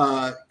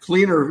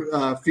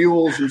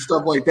fuels and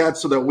stuff like that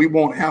so that we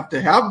won't have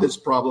to have this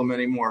problem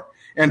anymore.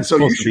 And so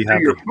you should do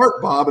your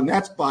part, Bob, and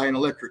that's buy an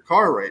electric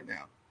car right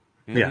now.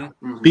 Yeah.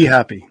 Mm-hmm. Be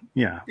happy.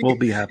 Yeah. We'll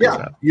be happy.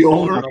 Yeah.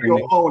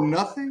 You'll own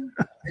nothing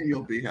and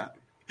you'll be happy.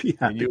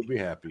 And you'll be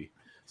happy.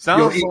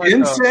 You'll eat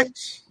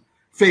insects,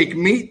 fake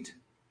meat,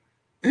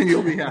 and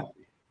you'll be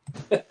happy.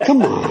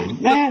 Come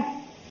on,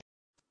 man.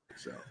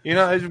 So. You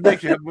know,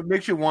 it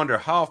makes you wonder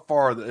how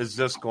far is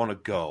this going to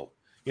go?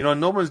 You know,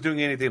 no one's doing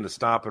anything to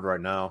stop it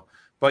right now.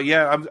 But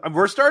yeah,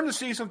 we're starting to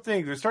see some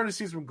things. We're starting to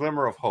see some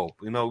glimmer of hope.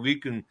 You know,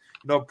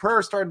 prayer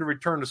is starting to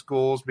return to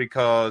schools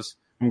because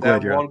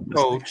that one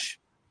coach,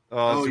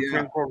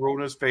 Supreme Court ruled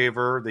in his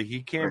favor that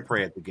he can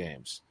pray at the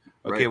games.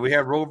 Okay, we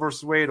have Roe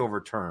versus Wade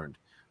overturned.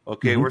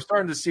 Okay, we're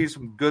starting to see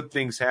some good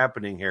things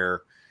happening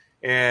here.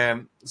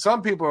 And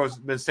some people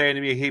have been saying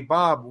to me, hey,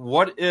 Bob,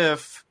 what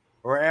if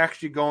we're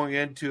actually going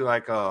into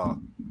like a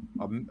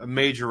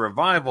major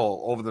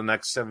revival over the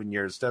next 7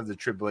 years instead of the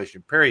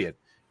tribulation period?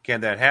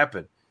 Can that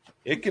happen?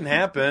 It can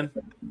happen.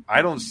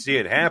 I don't see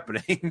it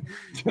happening,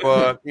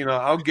 but you know,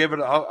 I'll give it.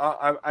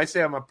 I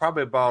say I'm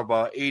probably about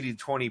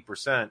 80-20%,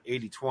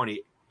 80-20,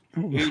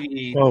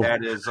 80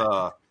 that is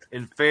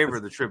in favor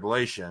of the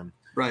tribulation,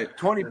 right?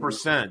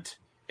 20%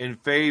 in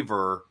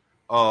favor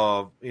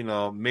of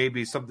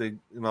maybe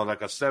something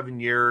like a 7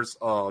 years,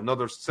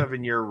 another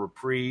 7 year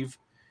reprieve.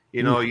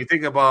 You know, you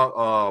think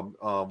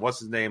about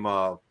what's his name,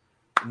 Noah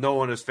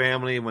and his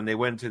family when they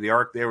went to the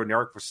ark. They were in the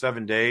ark for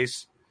 7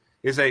 days.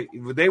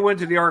 They went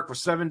to the ark for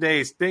 7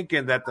 days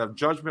thinking that the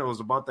judgment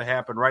was about to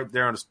happen right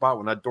there on the spot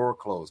when that door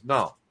closed.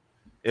 No,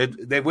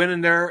 they went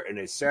in there and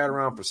they sat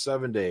around for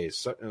 7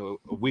 days,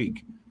 a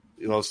week,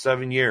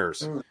 7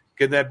 years.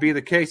 Could that be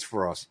the case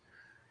for us?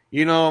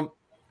 You know,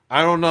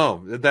 I don't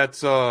know.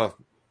 That's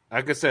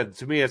like I said,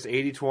 to me, it's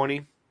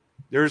 80-20.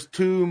 There's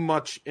too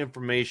much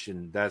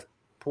information that's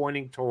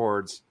pointing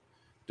towards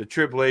the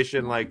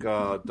tribulation, like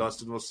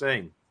Dustin was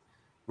saying.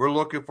 We're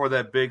looking for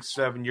that big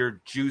 7 year,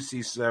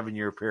 juicy 7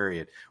 year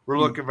period. We're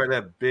looking for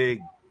that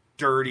big,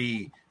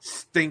 dirty,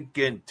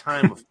 stinking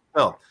time of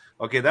filth.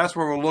 Okay, that's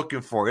what we're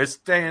looking for. It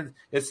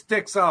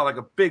sticks out like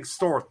a big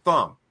sore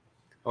thumb.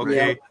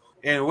 Okay,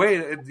 and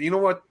wait, you know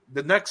what?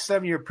 The next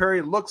 7 year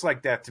period looks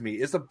like that to me.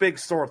 It's a big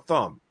sore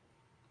thumb.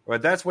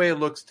 Right, that's the way it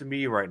looks to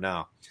me right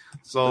now.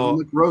 So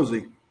look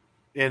rosy.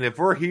 And if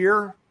we're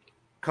here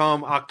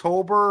come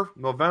October,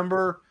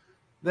 November,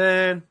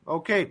 then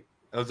okay.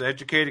 I was an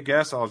educated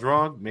guess. I was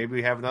wrong. Maybe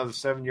we have another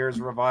 7 years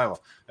of revival.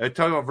 I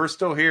tell you, if we're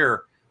still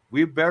here,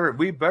 we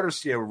better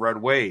see a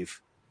red wave.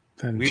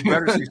 We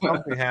better see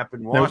something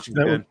happen in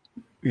Washington.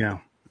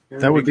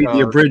 That would be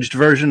the abridged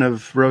version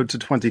of Road to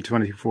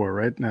 2024,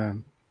 right? I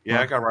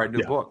got to write a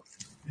new book.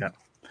 Yeah,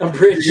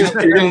 abridged. You're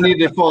going to need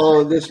to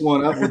follow this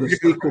one up with a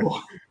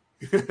sequel.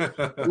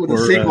 with Or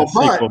a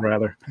sequel,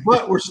 rather.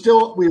 but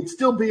we'd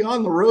still be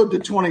on the road to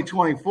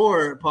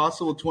 2024,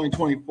 possible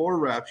 2024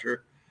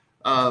 rapture.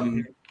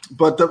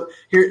 But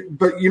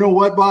you know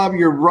what, Bob,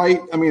 you're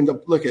right. I mean,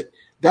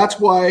 that's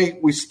why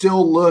we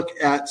still look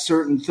at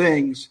certain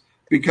things,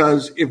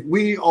 because if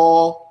we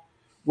all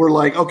were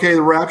like, okay,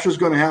 the rapture is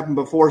going to happen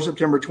before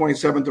September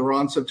 27th or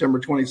on September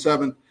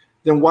 27th,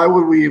 then why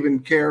would we even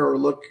care or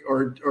look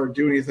or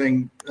do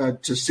anything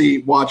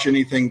to watch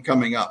anything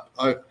coming up?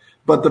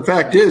 But the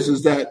fact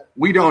is that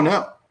we don't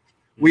know.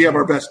 We have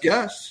our best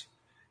guess,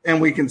 and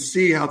we can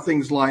see how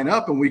things line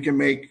up, and we can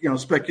make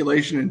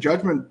speculation and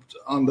judgment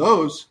on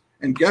those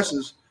and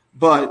guesses.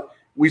 But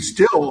we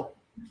still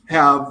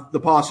have the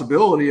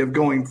possibility of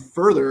going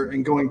further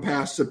and going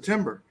past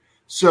September.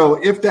 So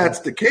if that's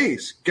the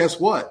case, guess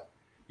what?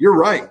 You're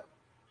right.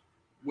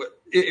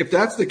 If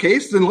that's the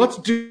case, then let's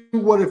do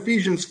what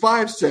Ephesians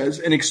 5 says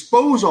and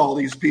expose all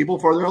these people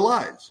for their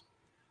lies.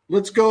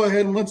 Let's go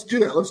ahead and let's do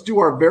that. Let's do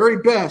our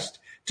very best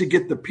to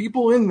get the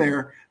people in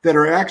there that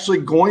are actually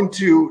going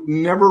to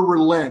never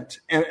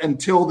relent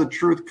until the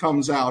truth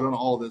comes out on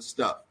all this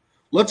stuff.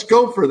 Let's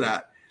go for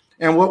that.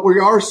 And what we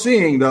are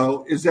seeing,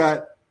 though, is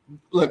that,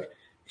 look,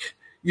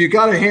 you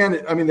got to hand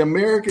it. I mean, the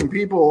American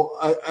people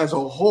as a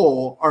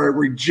whole are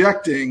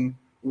rejecting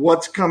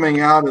what's coming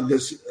out of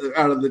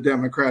the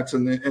Democrats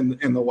in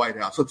the White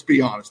House. Let's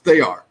be honest,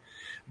 they are.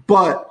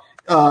 But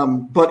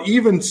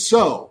even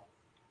so,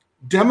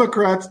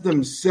 Democrats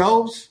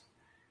themselves,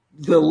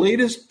 the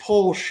latest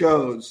poll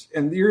shows,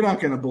 and you're not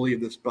going to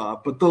believe this,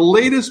 Bob, but the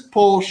latest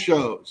poll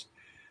shows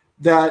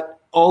that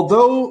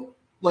although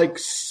like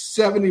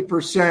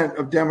 70%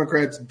 of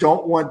Democrats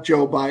don't want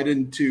Joe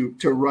Biden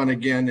to run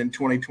again in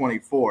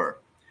 2024,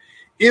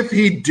 if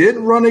he did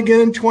run again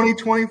in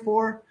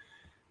 2024,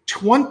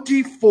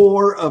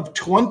 24 of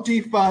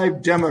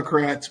 25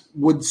 Democrats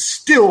would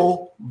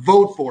still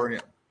vote for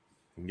him.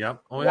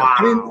 Yep. Oh, yeah. Wow.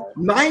 I mean,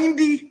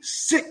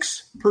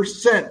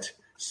 96%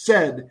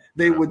 said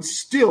they would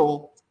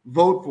still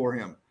vote for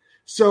him.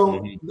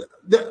 So,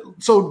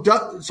 so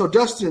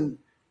Dustin,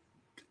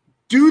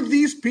 do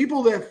these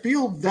people that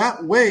feel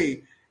that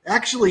way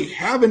actually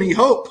have any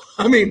hope?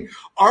 I mean,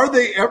 are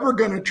they ever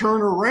going to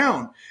turn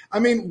around? I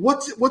mean,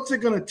 what's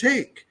it going to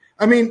take?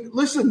 I mean,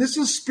 listen, this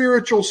is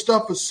spiritual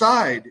stuff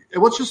aside.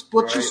 Let's just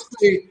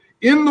stay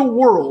in the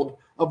world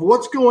of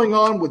what's going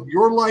on with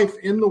your life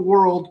in the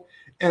world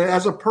and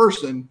as a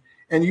person,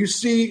 and you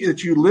see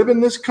that you live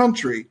in this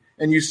country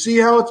and you see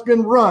how it's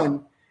been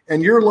run,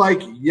 and you're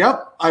like,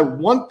 yep, I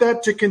want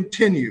that to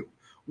continue.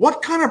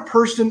 What kind of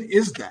person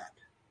is that?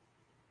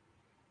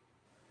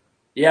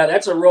 Yeah,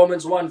 that's a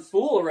Romans 1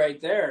 fool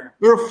right there.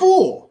 They're a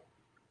fool.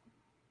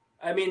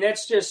 I mean,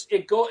 that's just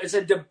it's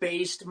a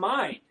debased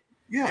mind.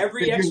 Yeah,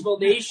 every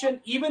explanation,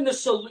 even the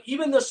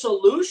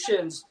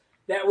solutions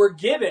that were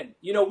given.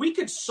 We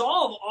could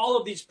solve all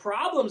of these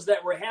problems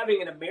that we're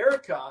having in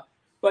America,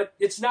 but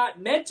it's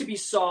not meant to be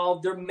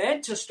solved. They're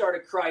meant to start a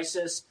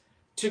crisis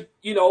to,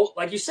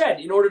 like you said,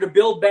 in order to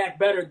build back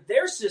better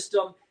their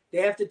system,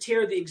 they have to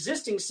tear the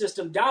existing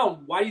system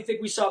down. Why do you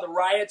think we saw the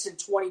riots in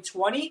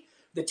 2020?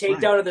 The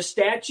takedown of the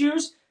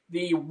statues,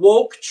 the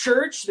woke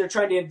church, they're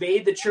trying to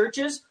invade the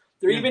churches.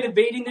 They're even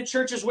invading the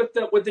churches with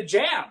the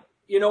jab.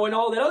 And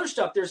all that other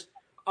stuff. There's,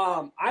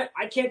 I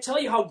can't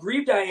tell you how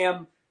grieved I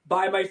am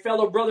by my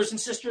fellow brothers and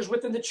sisters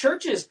within the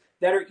churches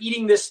that are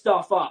eating this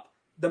stuff up.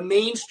 The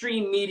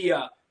mainstream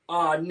media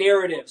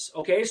narratives.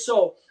 Okay,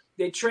 so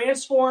they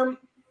transform.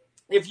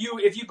 If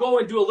you go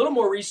and do a little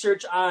more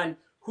research on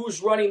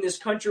who's running this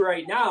country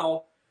right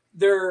now,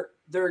 their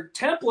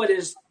template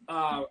is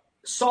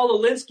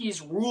Saul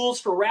Alinsky's Rules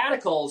for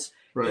Radicals,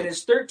 and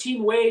his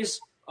 13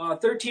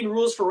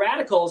 rules for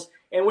radicals.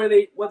 And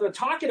what they're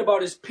talking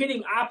about is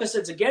pitting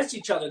opposites against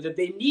each other, that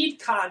they need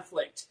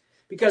conflict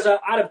because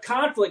out of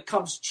conflict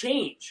comes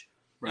change.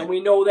 Right. And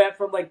we know that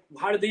from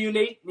how did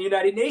the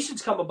United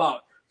Nations come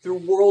about? Through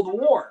World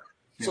War.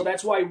 Yeah. So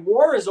that's why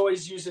war is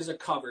always used as a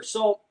cover.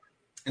 So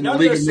and the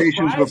League of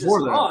Nations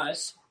before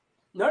that.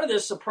 None of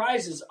this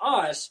surprises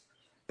us.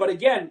 But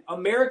again,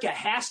 America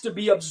has to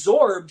be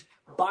absorbed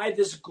by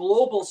this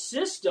global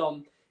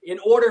system in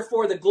order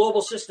for the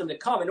global system to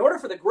come. In order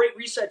for the Great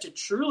Reset to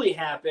truly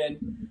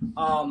happen,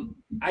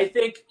 I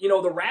think,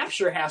 the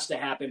rapture has to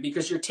happen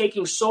because you're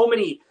taking so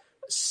many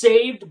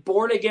saved,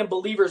 born-again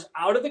believers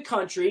out of the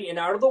country and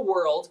out of the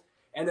world,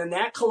 and then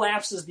that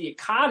collapses the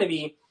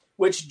economy,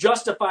 which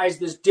justifies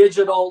this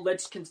digital,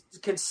 let's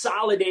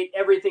consolidate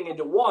everything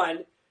into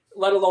one,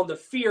 let alone the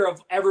fear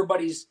of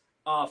everybody's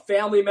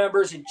family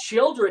members and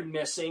children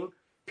missing.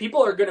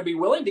 People are going to be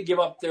willing to give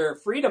up their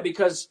freedom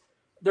because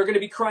they're going to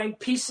be crying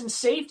peace and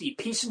safety,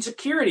 peace and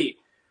security.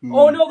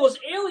 Oh no, those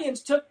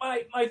aliens took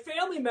my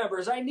family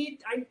members.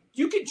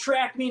 You can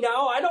track me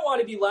now. I don't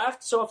want to be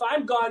left. So if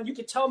I'm gone, you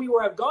can tell me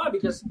where I've gone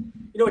because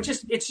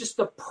it's just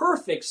the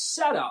perfect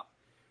setup,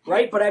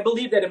 right? But I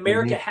believe that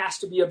America has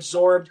to be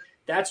absorbed.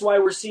 That's why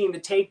we're seeing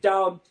the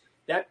takedown.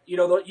 That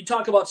you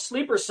talk about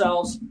sleeper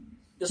cells.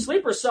 The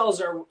sleeper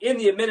cells are in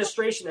the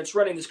administration that's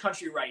running this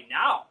country right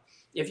now.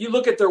 If you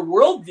look at their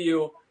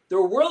worldview, their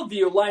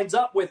worldview lines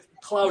up with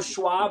Klaus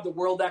Schwab, the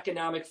World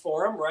Economic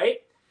Forum, right?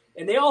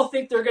 And they all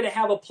think they're going to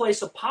have a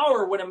place of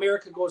power when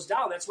America goes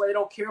down. That's why they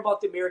don't care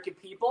about the American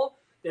people.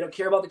 They don't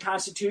care about the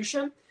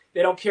Constitution.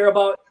 They don't care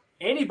about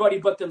anybody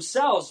but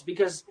themselves,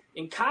 because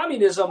in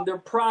communism, they're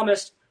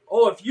promised,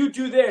 oh, if you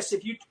do this,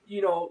 if you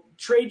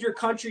trade your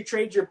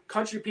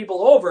country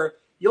people over,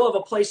 you'll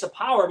have a place of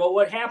power. But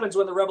what happens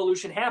when the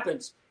revolution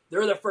happens?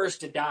 They're the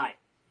first to die.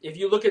 If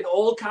you look at the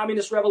old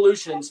communist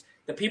revolutions,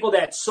 the people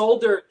that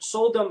sold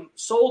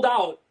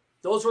out,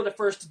 those were the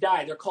first to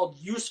die. They're called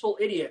useful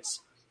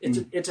idiots.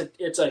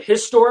 It's a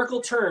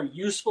historical term,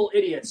 useful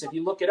idiots, if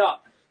you look it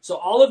up. So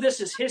all of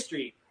this is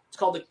history. It's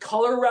called the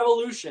color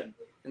revolution.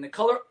 And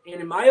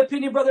in my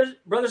opinion, brothers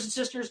and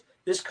sisters,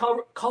 this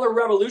color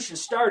revolution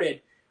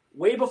started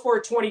way before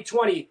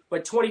 2020,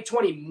 but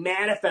 2020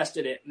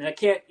 manifested it. And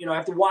I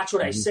have to watch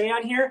what I say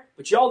on here,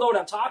 but y'all know what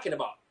I'm talking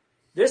about.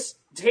 This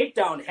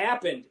takedown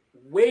happened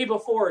way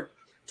before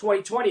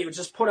 2020. It was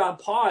just put on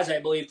pause, I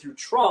believe, through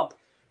Trump.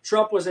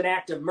 Trump was an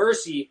act of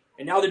mercy,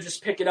 and now they're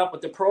just picking up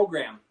with the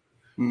program.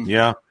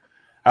 Yeah.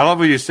 I love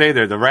what you say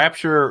there. The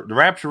rapture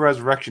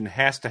resurrection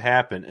has to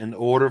happen in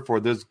order for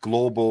this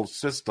global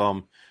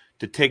system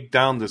to take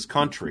down this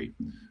country.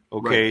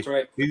 Okay.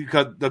 Right.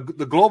 Because the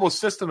global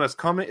system that's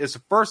coming is,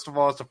 first of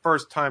all, it's the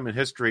first time in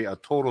history a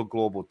total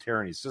global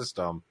tyranny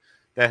system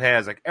that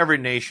has like every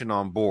nation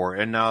on board.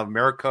 And now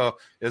America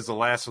is the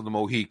last of the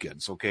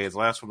Mohicans. Okay. It's the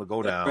last one to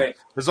go down. Right.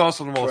 It's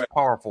also the most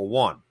powerful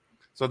one.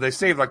 So they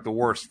saved like the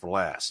worst for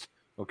last.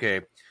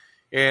 Okay.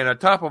 And on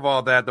top of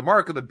all that, the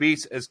mark of the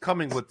beast is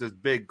coming with this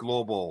big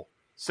global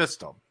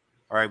system.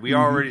 All right. We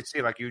already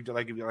see, like you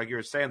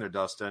were saying there,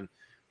 Dustin,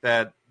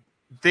 that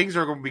things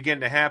are going to begin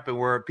to happen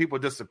where people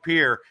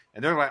disappear,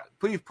 and they're like,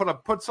 please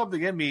put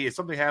something in me if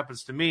something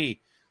happens to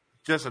me.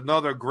 Just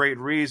another great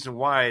reason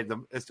why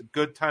it's a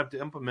good time to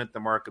implement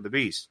the mark of the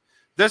beast.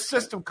 This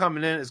system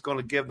coming in is going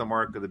to give the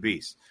mark of the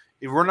beast.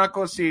 If we're not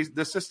going to see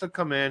this system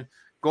come in,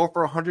 go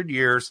for 100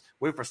 years,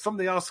 wait for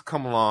something else to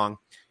come along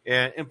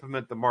and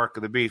implement the mark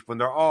of the beast when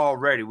we're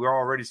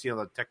already seeing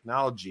the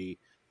technology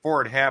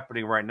for it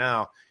happening right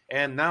now.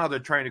 And now they're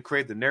trying to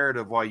create the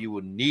narrative why you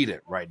would need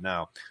it right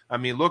now. I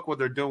mean, look what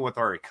they're doing with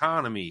our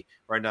economy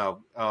right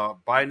now.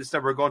 Biden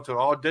said we're going to an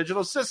all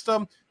digital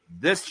system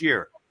this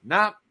year,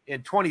 not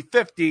in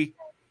 2050,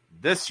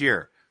 this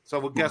year. So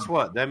well, guess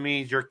what? That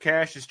means your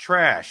cash is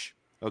trash.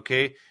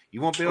 Okay.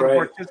 You won't be able to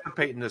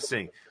participate in this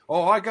thing.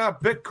 Oh, I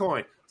got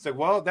Bitcoin. It's like,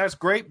 well, that's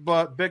great,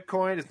 but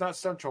Bitcoin is not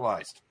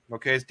centralized.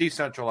 Okay. It's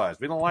decentralized.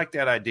 We don't like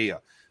that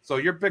idea. So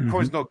your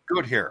Bitcoin's no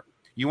good here.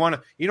 You know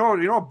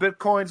what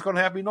Bitcoin's going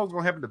to happen? You know what's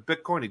going to happen to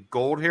Bitcoin and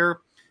gold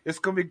here? It's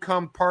going to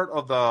become part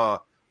of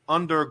the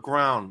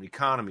underground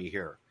economy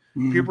here.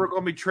 People are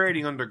going to be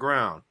trading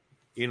underground,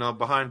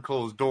 behind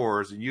closed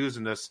doors and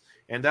using this,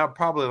 and that'll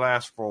probably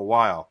last for a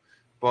while.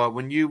 But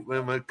when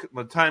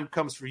the time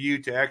comes for you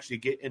to actually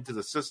get into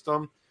the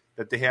system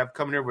that they have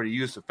coming here where you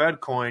use the Fed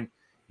coin,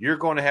 you're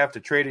going to have to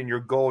trade in your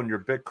gold and your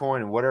Bitcoin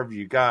and whatever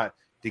you got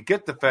to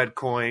get the Fed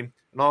coin,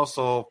 and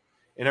also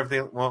and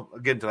everything. Well, I'll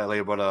get into that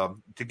later, but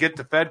to get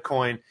the Fed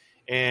coin,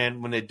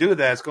 and when they do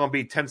that, it's going to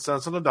be 10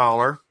 cents on the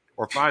dollar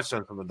or 5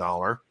 cents on the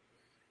dollar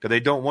because they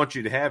don't want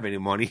you to have any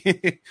money.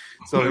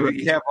 So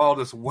you have all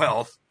this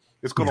wealth.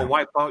 It's going to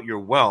wipe out your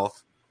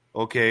wealth,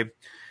 okay?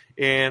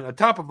 And on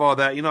top of all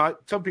that,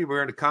 some people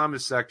are in the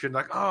comments section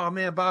like, oh,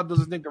 man, Bob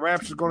doesn't think the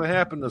rapture is going to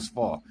happen this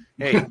fall.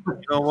 Hey,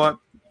 you know what?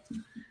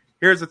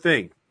 Here's the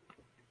thing.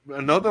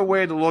 Another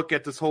way to look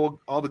at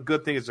all the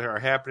good things that are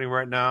happening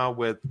right now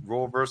with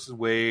Roe versus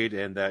Wade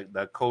and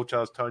that coach I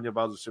was telling you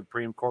about, the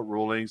Supreme Court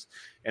rulings,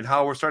 and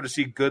how we're starting to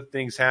see good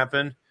things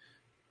happen.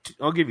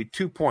 I'll give you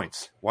 2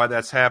 points why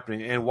that's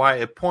happening and why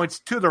it points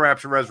to the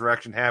rapture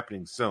resurrection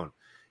happening soon.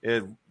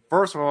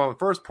 First of all, the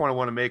first point I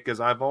want to make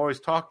is I've always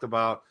talked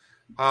about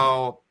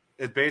how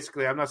it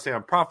basically, I'm not saying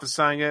I'm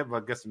prophesying it,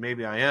 but I guess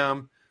maybe I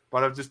am,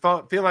 but I just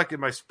feel like in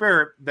my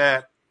spirit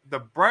that the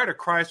bride of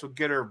Christ will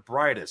get her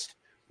brightest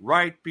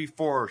right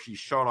before she's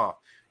shut off.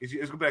 It's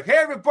going to be like, hey,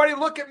 everybody,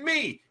 look at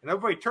me. And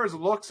everybody turns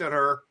and looks at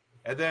her,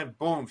 and then,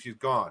 boom, she's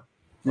gone.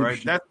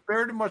 Right? That's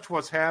very much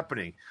what's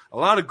happening. A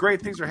lot of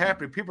great things are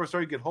happening. People are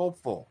starting to get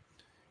hopeful.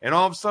 And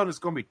all of a sudden, it's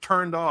going to be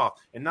turned off.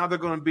 And now they're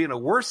going to be in a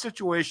worse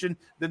situation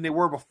than they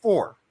were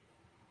before.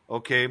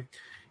 Okay?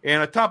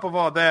 And on top of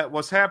all that,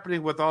 what's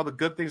happening with all the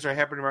good things that are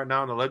happening right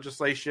now in the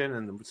legislation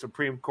and the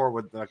Supreme Court,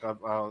 with like I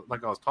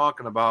was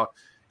talking about,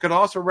 could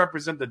also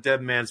represent the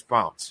dead man's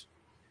bounce.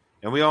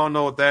 And we all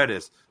know what that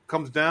is.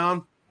 Comes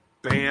down,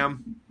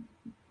 bam,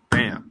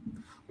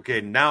 bam. Okay,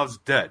 now it's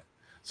dead.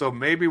 So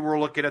maybe we're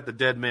looking at the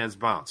dead man's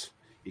bounce.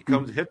 He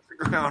comes, hits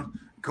the ground,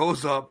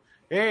 goes up.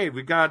 Hey,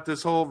 we got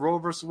this whole Roe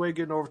versus Wade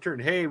getting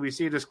overturned. Hey, we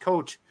see this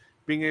coach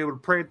being able to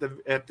pray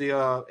at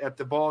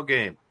the ball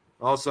game.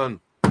 All of a sudden,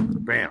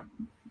 bam,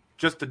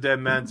 just the dead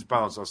man's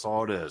bounce. That's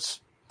all it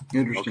is.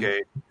 Interesting.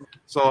 Okay,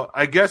 so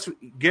I guess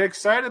get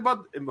excited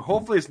about.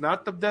 Hopefully, it's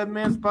not the dead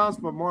man's bounce,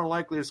 but more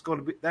likely it's going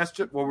to be. That's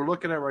just what we're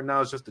looking at right now.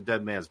 Is just the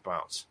dead man's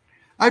bounce.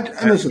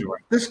 Listen,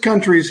 this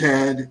country's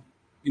had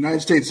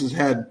United States has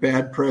had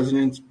bad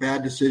presidents,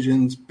 bad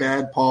decisions,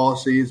 bad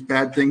policies,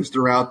 bad things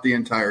throughout the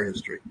entire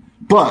history.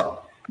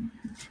 But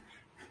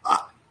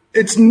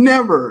it's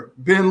never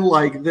been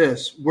like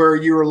this, where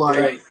you're like,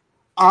 Right.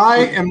 I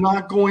am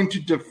not going to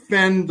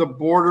defend the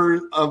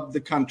border of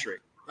the country.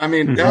 I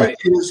mean, that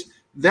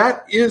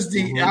is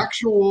the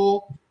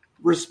actual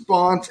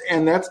response,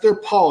 and that's their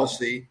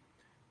policy.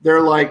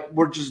 They're like,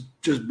 we're just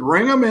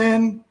bring them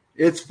in.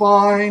 It's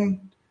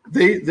fine.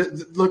 We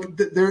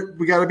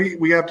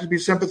have to be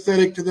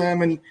sympathetic to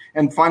them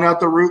and find out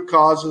the root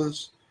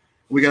causes.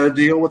 We got to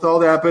deal with all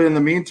that. But in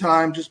the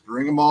meantime, just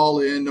bring them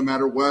all in, no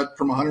matter what,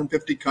 from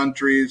 150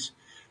 countries.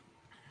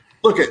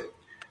 Look at,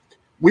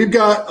 we've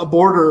got a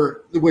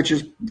border which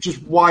is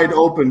just wide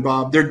open,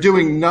 Bob. They're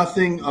doing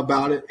nothing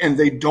about it, and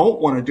they don't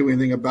want to do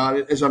anything about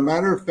it. As a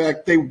matter of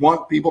fact, they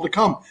want people to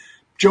come.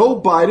 Joe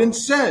Biden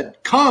said,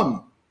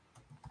 come.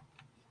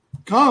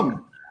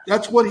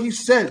 That's what he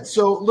said.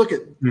 So look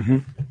at,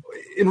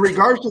 in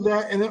regards to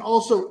that, and then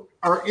also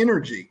our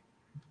energy,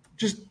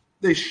 just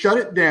they shut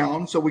it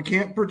down so we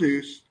can't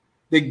produce.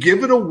 They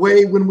give it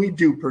away when we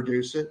do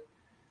produce it.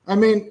 I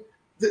mean,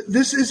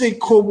 this is a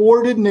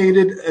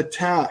coordinated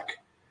attack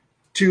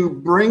to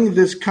bring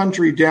this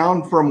country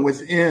down from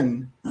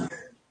within.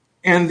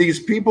 And these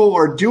people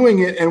are doing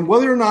it. And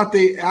whether or not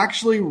they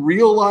actually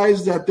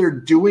realize that they're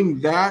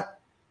doing that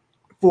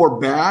for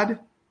bad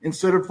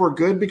instead of for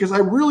good, because I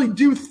really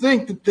do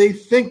think that they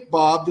think,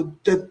 Bob,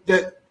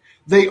 that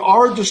they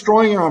are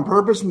destroying it on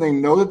purpose, and they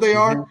know that they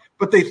are,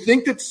 but they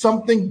think that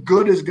something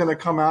good is going to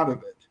come out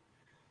of it.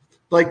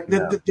 Like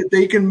that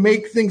they can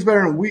make things better.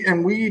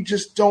 And we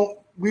just don't,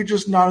 we're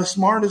just not as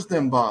smart as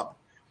them, Bob.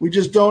 We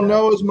just don't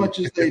know as much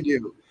as they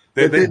do.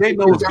 They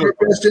know it's our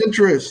best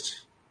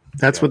interest.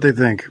 That's what they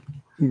think.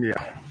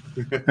 Yeah.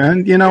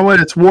 And you know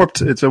what? It's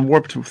warped. It's a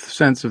warped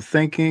sense of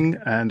thinking.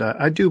 And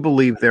I do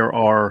believe there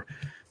are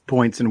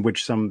points in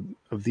which some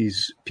of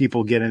these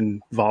people get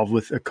involved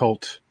with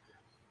occult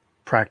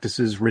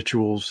practices,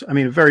 rituals. I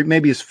mean,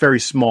 maybe it's a very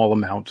small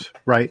amount,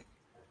 right?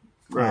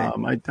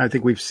 Right. I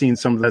think we've seen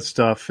some of that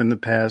stuff in the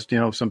past. You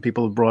know, some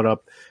people have brought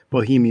up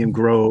Bohemian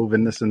Grove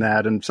and this and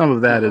that, and some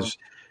of that is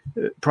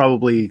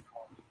probably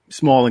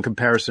small in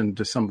comparison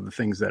to some of the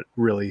things that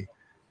really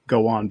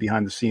go on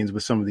behind the scenes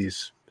with some of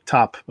these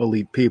top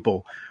elite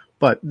people.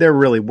 But they're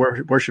really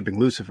worshiping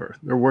Lucifer.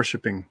 They're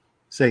worshiping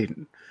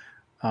Satan.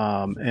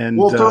 And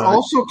they're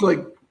also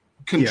like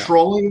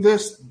controlling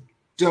this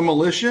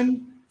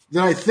demolition.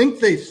 Then I think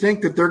they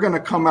think that they're going to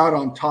come out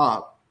on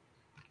top.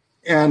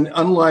 And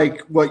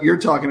unlike what you're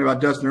talking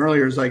about, Dustin,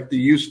 earlier, is like the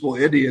useful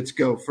idiots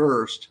go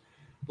first.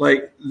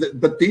 Like,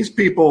 but these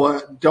people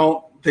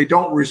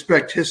don't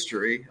respect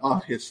history.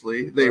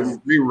 Obviously, they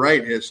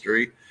rewrite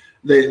history.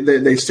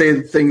 They say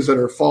things that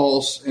are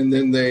false, and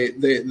then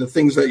the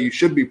things that you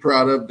should be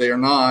proud of, they are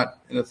not,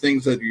 and the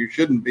things that you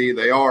shouldn't be,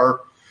 they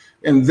are.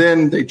 And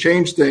then they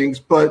change things.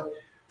 But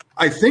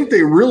I think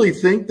they really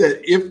think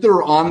that if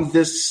they're on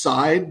this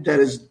side that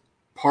is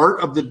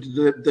part of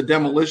the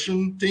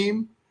demolition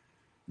team,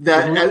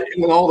 that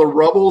with all the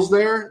rubble's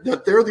there,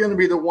 that they're going to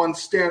be the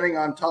ones standing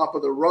on top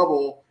of the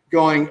rubble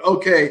going,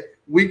 okay,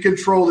 we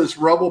control this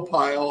rubble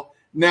pile.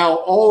 Now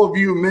all of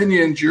you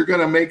minions, you're going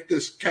to make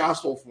this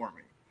castle for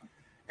me.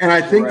 And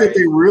I think that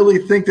they really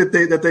think that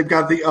they've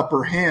got the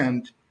upper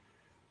hand.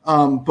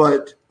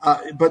 But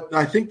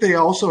I think they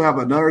also have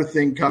another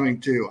thing coming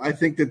too. I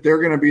think that they're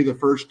going to be the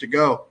first to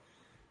go.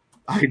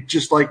 I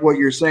just like what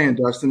you're saying,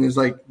 Dustin, is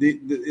like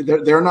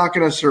they're not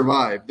going to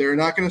survive. They're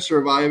not going to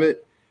survive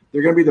it.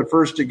 They're going to be the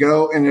first to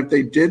go. And if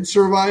they did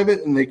survive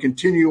it and they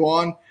continue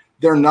on,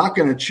 they're not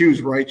going to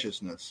choose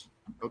righteousness.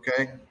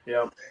 Okay.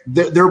 Yeah.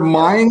 Their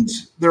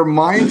minds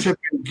have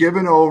been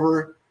given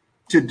over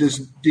to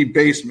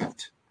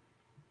debasement.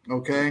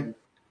 Okay.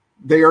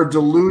 They are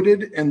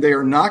deluded, and they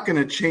are not going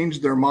to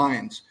change their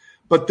minds.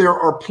 But there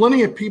are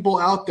plenty of people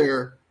out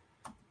there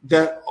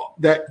that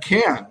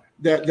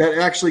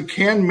actually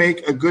can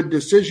make a good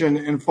decision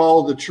and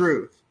follow the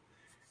truth.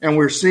 And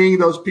we're seeing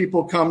those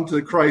people come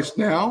to Christ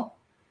now.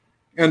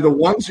 And the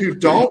ones who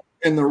don't,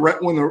 and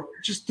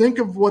just think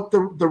of what the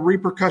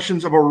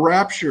repercussions of a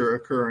rapture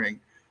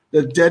occurring.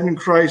 The dead in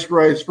Christ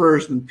rise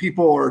first, and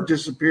people are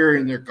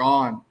disappearing, they're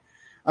gone.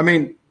 I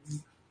mean,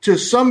 to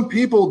some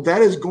people,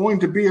 that is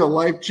going to be a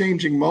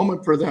life-changing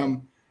moment for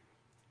them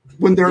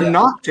when they're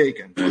not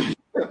taken. I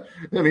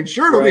mean,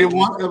 sure, it'll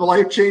be a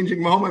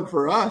life-changing moment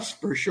for us,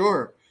 for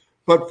sure,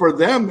 but for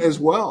them as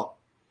well,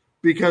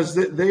 because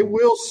they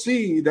will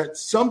see that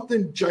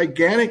something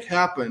gigantic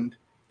happened,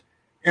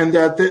 and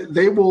that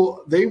they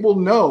will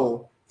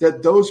know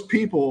that those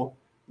people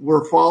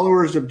were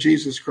followers of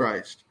Jesus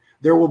Christ.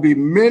 There will be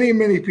many,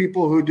 many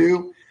people who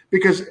do,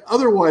 because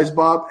otherwise,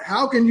 Bob,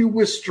 how can you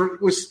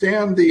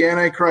withstand the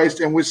Antichrist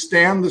and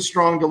withstand the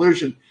strong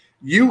delusion?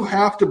 You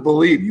have to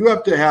believe. You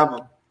have to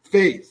have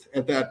faith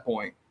at that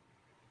point.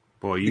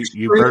 Boy,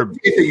 you better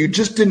faith that you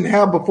just didn't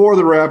have before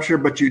the rapture,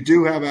 but you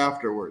do have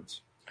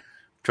afterwards.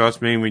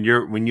 Trust me,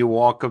 when you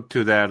walk up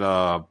to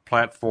that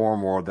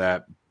platform or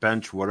that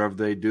bench, whatever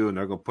they do, and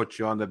they're going to put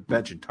you on the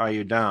bench and tie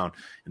you down,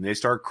 and they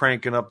start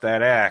cranking up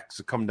that axe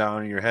to come down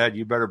on your head,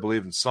 you better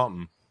believe in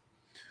something.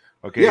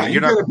 Okay, Yeah,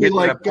 you're not going to get to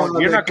that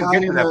point. You're not going to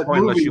get to that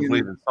point unless you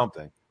believe in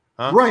something.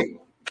 Huh? Right.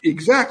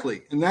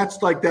 Exactly. And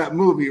that's like that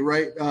movie,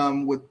 right?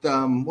 With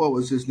what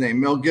was his name?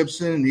 Mel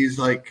Gibson. And he's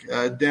like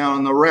down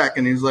in the wreck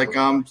and he's like,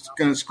 I'm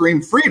going to scream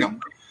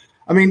freedom.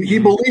 I mean, he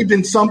believed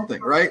in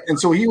something, right? And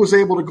so he was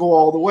able to go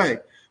all the way.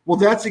 Well,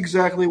 that's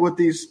exactly what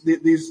these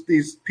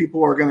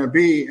people are going to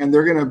be. And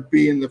they're going to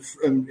be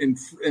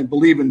and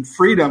believe in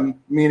freedom,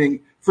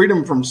 meaning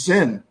freedom from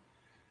sin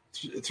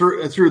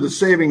through the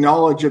saving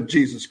knowledge of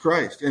Jesus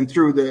Christ and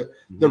through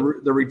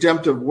the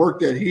redemptive work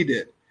that he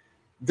did.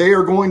 They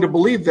are going to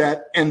believe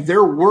that, and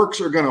their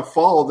works are going to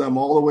follow them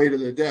all the way to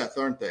the death,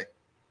 aren't they?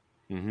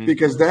 Mm-hmm.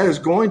 Because that is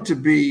going to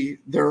be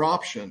their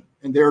option,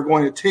 and they're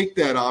going to take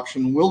that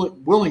option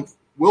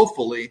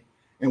willfully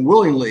and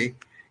willingly,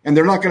 and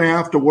they're not going to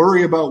have to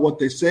worry about what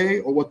they say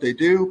or what they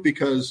do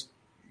because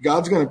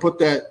God's going to put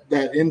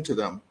that into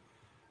them.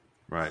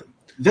 Right.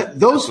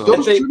 Those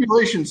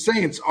tribulation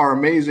saints are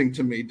amazing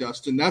to me,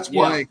 Dustin. That's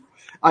why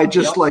I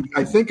just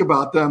I think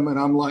about them, and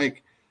I'm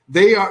like,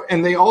 they are,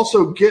 and they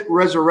also get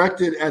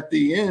resurrected at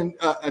the end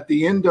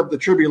of the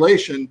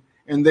tribulation,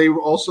 and they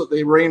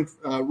reign,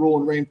 rule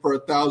and reign for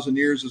 1,000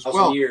 years as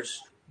well.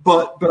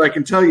 But I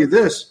can tell you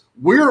this: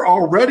 we're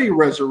already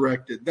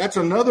resurrected. That's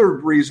another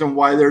reason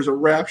why there's a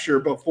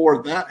rapture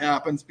before that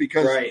happens,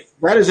 because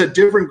that is a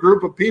different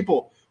group of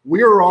people.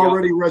 We are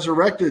already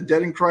resurrected,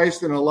 dead in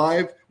Christ and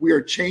alive. We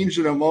are changed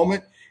in a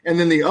moment, and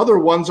then the other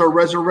ones are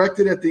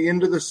resurrected at the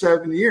end of the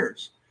 7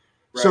 years.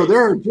 Right. So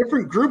there are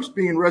different groups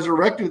being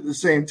resurrected at the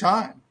same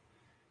time,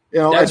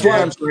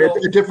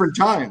 at different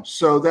times.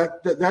 So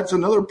that's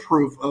another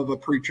proof of a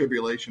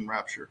pre-tribulation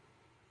rapture.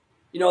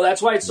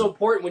 That's why it's so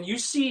important when you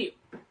see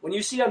on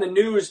the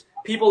news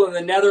people in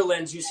the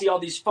Netherlands. You see all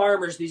these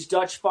farmers, these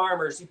Dutch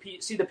farmers. You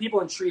see the people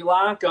in Sri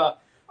Lanka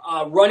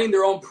running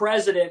their own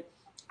president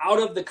out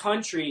of the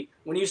country.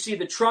 When you see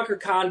the trucker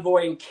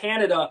convoy in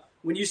Canada,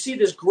 when you see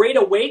this great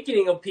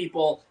awakening of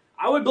people.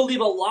 I would believe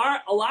a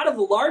lot of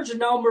the large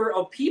number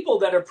of people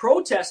that are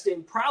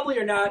protesting probably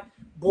are not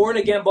born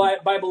again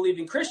by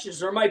believing Christians.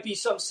 There might be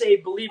some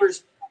saved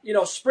believers,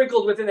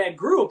 sprinkled within that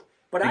group,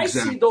 but I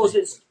see those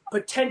as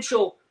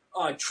potential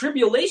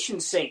tribulation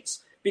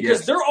saints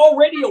because they're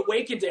already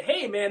awakened to,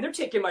 hey, man, they're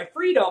taking my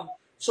freedom.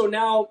 So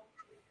now,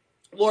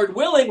 Lord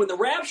willing, when the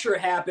rapture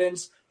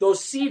happens,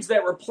 those seeds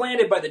that were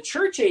planted by the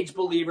church age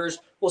believers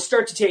will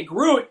start to take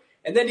root,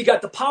 and then you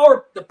got the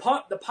power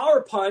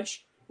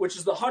punch, which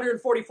is the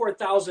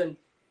 144,000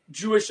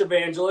 Jewish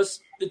evangelists,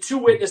 the two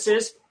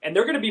witnesses, and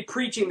they're going to be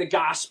preaching the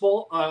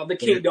gospel of the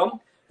kingdom.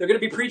 They're going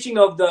to be preaching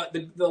of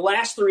the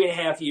last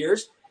 3.5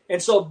 years.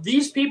 And so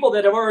these people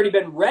that have already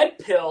been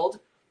red-pilled,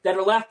 that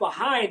are left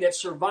behind, that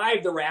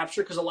survived the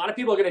rapture, because a lot of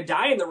people are going to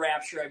die in the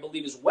rapture, I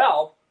believe, as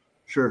well.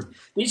 Sure.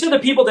 These are the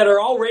people that are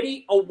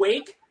already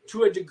awake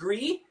to a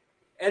degree,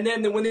 and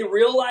then when they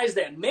realize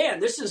that,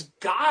 man, this is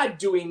God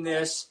doing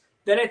this,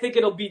 then I think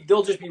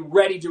they'll just be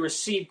ready to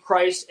receive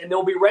Christ, and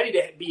they'll be ready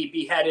to be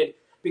beheaded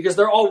because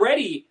they're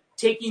already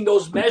taking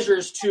those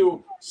measures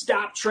to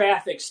stop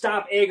traffic,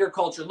 stop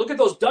agriculture. Look at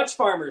those Dutch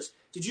farmers.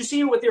 Did you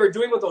see what they were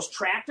doing with those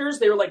tractors?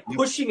 They were like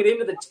pushing it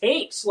into the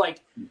tanks.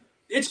 Like,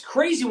 it's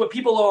crazy what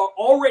people are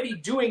already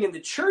doing in the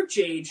church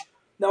age.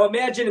 Now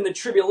imagine in the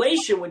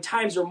tribulation when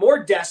times are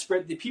more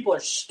desperate, the people are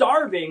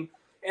starving,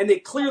 and they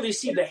clearly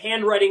see the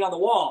handwriting on the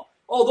wall.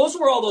 Oh, those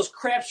were all those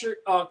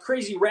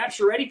crazy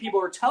rapture-ready people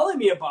were telling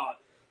me about.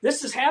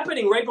 This is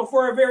happening right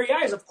before our very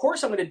eyes. Of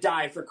course I'm going to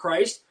die for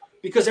Christ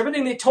because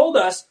everything they told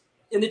us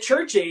in the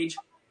church age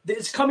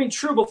is coming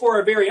true before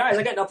our very eyes.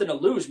 I got nothing to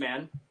lose,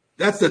 man.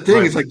 That's the thing.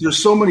 Right. It's like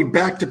there's so many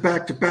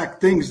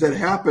back-to-back things that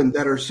happen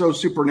that are so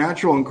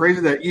supernatural and crazy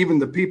that even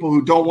the people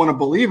who don't want to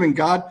believe in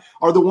God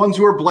are the ones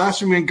who are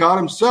blaspheming God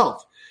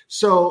himself.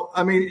 So,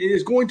 I mean, it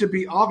is going to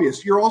be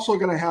obvious. You're also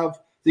going to have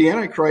the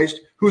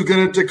Antichrist who's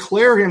going to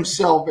declare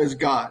himself as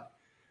God.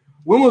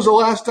 When was the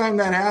last time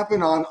that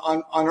happened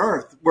on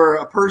earth where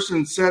a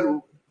person said,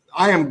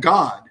 I am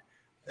God?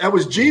 That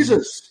was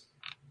Jesus.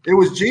 It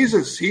was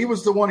Jesus. He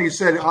was the one. He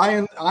said, I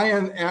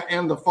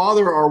and the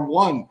Father are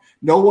one.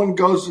 No one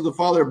goes to the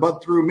Father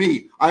but through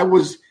me. I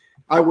was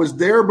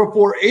there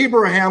before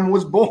Abraham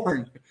was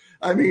born.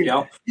 I mean,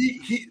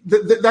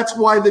 that's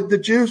why the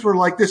Jews were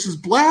like, this is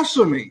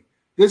blasphemy.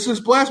 This is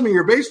blasphemy.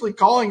 You're basically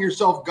calling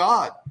yourself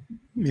God.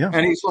 Yeah.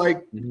 And he's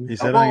like, he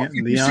said,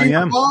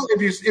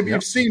 if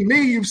you've seen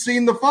me, you've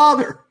seen the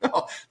Father.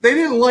 No, they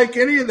didn't like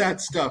any of that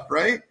stuff,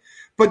 right?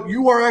 But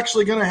you are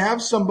actually going to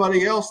have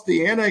somebody else,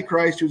 the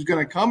Antichrist, who's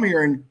going to come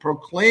here and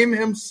proclaim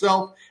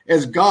himself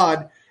as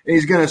God, and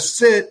he's going to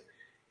sit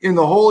in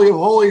the Holy of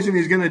Holies, and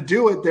he's going to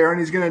do it there, and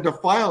he's going to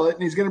defile it,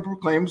 and he's going to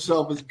proclaim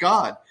himself as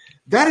God.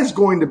 That is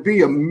going to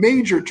be a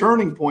major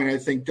turning point, I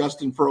think,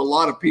 Dustin, for a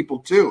lot of people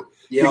too,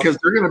 because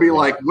they're going to be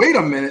like, wait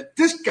a minute,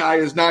 this guy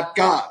is not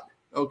God.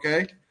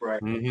 Okay.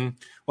 Right. Mm-hmm.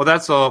 Well,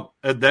 that's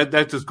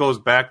that just goes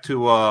back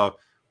to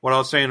what I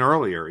was saying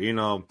earlier.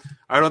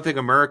 I don't think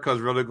America is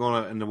really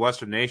going to, and the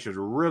Western nations,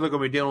 are really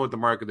going to be dealing with the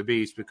mark of the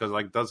beast because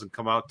it doesn't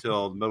come out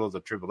till the middle of the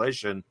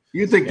tribulation.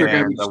 You think they're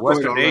going to be the destroyed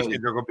Western already?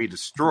 nations are going to be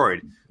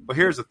destroyed. But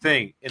here's the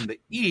thing: in the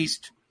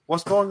East,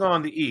 what's going on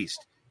in the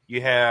East?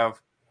 You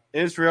have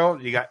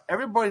Israel. You got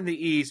everybody in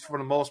the East for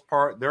the most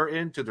part. They're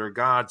into their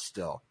gods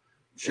still.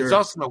 Sure. It's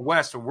us in the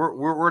West, and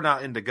we're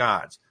not into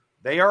gods.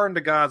 They are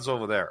into gods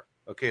over there.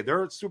 Okay,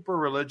 they're super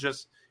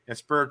religious and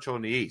spiritual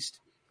in the East.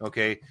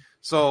 Okay,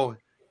 so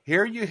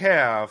here you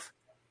have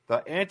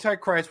the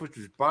Antichrist, which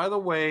is, by the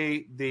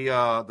way,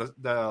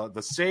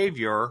 the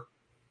savior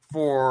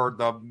for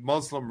the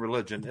Muslim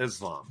religion,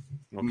 Islam.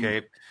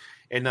 Okay,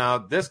 and now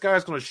this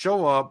guy's going to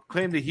show up,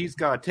 claim that he's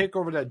got to take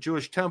over that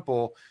Jewish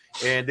temple,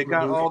 and they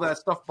got all that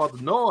stuff about the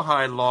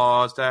Noahide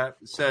laws that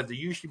said that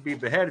you should be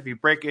beheaded if you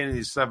break any of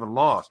these 7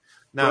 laws.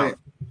 Now,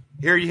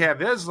 here you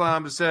have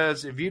Islam that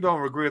says if you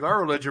don't agree with our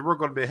religion, we're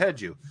going to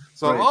behead you.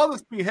 So all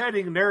this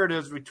beheading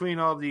narratives between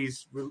all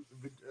these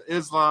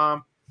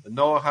Islam, the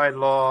Noahide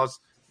laws,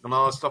 and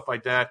all this stuff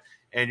like that,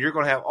 and you're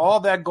going to have all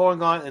that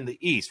going on in the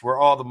East, where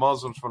all the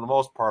Muslims, for the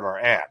most part, are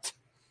at.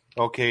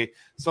 Okay,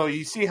 so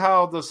you see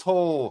how this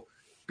whole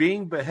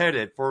being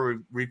beheaded for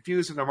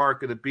refusing the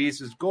mark of the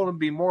beast is going to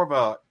be more of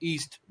a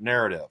East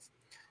narrative.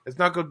 It's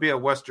not going to be a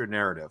Western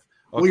narrative.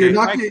 Okay,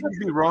 I could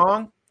be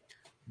wrong,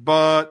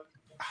 but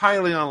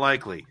highly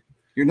unlikely.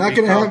 You're not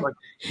going to have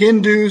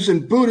Hindus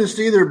and Buddhists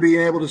either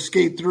being able to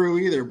skate through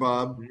either,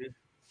 Bob.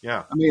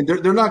 Yeah. I mean,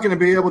 they're not going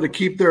to be able to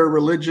keep their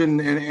religion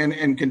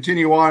and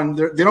continue on.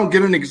 They don't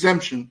get an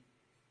exemption.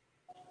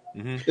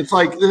 It's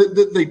like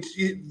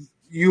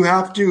you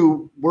have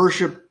to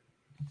worship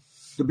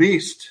the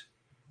beast.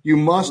 You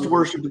must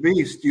worship the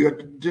beast. You have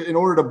to, in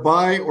order to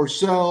buy or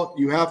sell,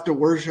 you have to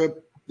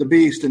worship the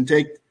beast and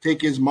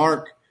take his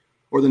mark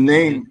or the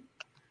name.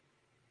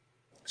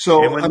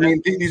 So, I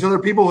mean, these other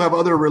people who have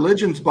other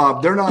religions,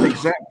 Bob, they're not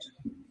exempt.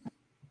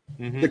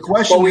 The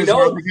question is,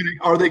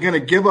 are they going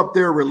to give up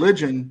their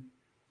religion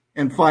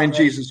and find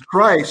Jesus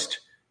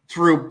Christ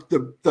through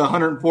the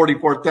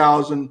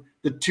 144,000,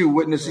 the 2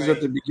 witnesses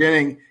at the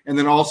beginning, and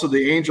then also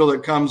the angel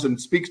that comes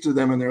and speaks to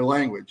them in their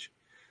language?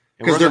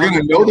 Because they're going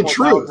to know the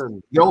truth.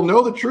 They'll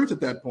know the truth at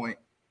that point.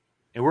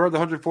 And where are the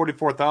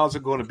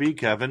 144,000 going to be,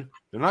 Kevin?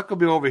 They're not going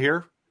to be over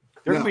here.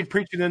 They're going to be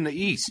preaching in the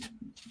East.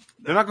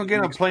 They're not going to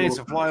get on planes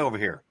to fly over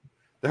here.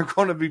 They're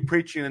going to be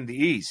preaching in the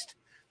East.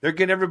 They're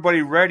getting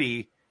everybody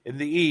ready in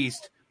the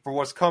East for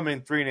what's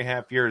coming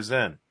 3.5 years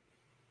in.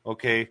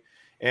 Okay,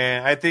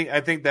 and I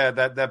think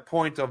that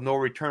point of no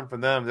return for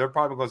them, they're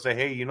probably going to say,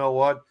 hey, you know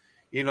what?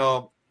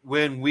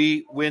 When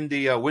we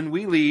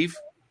leave,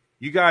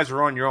 you guys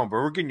are on your own, but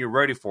we're getting you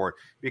ready for it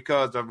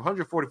because the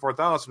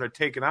 144,000 are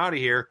taken out of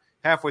here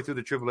halfway through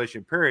the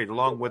tribulation period,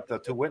 along with the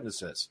 2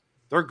 witnesses.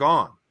 They're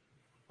gone.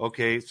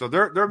 Okay, so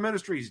their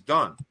ministry is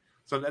done.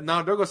 So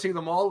now they're going to see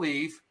them all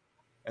leave,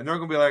 and they're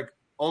going to be like,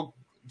 oh,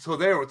 so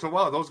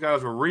wow, those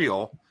guys were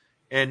real.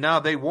 And now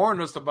they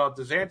warned us about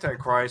this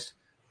Antichrist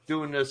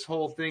doing this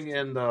whole thing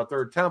in the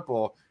third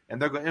temple, and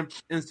they're going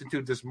to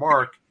institute this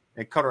mark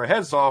and cut our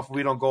heads off if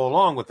we don't go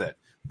along with it.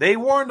 They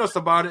warned us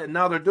about it, and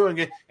now they're doing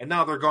it, and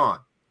now they're gone.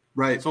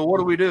 Right. So what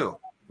do we do?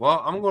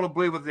 Well, I'm going to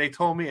believe what they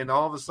told me, and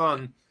all of a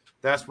sudden,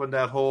 that's when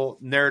that whole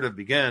narrative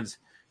begins.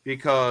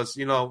 Because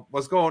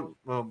what's going,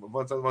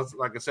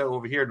 like I said,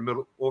 over here in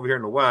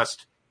the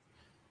West,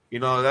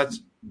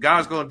 that's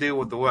God's going to deal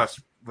with the West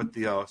with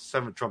the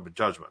 7 trumpet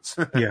judgments.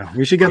 Yeah,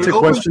 we should get to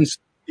questions.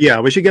 Yeah,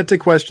 we should get to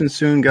questions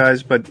soon,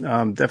 guys. But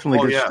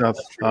definitely good stuff.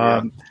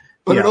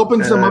 But it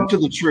opens them up to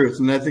the truth,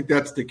 and I think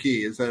that's the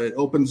key: is that it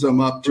opens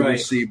them up to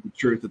receive the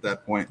truth at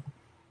that point.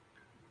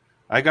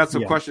 I got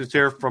some questions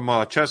here from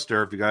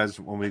Chester. If you guys,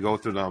 when we go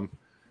through them,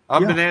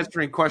 I've been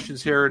answering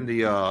questions here in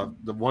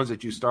the ones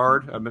that you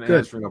starred. I've been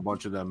answering a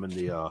bunch of them in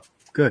the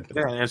good.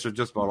 Yeah, I answered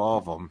just about all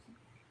of them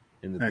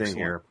in the thing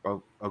here.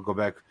 I'll go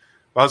back.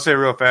 I'll say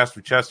real fast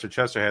for Chester.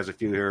 Chester has a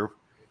few here.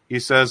 He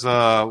says,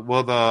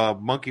 will the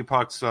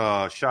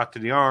monkeypox shot to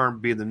the arm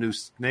be the new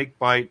snake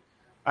bite?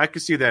 I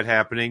can see that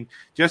happening.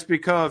 Just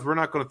because we're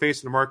not going to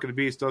face the mark of the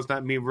beast does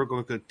not mean we're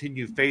going to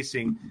continue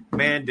facing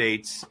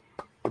mandates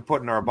to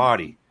put in our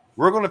body.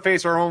 We're going to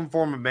face our own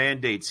form of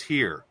mandates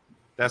here.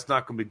 That's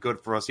not going to be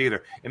good for us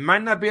either. It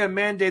might not be a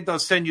mandate that'll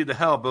send you to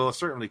hell, but it'll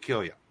certainly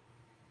kill you.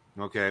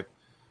 Okay?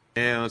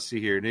 And let's see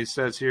here. And he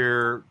says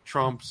here,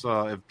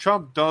 if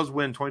Trump does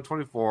win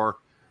 2024,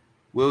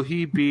 will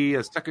he be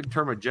a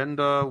second-term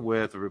agenda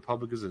with the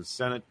Republicans in the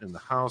Senate and the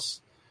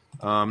House?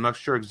 I'm not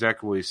sure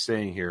exactly what he's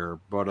saying here,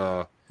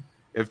 but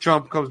if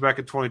Trump comes back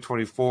in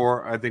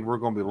 2024, I think we're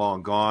going to be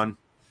long gone.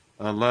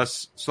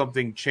 Unless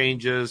something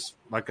changes,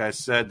 like I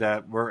said,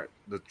 that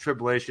the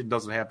tribulation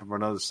doesn't happen for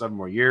another 7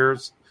 more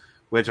years,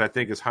 which I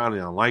think is highly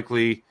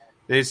unlikely.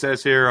 Then he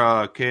says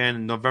here,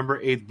 can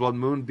November 8th blood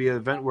moon be an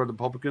event where the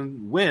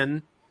Republicans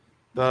win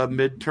the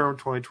midterm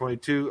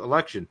 2022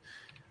 election?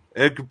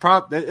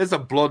 It's a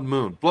blood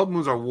moon. Blood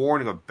moons are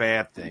warning of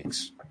bad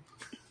things.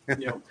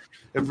 Yep.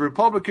 If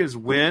Republicans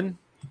win,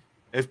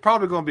 it's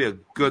probably going to be a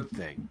good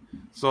thing.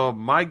 So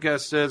my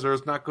guess is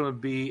there's not going to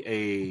be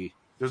a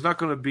there's not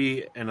going to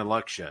be an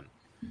election.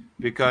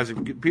 Because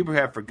if people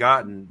have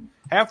forgotten,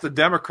 half the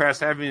Democrats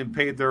haven't even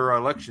paid their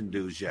election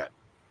dues yet.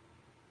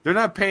 They're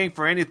not paying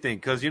for anything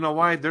because you know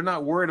why? They're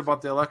not worried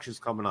about the elections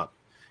coming up.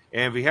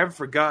 And if you haven't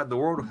forgotten, the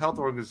World Health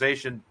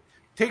Organization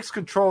takes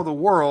control of the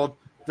world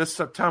this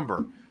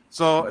September.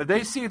 So if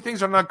they see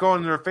things are not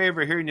going in their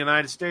favor here in the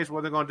United States, what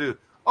are they going to do?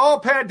 Oh,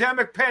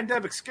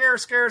 pandemic, scare,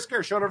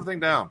 shut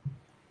everything down.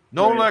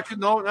 No election,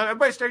 no,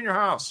 everybody stay in your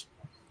house.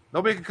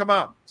 Nobody can come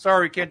out.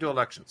 Sorry, can't do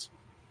elections.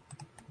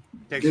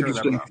 Take care of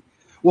that problem.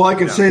 Well, I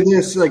can say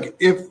this, like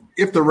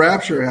if the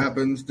rapture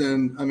happens,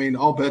 then I mean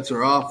all bets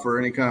are off for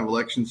any kind of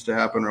elections to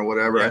happen or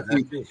whatever. Yeah,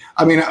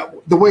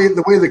 the way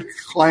the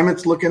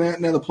climate's looking at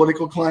now, the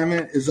political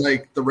climate is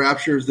like the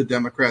rapture is the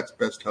Democrats'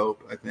 best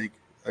hope. I think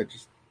I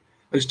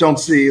just don't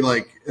see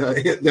like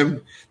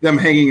them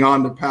hanging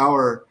on to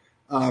power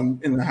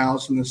in the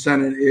House and the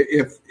Senate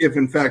if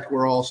in fact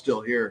we're all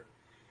still here.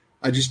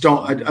 I just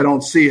don't I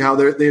don't see how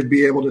they'd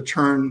be able to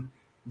turn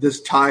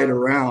this tide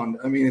around.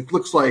 I mean, it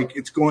looks like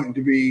it's going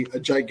to be a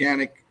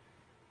gigantic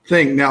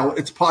thing. Now,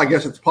 I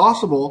guess it's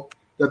possible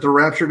that the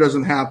rapture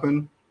doesn't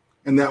happen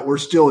and that we're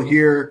still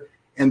here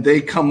and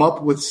they come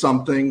up with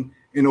something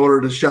in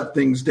order to shut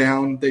things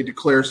down. They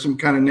declare some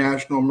kind of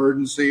national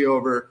emergency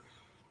over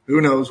who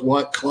knows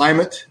what,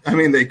 climate. I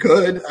mean, they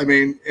could. I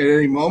mean, at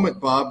any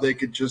moment, Bob, they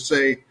could just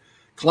say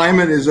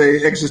climate is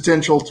a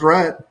existential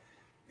threat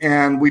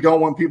and we don't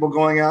want people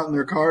going out in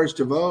their cars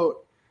to vote.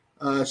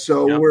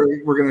 So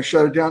we're going to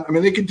shut it down. I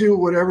mean, they can do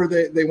whatever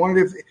they want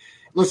to do.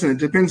 Listen, it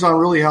depends on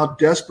really how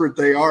desperate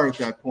they are at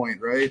that point,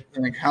 right?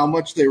 And like how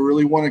much they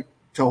really want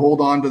to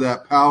hold on to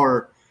that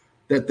power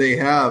that they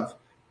have.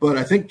 But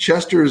I think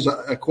Chester's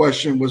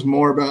question was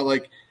more about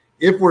like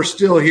if we're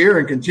still here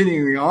and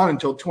continuing on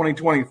until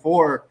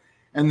 2024,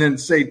 and then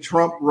say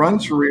Trump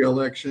runs for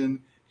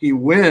re-election, he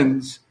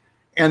wins,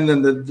 and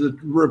then the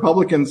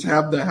Republicans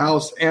have the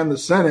House and the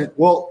Senate.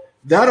 Well,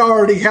 that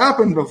already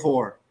happened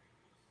before.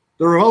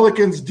 The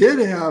Republicans did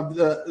have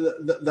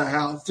the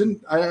House.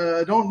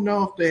 I don't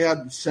know if they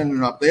had the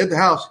Senate up. They had the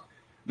House.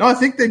 No, I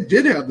think they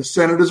did have the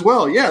Senate as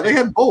well. Yeah, they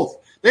had both.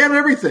 They had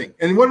everything.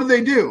 And what did they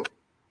do?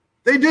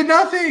 They did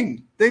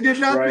nothing. They did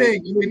nothing.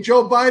 Right. I mean,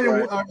 Joe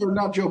Biden, or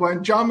not Joe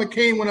Biden, John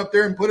McCain went up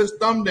there and put his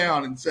thumb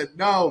down and said,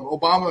 no,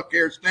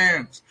 Obamacare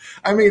stands.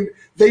 I mean,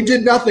 they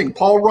did nothing.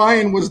 Paul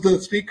Ryan was the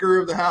Speaker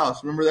of the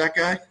House. Remember that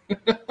guy?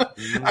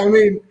 Mm-hmm. I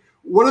mean,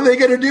 what are they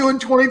going to do in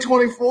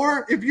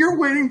 2024? If you're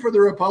waiting for the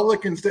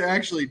Republicans to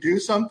actually do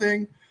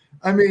something,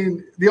 I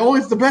mean,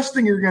 the best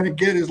thing you're going to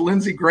get is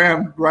Lindsey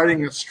Graham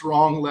writing a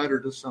strong letter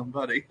to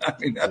somebody. I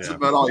mean, that's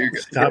about all you're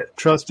going to get. Stop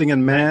trusting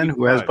in man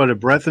who has but a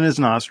breath in his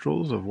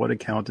nostrils. Of what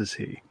account is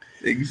he?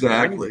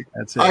 Exactly.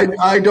 That's it.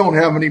 I don't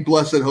have any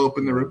blessed hope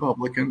in the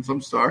Republicans.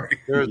 I'm sorry.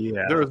 There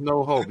is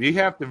no hope. You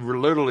have to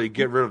literally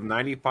get rid of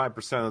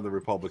 95% of the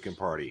Republican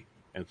Party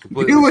and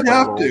completely. You would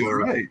have to,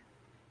 right?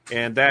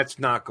 And that's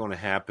not going to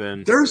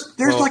happen. There's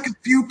like a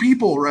few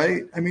people,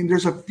 right? I mean,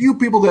 there's a few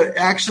people that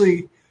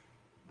actually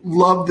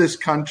love this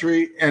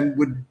country and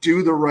would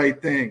do the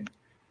right thing.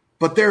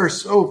 But there are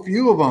so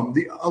few of them.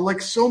 Like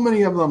so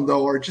many of them,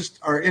 though,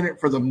 are in it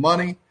for the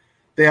money.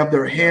 They have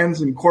their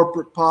hands in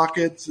corporate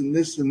pockets and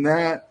this and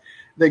that.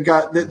 They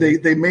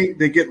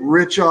get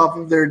rich off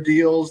of their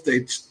deals.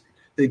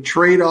 They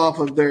trade off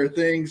of their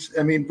things.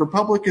 I mean,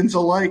 Republicans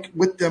alike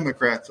with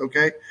Democrats.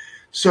 Okay,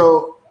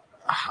 so.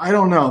 I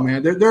don't know,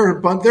 man. There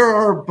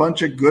are a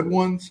bunch of good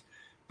ones,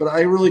 but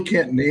I really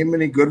can't name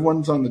any good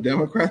ones on the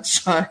Democrat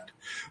side.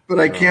 But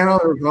I can on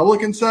the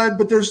Republican side.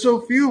 But there's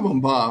so few of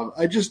them, Bob.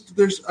 I just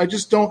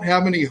don't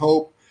have any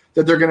hope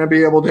that they're going to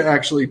be able to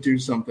actually do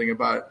something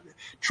about it.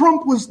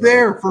 Trump was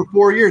there for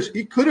 4 years.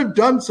 He could have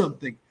done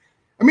something.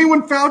 I mean,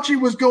 when Fauci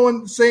was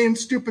saying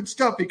stupid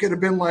stuff, he could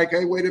have been like,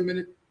 "Hey, wait a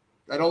minute.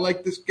 I don't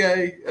like this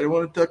guy. I don't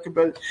want to talk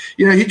about it."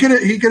 You know, he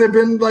could have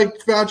been like,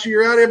 "Fauci,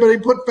 you're out of here," but he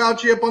put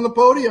Fauci up on the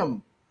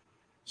podium.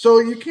 So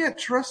you can't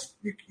trust.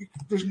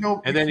 There's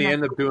no. And then he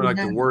ended up doing like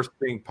the worst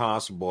thing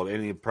possible that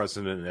any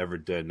president ever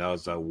did. And that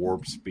was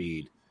warp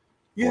speed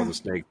on the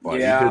snake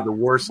bite. Yeah. He did the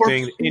worst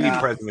thing any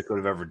president could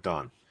have ever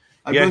done.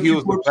 He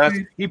was the best.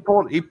 He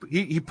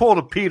pulled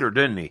a Peter,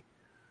 didn't he?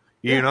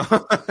 You know,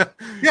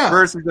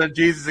 First he's on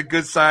Jesus' a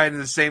good side, in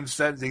the same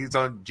sentence he's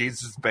on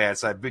Jesus' bad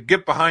side. But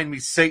get behind me,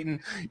 Satan!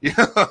 You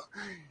know,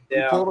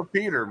 he pulled a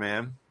Peter,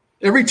 man.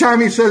 Every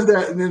time he says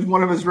that in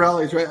one of his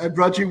rallies, right? I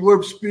brought you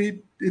warp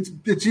speed.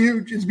 It's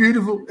huge. It's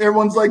beautiful.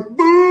 Everyone's like,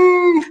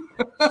 boo!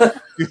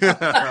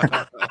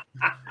 Yeah.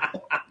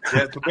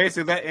 So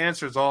basically, that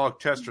answers all of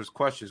Chester's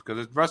questions,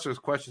 because the rest of his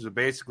questions are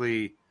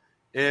basically,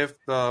 if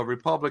the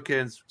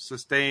Republicans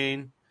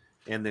sustain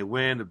and they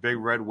win the big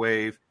red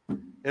wave,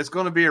 it's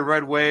going to be a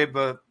red wave.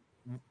 But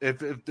if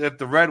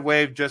the red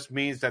wave just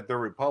means that they're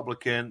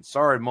Republican,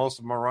 sorry, most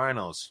of them are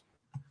rhinos.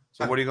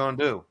 So what are you going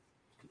to do?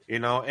 You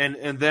know,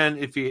 and then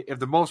if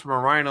the most of them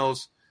are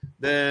rhinos,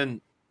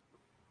 then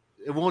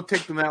it won't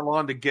take them that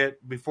long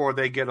before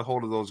they get a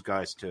hold of those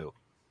guys too.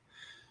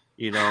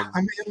 I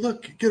mean,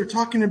 look, they're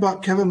talking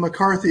about Kevin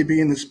McCarthy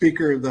being the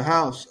Speaker of the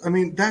House. I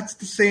mean, that's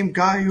the same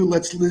guy who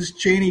lets Liz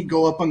Cheney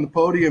go up on the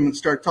podium and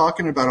start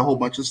talking about a whole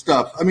bunch of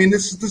stuff. I mean,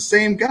 this is the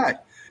same guy.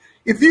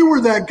 If you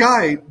were that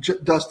guy,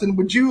 Dustin,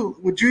 would you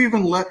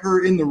even let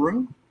her in the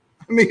room?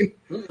 I mean,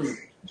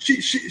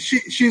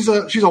 she's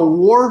a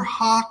war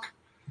hawk,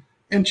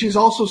 and she's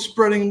also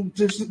spreading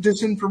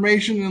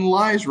disinformation and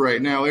lies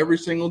right now every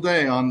single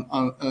day on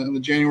the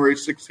January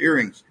 6th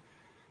hearings.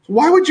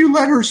 Why would you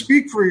let her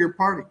speak for your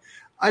party?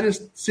 That's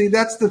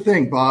the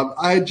thing, Bob.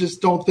 I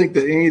just don't think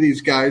that any of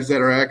these guys that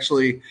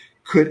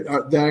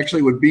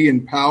would be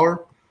in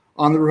power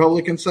on the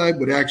Republican side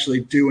would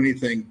actually do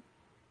anything.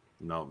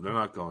 No, they're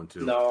not going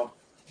to. No.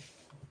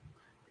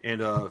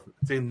 And I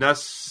think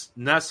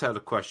Ness had a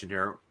question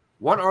here.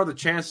 What are the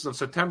chances of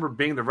September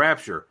being the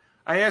rapture?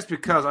 I ask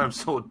because I'm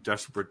so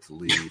desperate to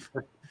leave.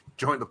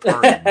 Join the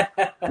party.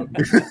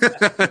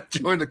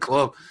 Join the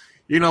club.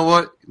 You know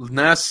what,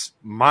 Ness?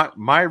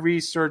 My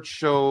research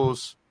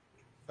shows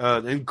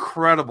an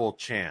incredible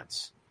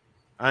chance.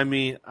 I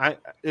mean,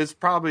 it's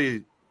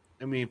probably,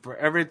 for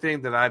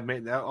everything that I've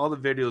made, all the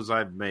videos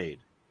I've made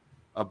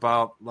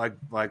about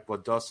like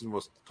what Dustin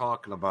was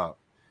talking about,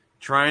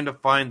 trying to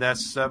find that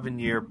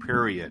 7-year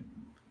period.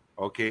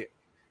 Okay,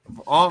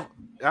 I've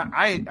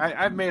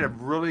made a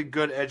really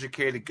good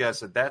educated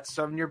guess that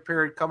 7-year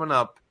period coming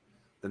up,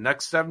 the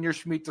next 7-year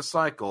Shemitah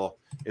cycle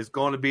is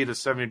going to be the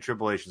 7-year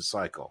tribulation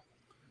cycle.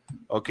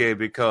 Okay,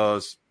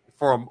 because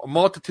for a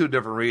multitude of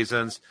different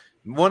reasons,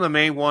 one of the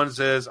main ones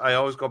is I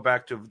always go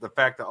back to the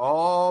fact that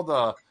all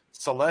the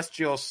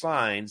celestial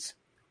signs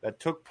that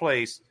took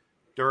place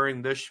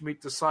during this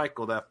Shemitah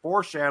cycle that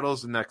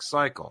foreshadows the next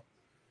cycle,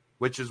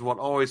 which is what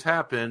always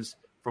happens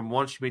from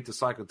one Shemitah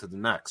cycle to the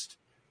next.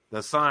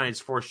 The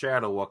signs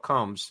foreshadow what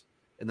comes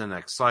in the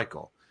next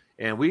cycle.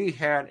 And we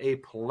had a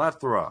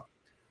plethora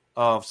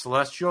of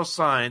celestial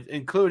signs,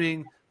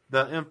 including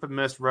the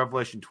infamous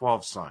Revelation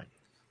 12 sign.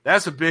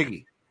 That's a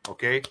biggie,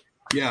 okay?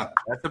 Yeah.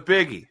 That's a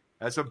biggie.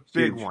 That's a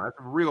big one. That's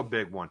a real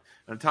big one.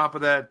 And on top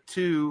of that,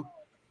 two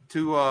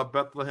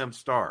Bethlehem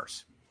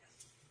stars,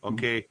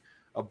 okay?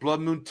 A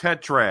blood moon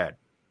tetrad,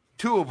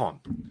 2 of them,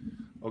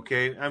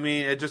 okay? I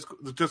mean, it just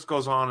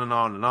goes on and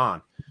on and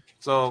on.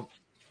 So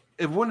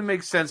it wouldn't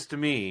make sense to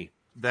me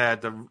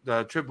that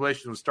the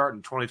tribulation would start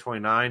in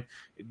 2029,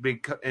 in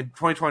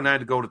 2029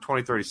 to go to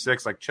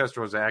 2036, like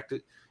Chester was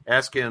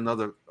asking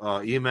another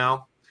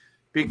email,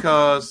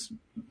 because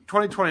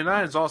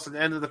 2029 is also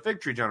the end of the fig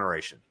tree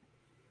generation.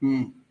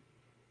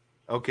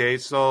 Okay,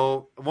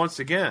 so once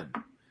again,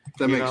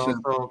 that makes sense.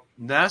 So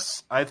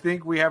Ness, I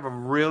think we have a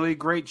really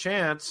great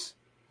chance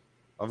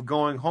of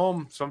going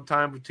home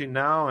sometime between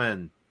now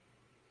and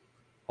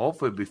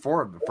hopefully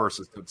before the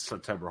 1st of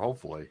September,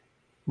 hopefully.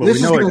 Well,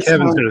 we know what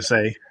Kevin's going to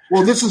say.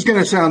 Well, this is going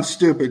to sound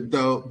stupid,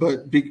 though,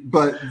 but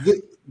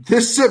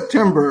this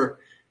September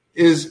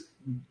is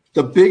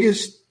the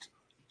biggest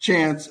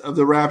chance of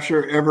the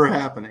rapture ever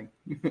happening.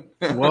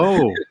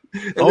 Whoa!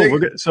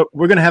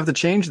 We're going to have to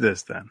change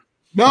this then.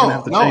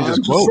 Listen,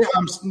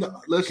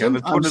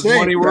 Kevin I'm put his saying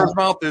money where his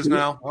mouth is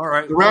now. All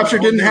right, the rapture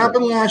didn't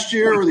happen last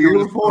year or the year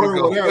before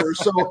or whatever.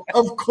 So,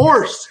 of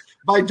course,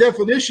 by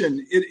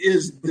definition, it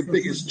is the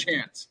biggest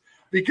chance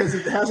because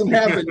it hasn't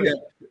happened yet.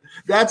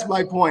 That's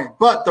my point.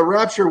 But the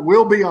rapture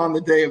will be on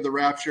the day of the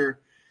rapture,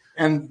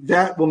 and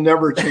that will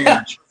never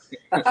change.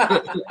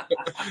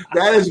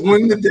 That is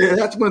when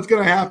that's when it's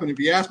going to happen. If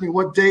you ask me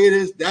what day it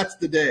is, that's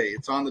the day.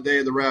 It's on the day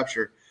of the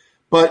rapture.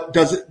 But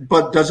does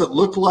it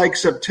look like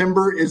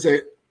September is a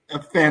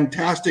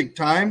fantastic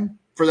time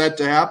for that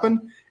to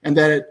happen? And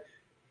that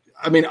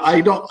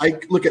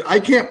I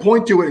can't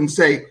point to it and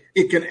say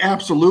it can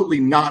absolutely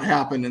not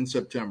happen in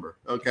September.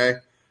 Okay.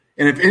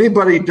 And if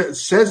anybody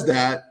says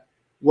that,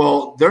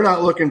 well, they're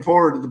not looking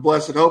forward to the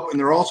blessed hope, and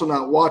they're also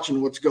not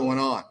watching what's going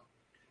on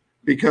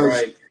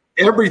because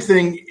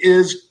everything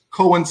is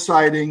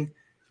coinciding.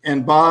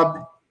 And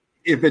Bob,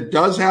 if it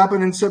does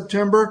happen in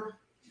September,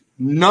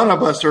 none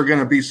of us are going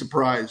to be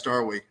surprised,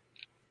 are we?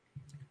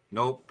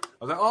 Nope.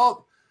 I was like,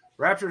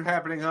 rapture's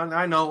happening, hon.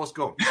 I know. Let's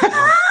go.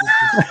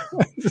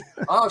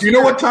 Do you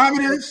know what time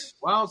it is?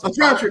 Well, it's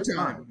rapture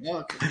time.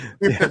 Okay.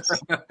 Yes.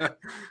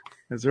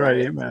 That's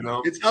right. Amen.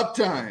 It's up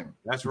time.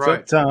 That's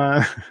right. It's up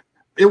time.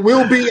 It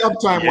will be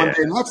uptime one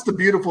day, and that's the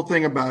beautiful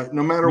thing about it.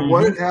 No matter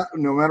what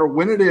no matter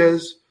when it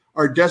is,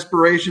 our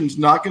desperation's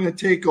not going to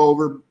take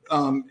over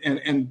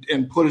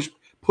and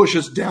push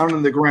us down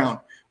in the ground.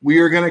 We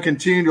are going to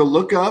continue to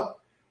look up.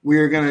 We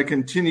are going to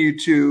continue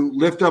to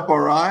lift up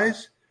our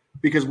eyes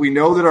because we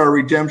know that our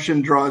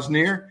redemption draws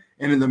near.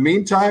 And in the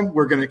meantime,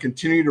 we're going to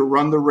continue to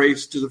run the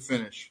race to the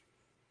finish.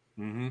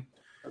 Mm-hmm.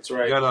 That's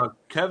right.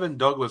 Kevin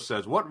Douglas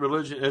says, what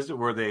religion is it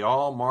where they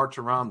all march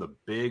around the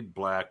big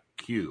black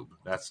cube?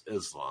 That's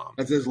Islam.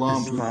 That's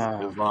Islam.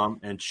 Islam.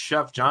 And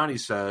Chef Johnny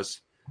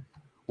says,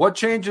 what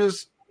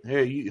changes?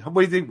 Hey,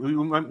 what do you think?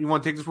 You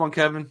want to take this one,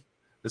 Kevin?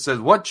 It says,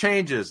 what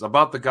changes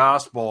about the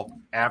gospel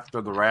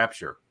after the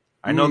rapture?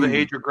 I know the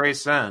age of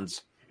grace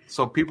ends,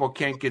 so people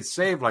can't get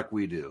saved like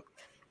we do.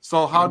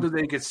 So how do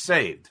they get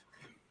saved?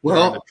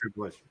 Well,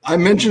 I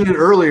mentioned it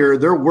earlier.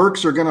 Their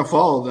works are going to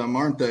follow them,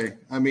 aren't they?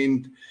 I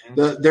mean,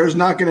 there's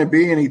not going to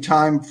be any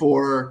time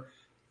for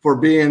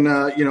being,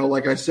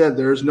 like I said,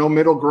 there's no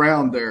middle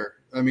ground there.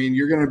 I mean,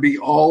 you're going to be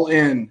all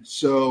in.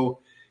 So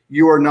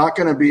you are not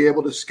going to be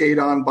able to skate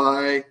on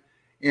by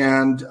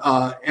and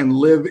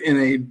live in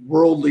a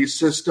worldly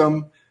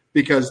system,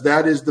 because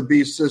that is the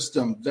beast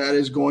system. That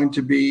is going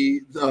to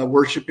be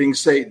worshiping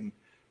Satan.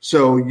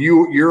 So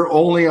your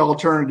only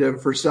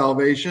alternative for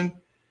salvation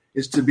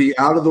is to be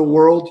out of the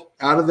world,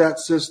 out of that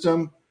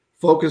system,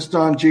 focused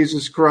on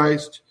Jesus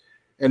Christ,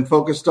 and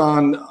focused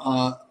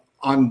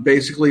on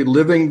basically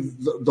living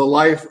the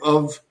life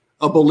of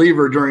a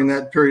believer during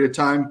that period of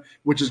time,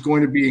 which is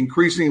going to be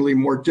increasingly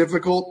more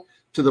difficult,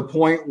 to the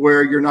point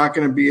where you're not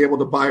going to be able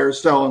to buy or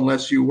sell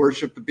unless you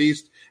worship the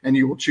beast, and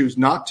you will choose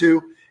not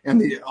to. And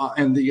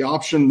the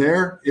option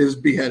there is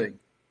beheading.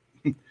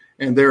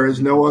 And there is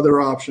no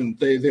other option.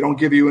 They don't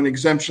give you an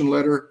exemption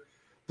letter.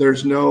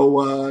 There's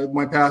no,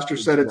 my pastor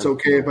said it's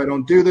okay if I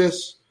don't do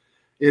this.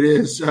 It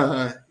is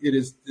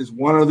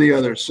one or the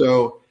other.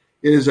 So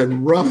it is a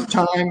rough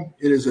time.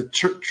 It is a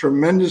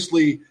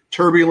tremendously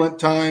turbulent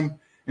time.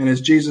 And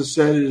as Jesus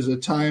said, it is a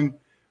time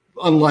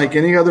unlike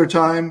any other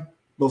time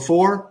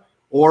before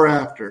or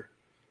after.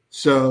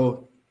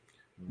 So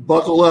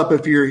buckle up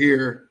if you're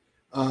here.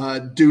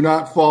 Do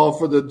not fall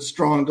for the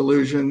strong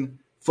delusion.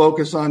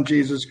 Focus on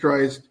Jesus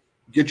Christ.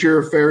 Get your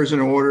affairs in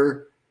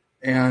order,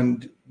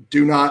 and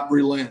do not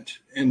relent,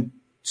 and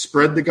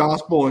spread the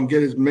gospel and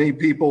get as many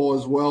people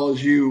as well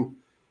as you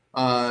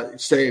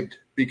saved,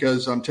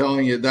 because I'm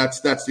telling you, that's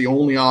the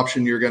only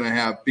option you're going to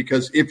have.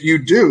 Because if you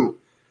do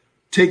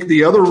take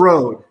the other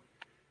road,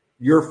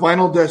 your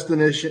final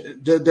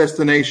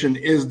destination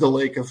is the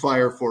lake of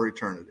fire for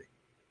eternity.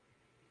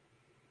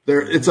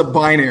 It's a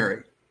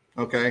binary,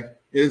 okay?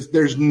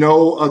 There's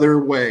no other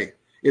way.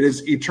 It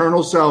is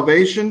eternal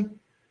salvation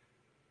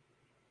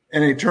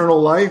and eternal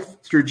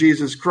life through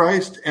Jesus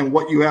Christ, and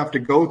what you have to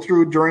go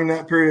through during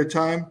that period of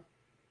time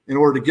in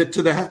order to get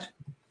to that.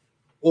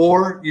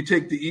 Or you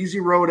take the easy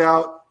road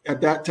out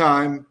at that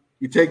time,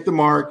 you take the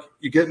mark,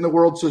 you get in the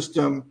world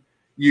system,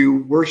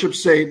 you worship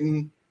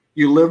Satan,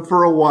 you live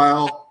for a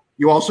while,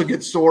 you also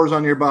get sores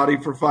on your body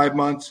for 5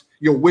 months,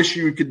 you'll wish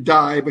you could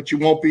die, but you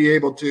won't be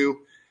able to,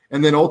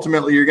 and then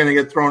ultimately you're going to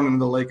get thrown into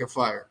the lake of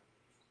fire.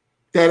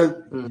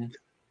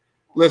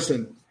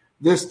 Listen,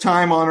 this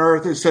time on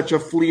earth is such a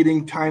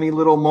fleeting, tiny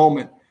little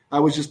moment.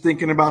 I was just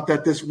thinking about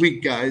that this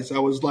week, guys. I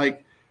was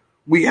like,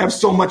 we have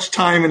so much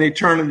time in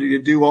eternity to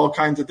do all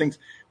kinds of things.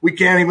 We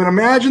can't even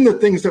imagine the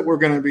things that we're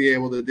going to be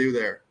able to do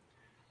there.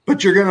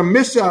 But you're going to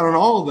miss out on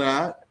all of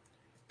that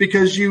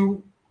because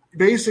you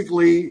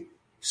basically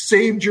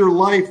saved your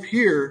life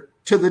here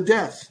to the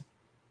death.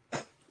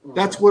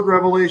 That's what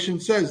Revelation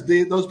says.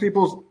 Those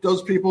people,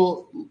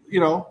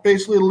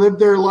 basically lived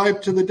their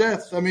life to the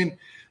death. I mean,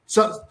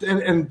 so,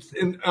 and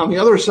on the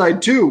other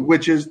side too,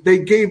 which is they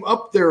gave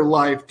up their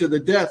life to the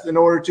death in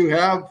order to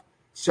have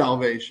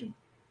salvation.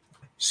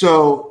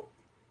 So,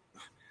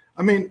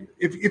 I mean,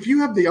 if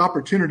you have the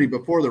opportunity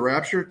before the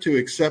rapture to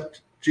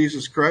accept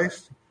Jesus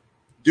Christ,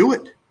 do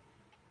it.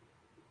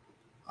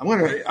 I'm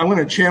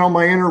gonna channel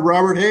my inner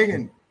Robert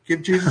Hagen.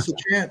 Give Jesus a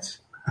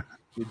chance.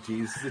 Give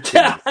Jesus a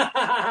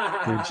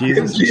chance.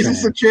 Give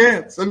Jesus a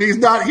chance. I mean, he's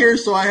not here,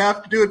 so I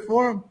have to do it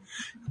for him.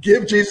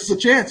 Give Jesus a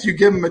chance. You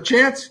give him a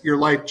chance, your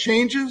life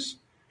changes,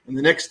 and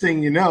the next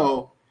thing you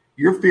know,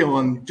 you're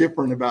feeling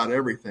different about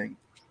everything.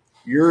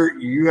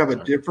 You have a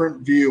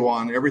different view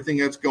on everything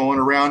that's going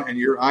around, and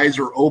your eyes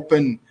are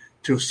open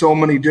to so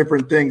many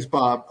different things,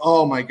 Bob.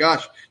 Oh my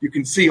gosh, you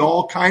can see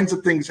all kinds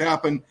of things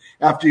happen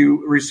after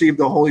you receive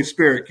the Holy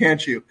Spirit,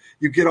 can't you?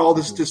 You get all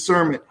this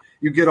discernment,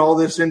 you get all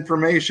this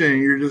information,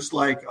 and you're just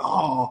like,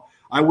 oh,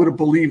 I would have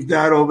believed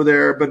that over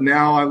there, but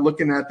now I'm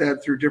looking at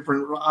that through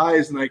different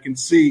eyes, and I can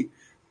see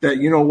that,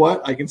 you know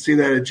what? I can see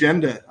that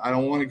agenda. I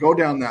don't want to go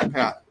down that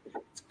path.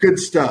 It's good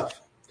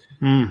stuff.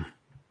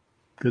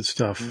 Good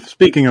stuff.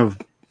 Speaking of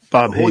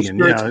Bob Hagen,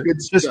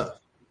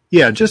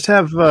 just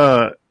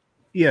have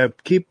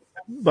keep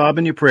Bob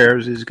in your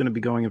prayers. He's going to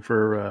be going in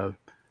for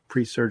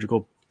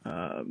pre-surgical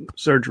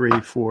surgery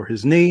for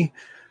his knee.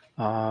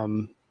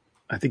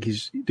 I think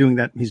he's doing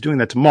that. He's doing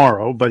that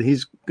tomorrow, but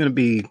he's going to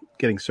be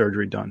getting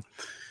surgery done.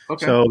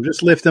 Okay. So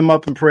just lift him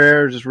up in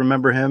prayer. Just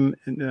remember him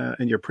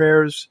in your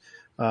prayers.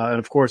 And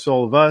of course,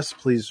 all of us,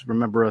 please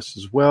remember us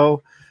as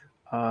well.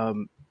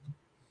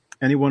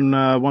 Anyone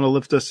want to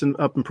lift us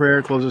up in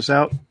prayer, close us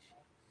out?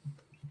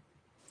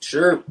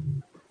 Sure.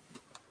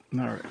 All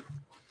right.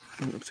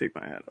 I'm going to take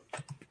my hat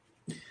up.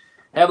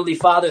 Heavenly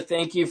Father,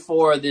 thank you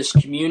for this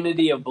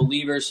community of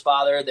believers,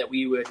 Father, that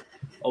we would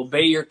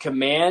obey your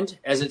command,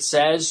 as it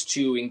says,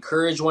 to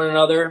encourage one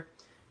another,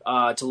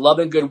 to love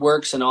and good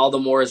works, and all the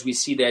more as we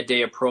see that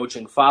day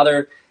approaching.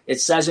 Father,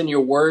 it says in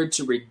your word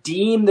to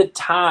redeem the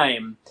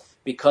time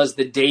because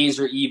the days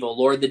are evil.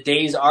 Lord, the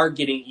days are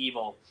getting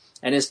evil.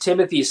 And as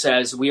Timothy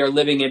says, we are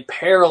living in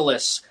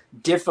perilous,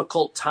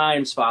 difficult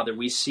times, Father.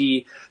 We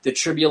see the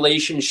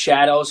tribulation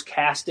shadows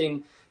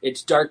casting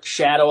its dark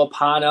shadow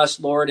upon us,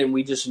 Lord, and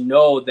we just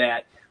know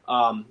that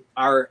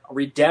our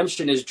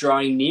redemption is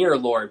drawing near,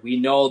 Lord. We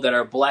know that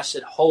our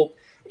blessed hope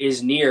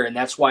is near, and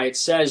that's why it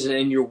says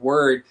in your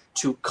word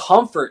to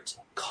comfort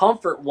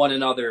one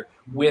another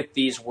with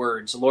these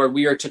words. Lord,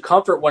 we are to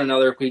comfort one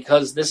another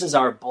because this is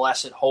our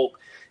blessed hope.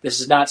 This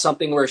is not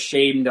something we're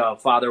ashamed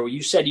of, Father.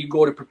 You said you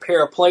go to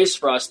prepare a place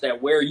for us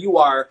that where you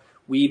are,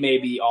 we may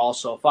be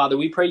also. Father,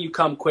 we pray you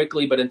come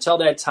quickly, but until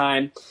that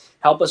time,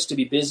 help us to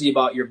be busy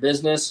about your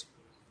business.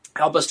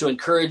 Help us to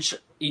encourage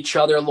each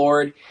other,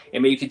 Lord,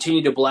 and may you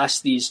continue to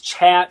bless these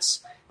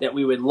chats, that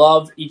we would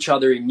love each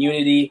other in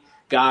unity,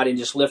 God, and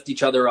just lift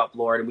each other up,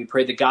 Lord. And we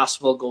pray the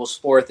gospel goes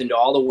forth into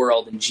all the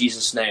world in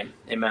Jesus' name.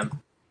 Amen.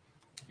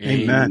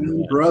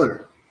 Amen.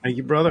 Brother. Thank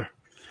you, brother.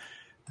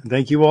 And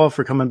thank you all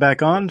for coming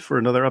back on for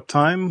another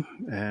Uptime.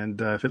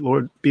 And if it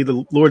be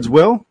the Lord's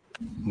will,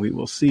 we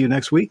will see you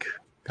next week.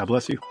 God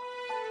bless you.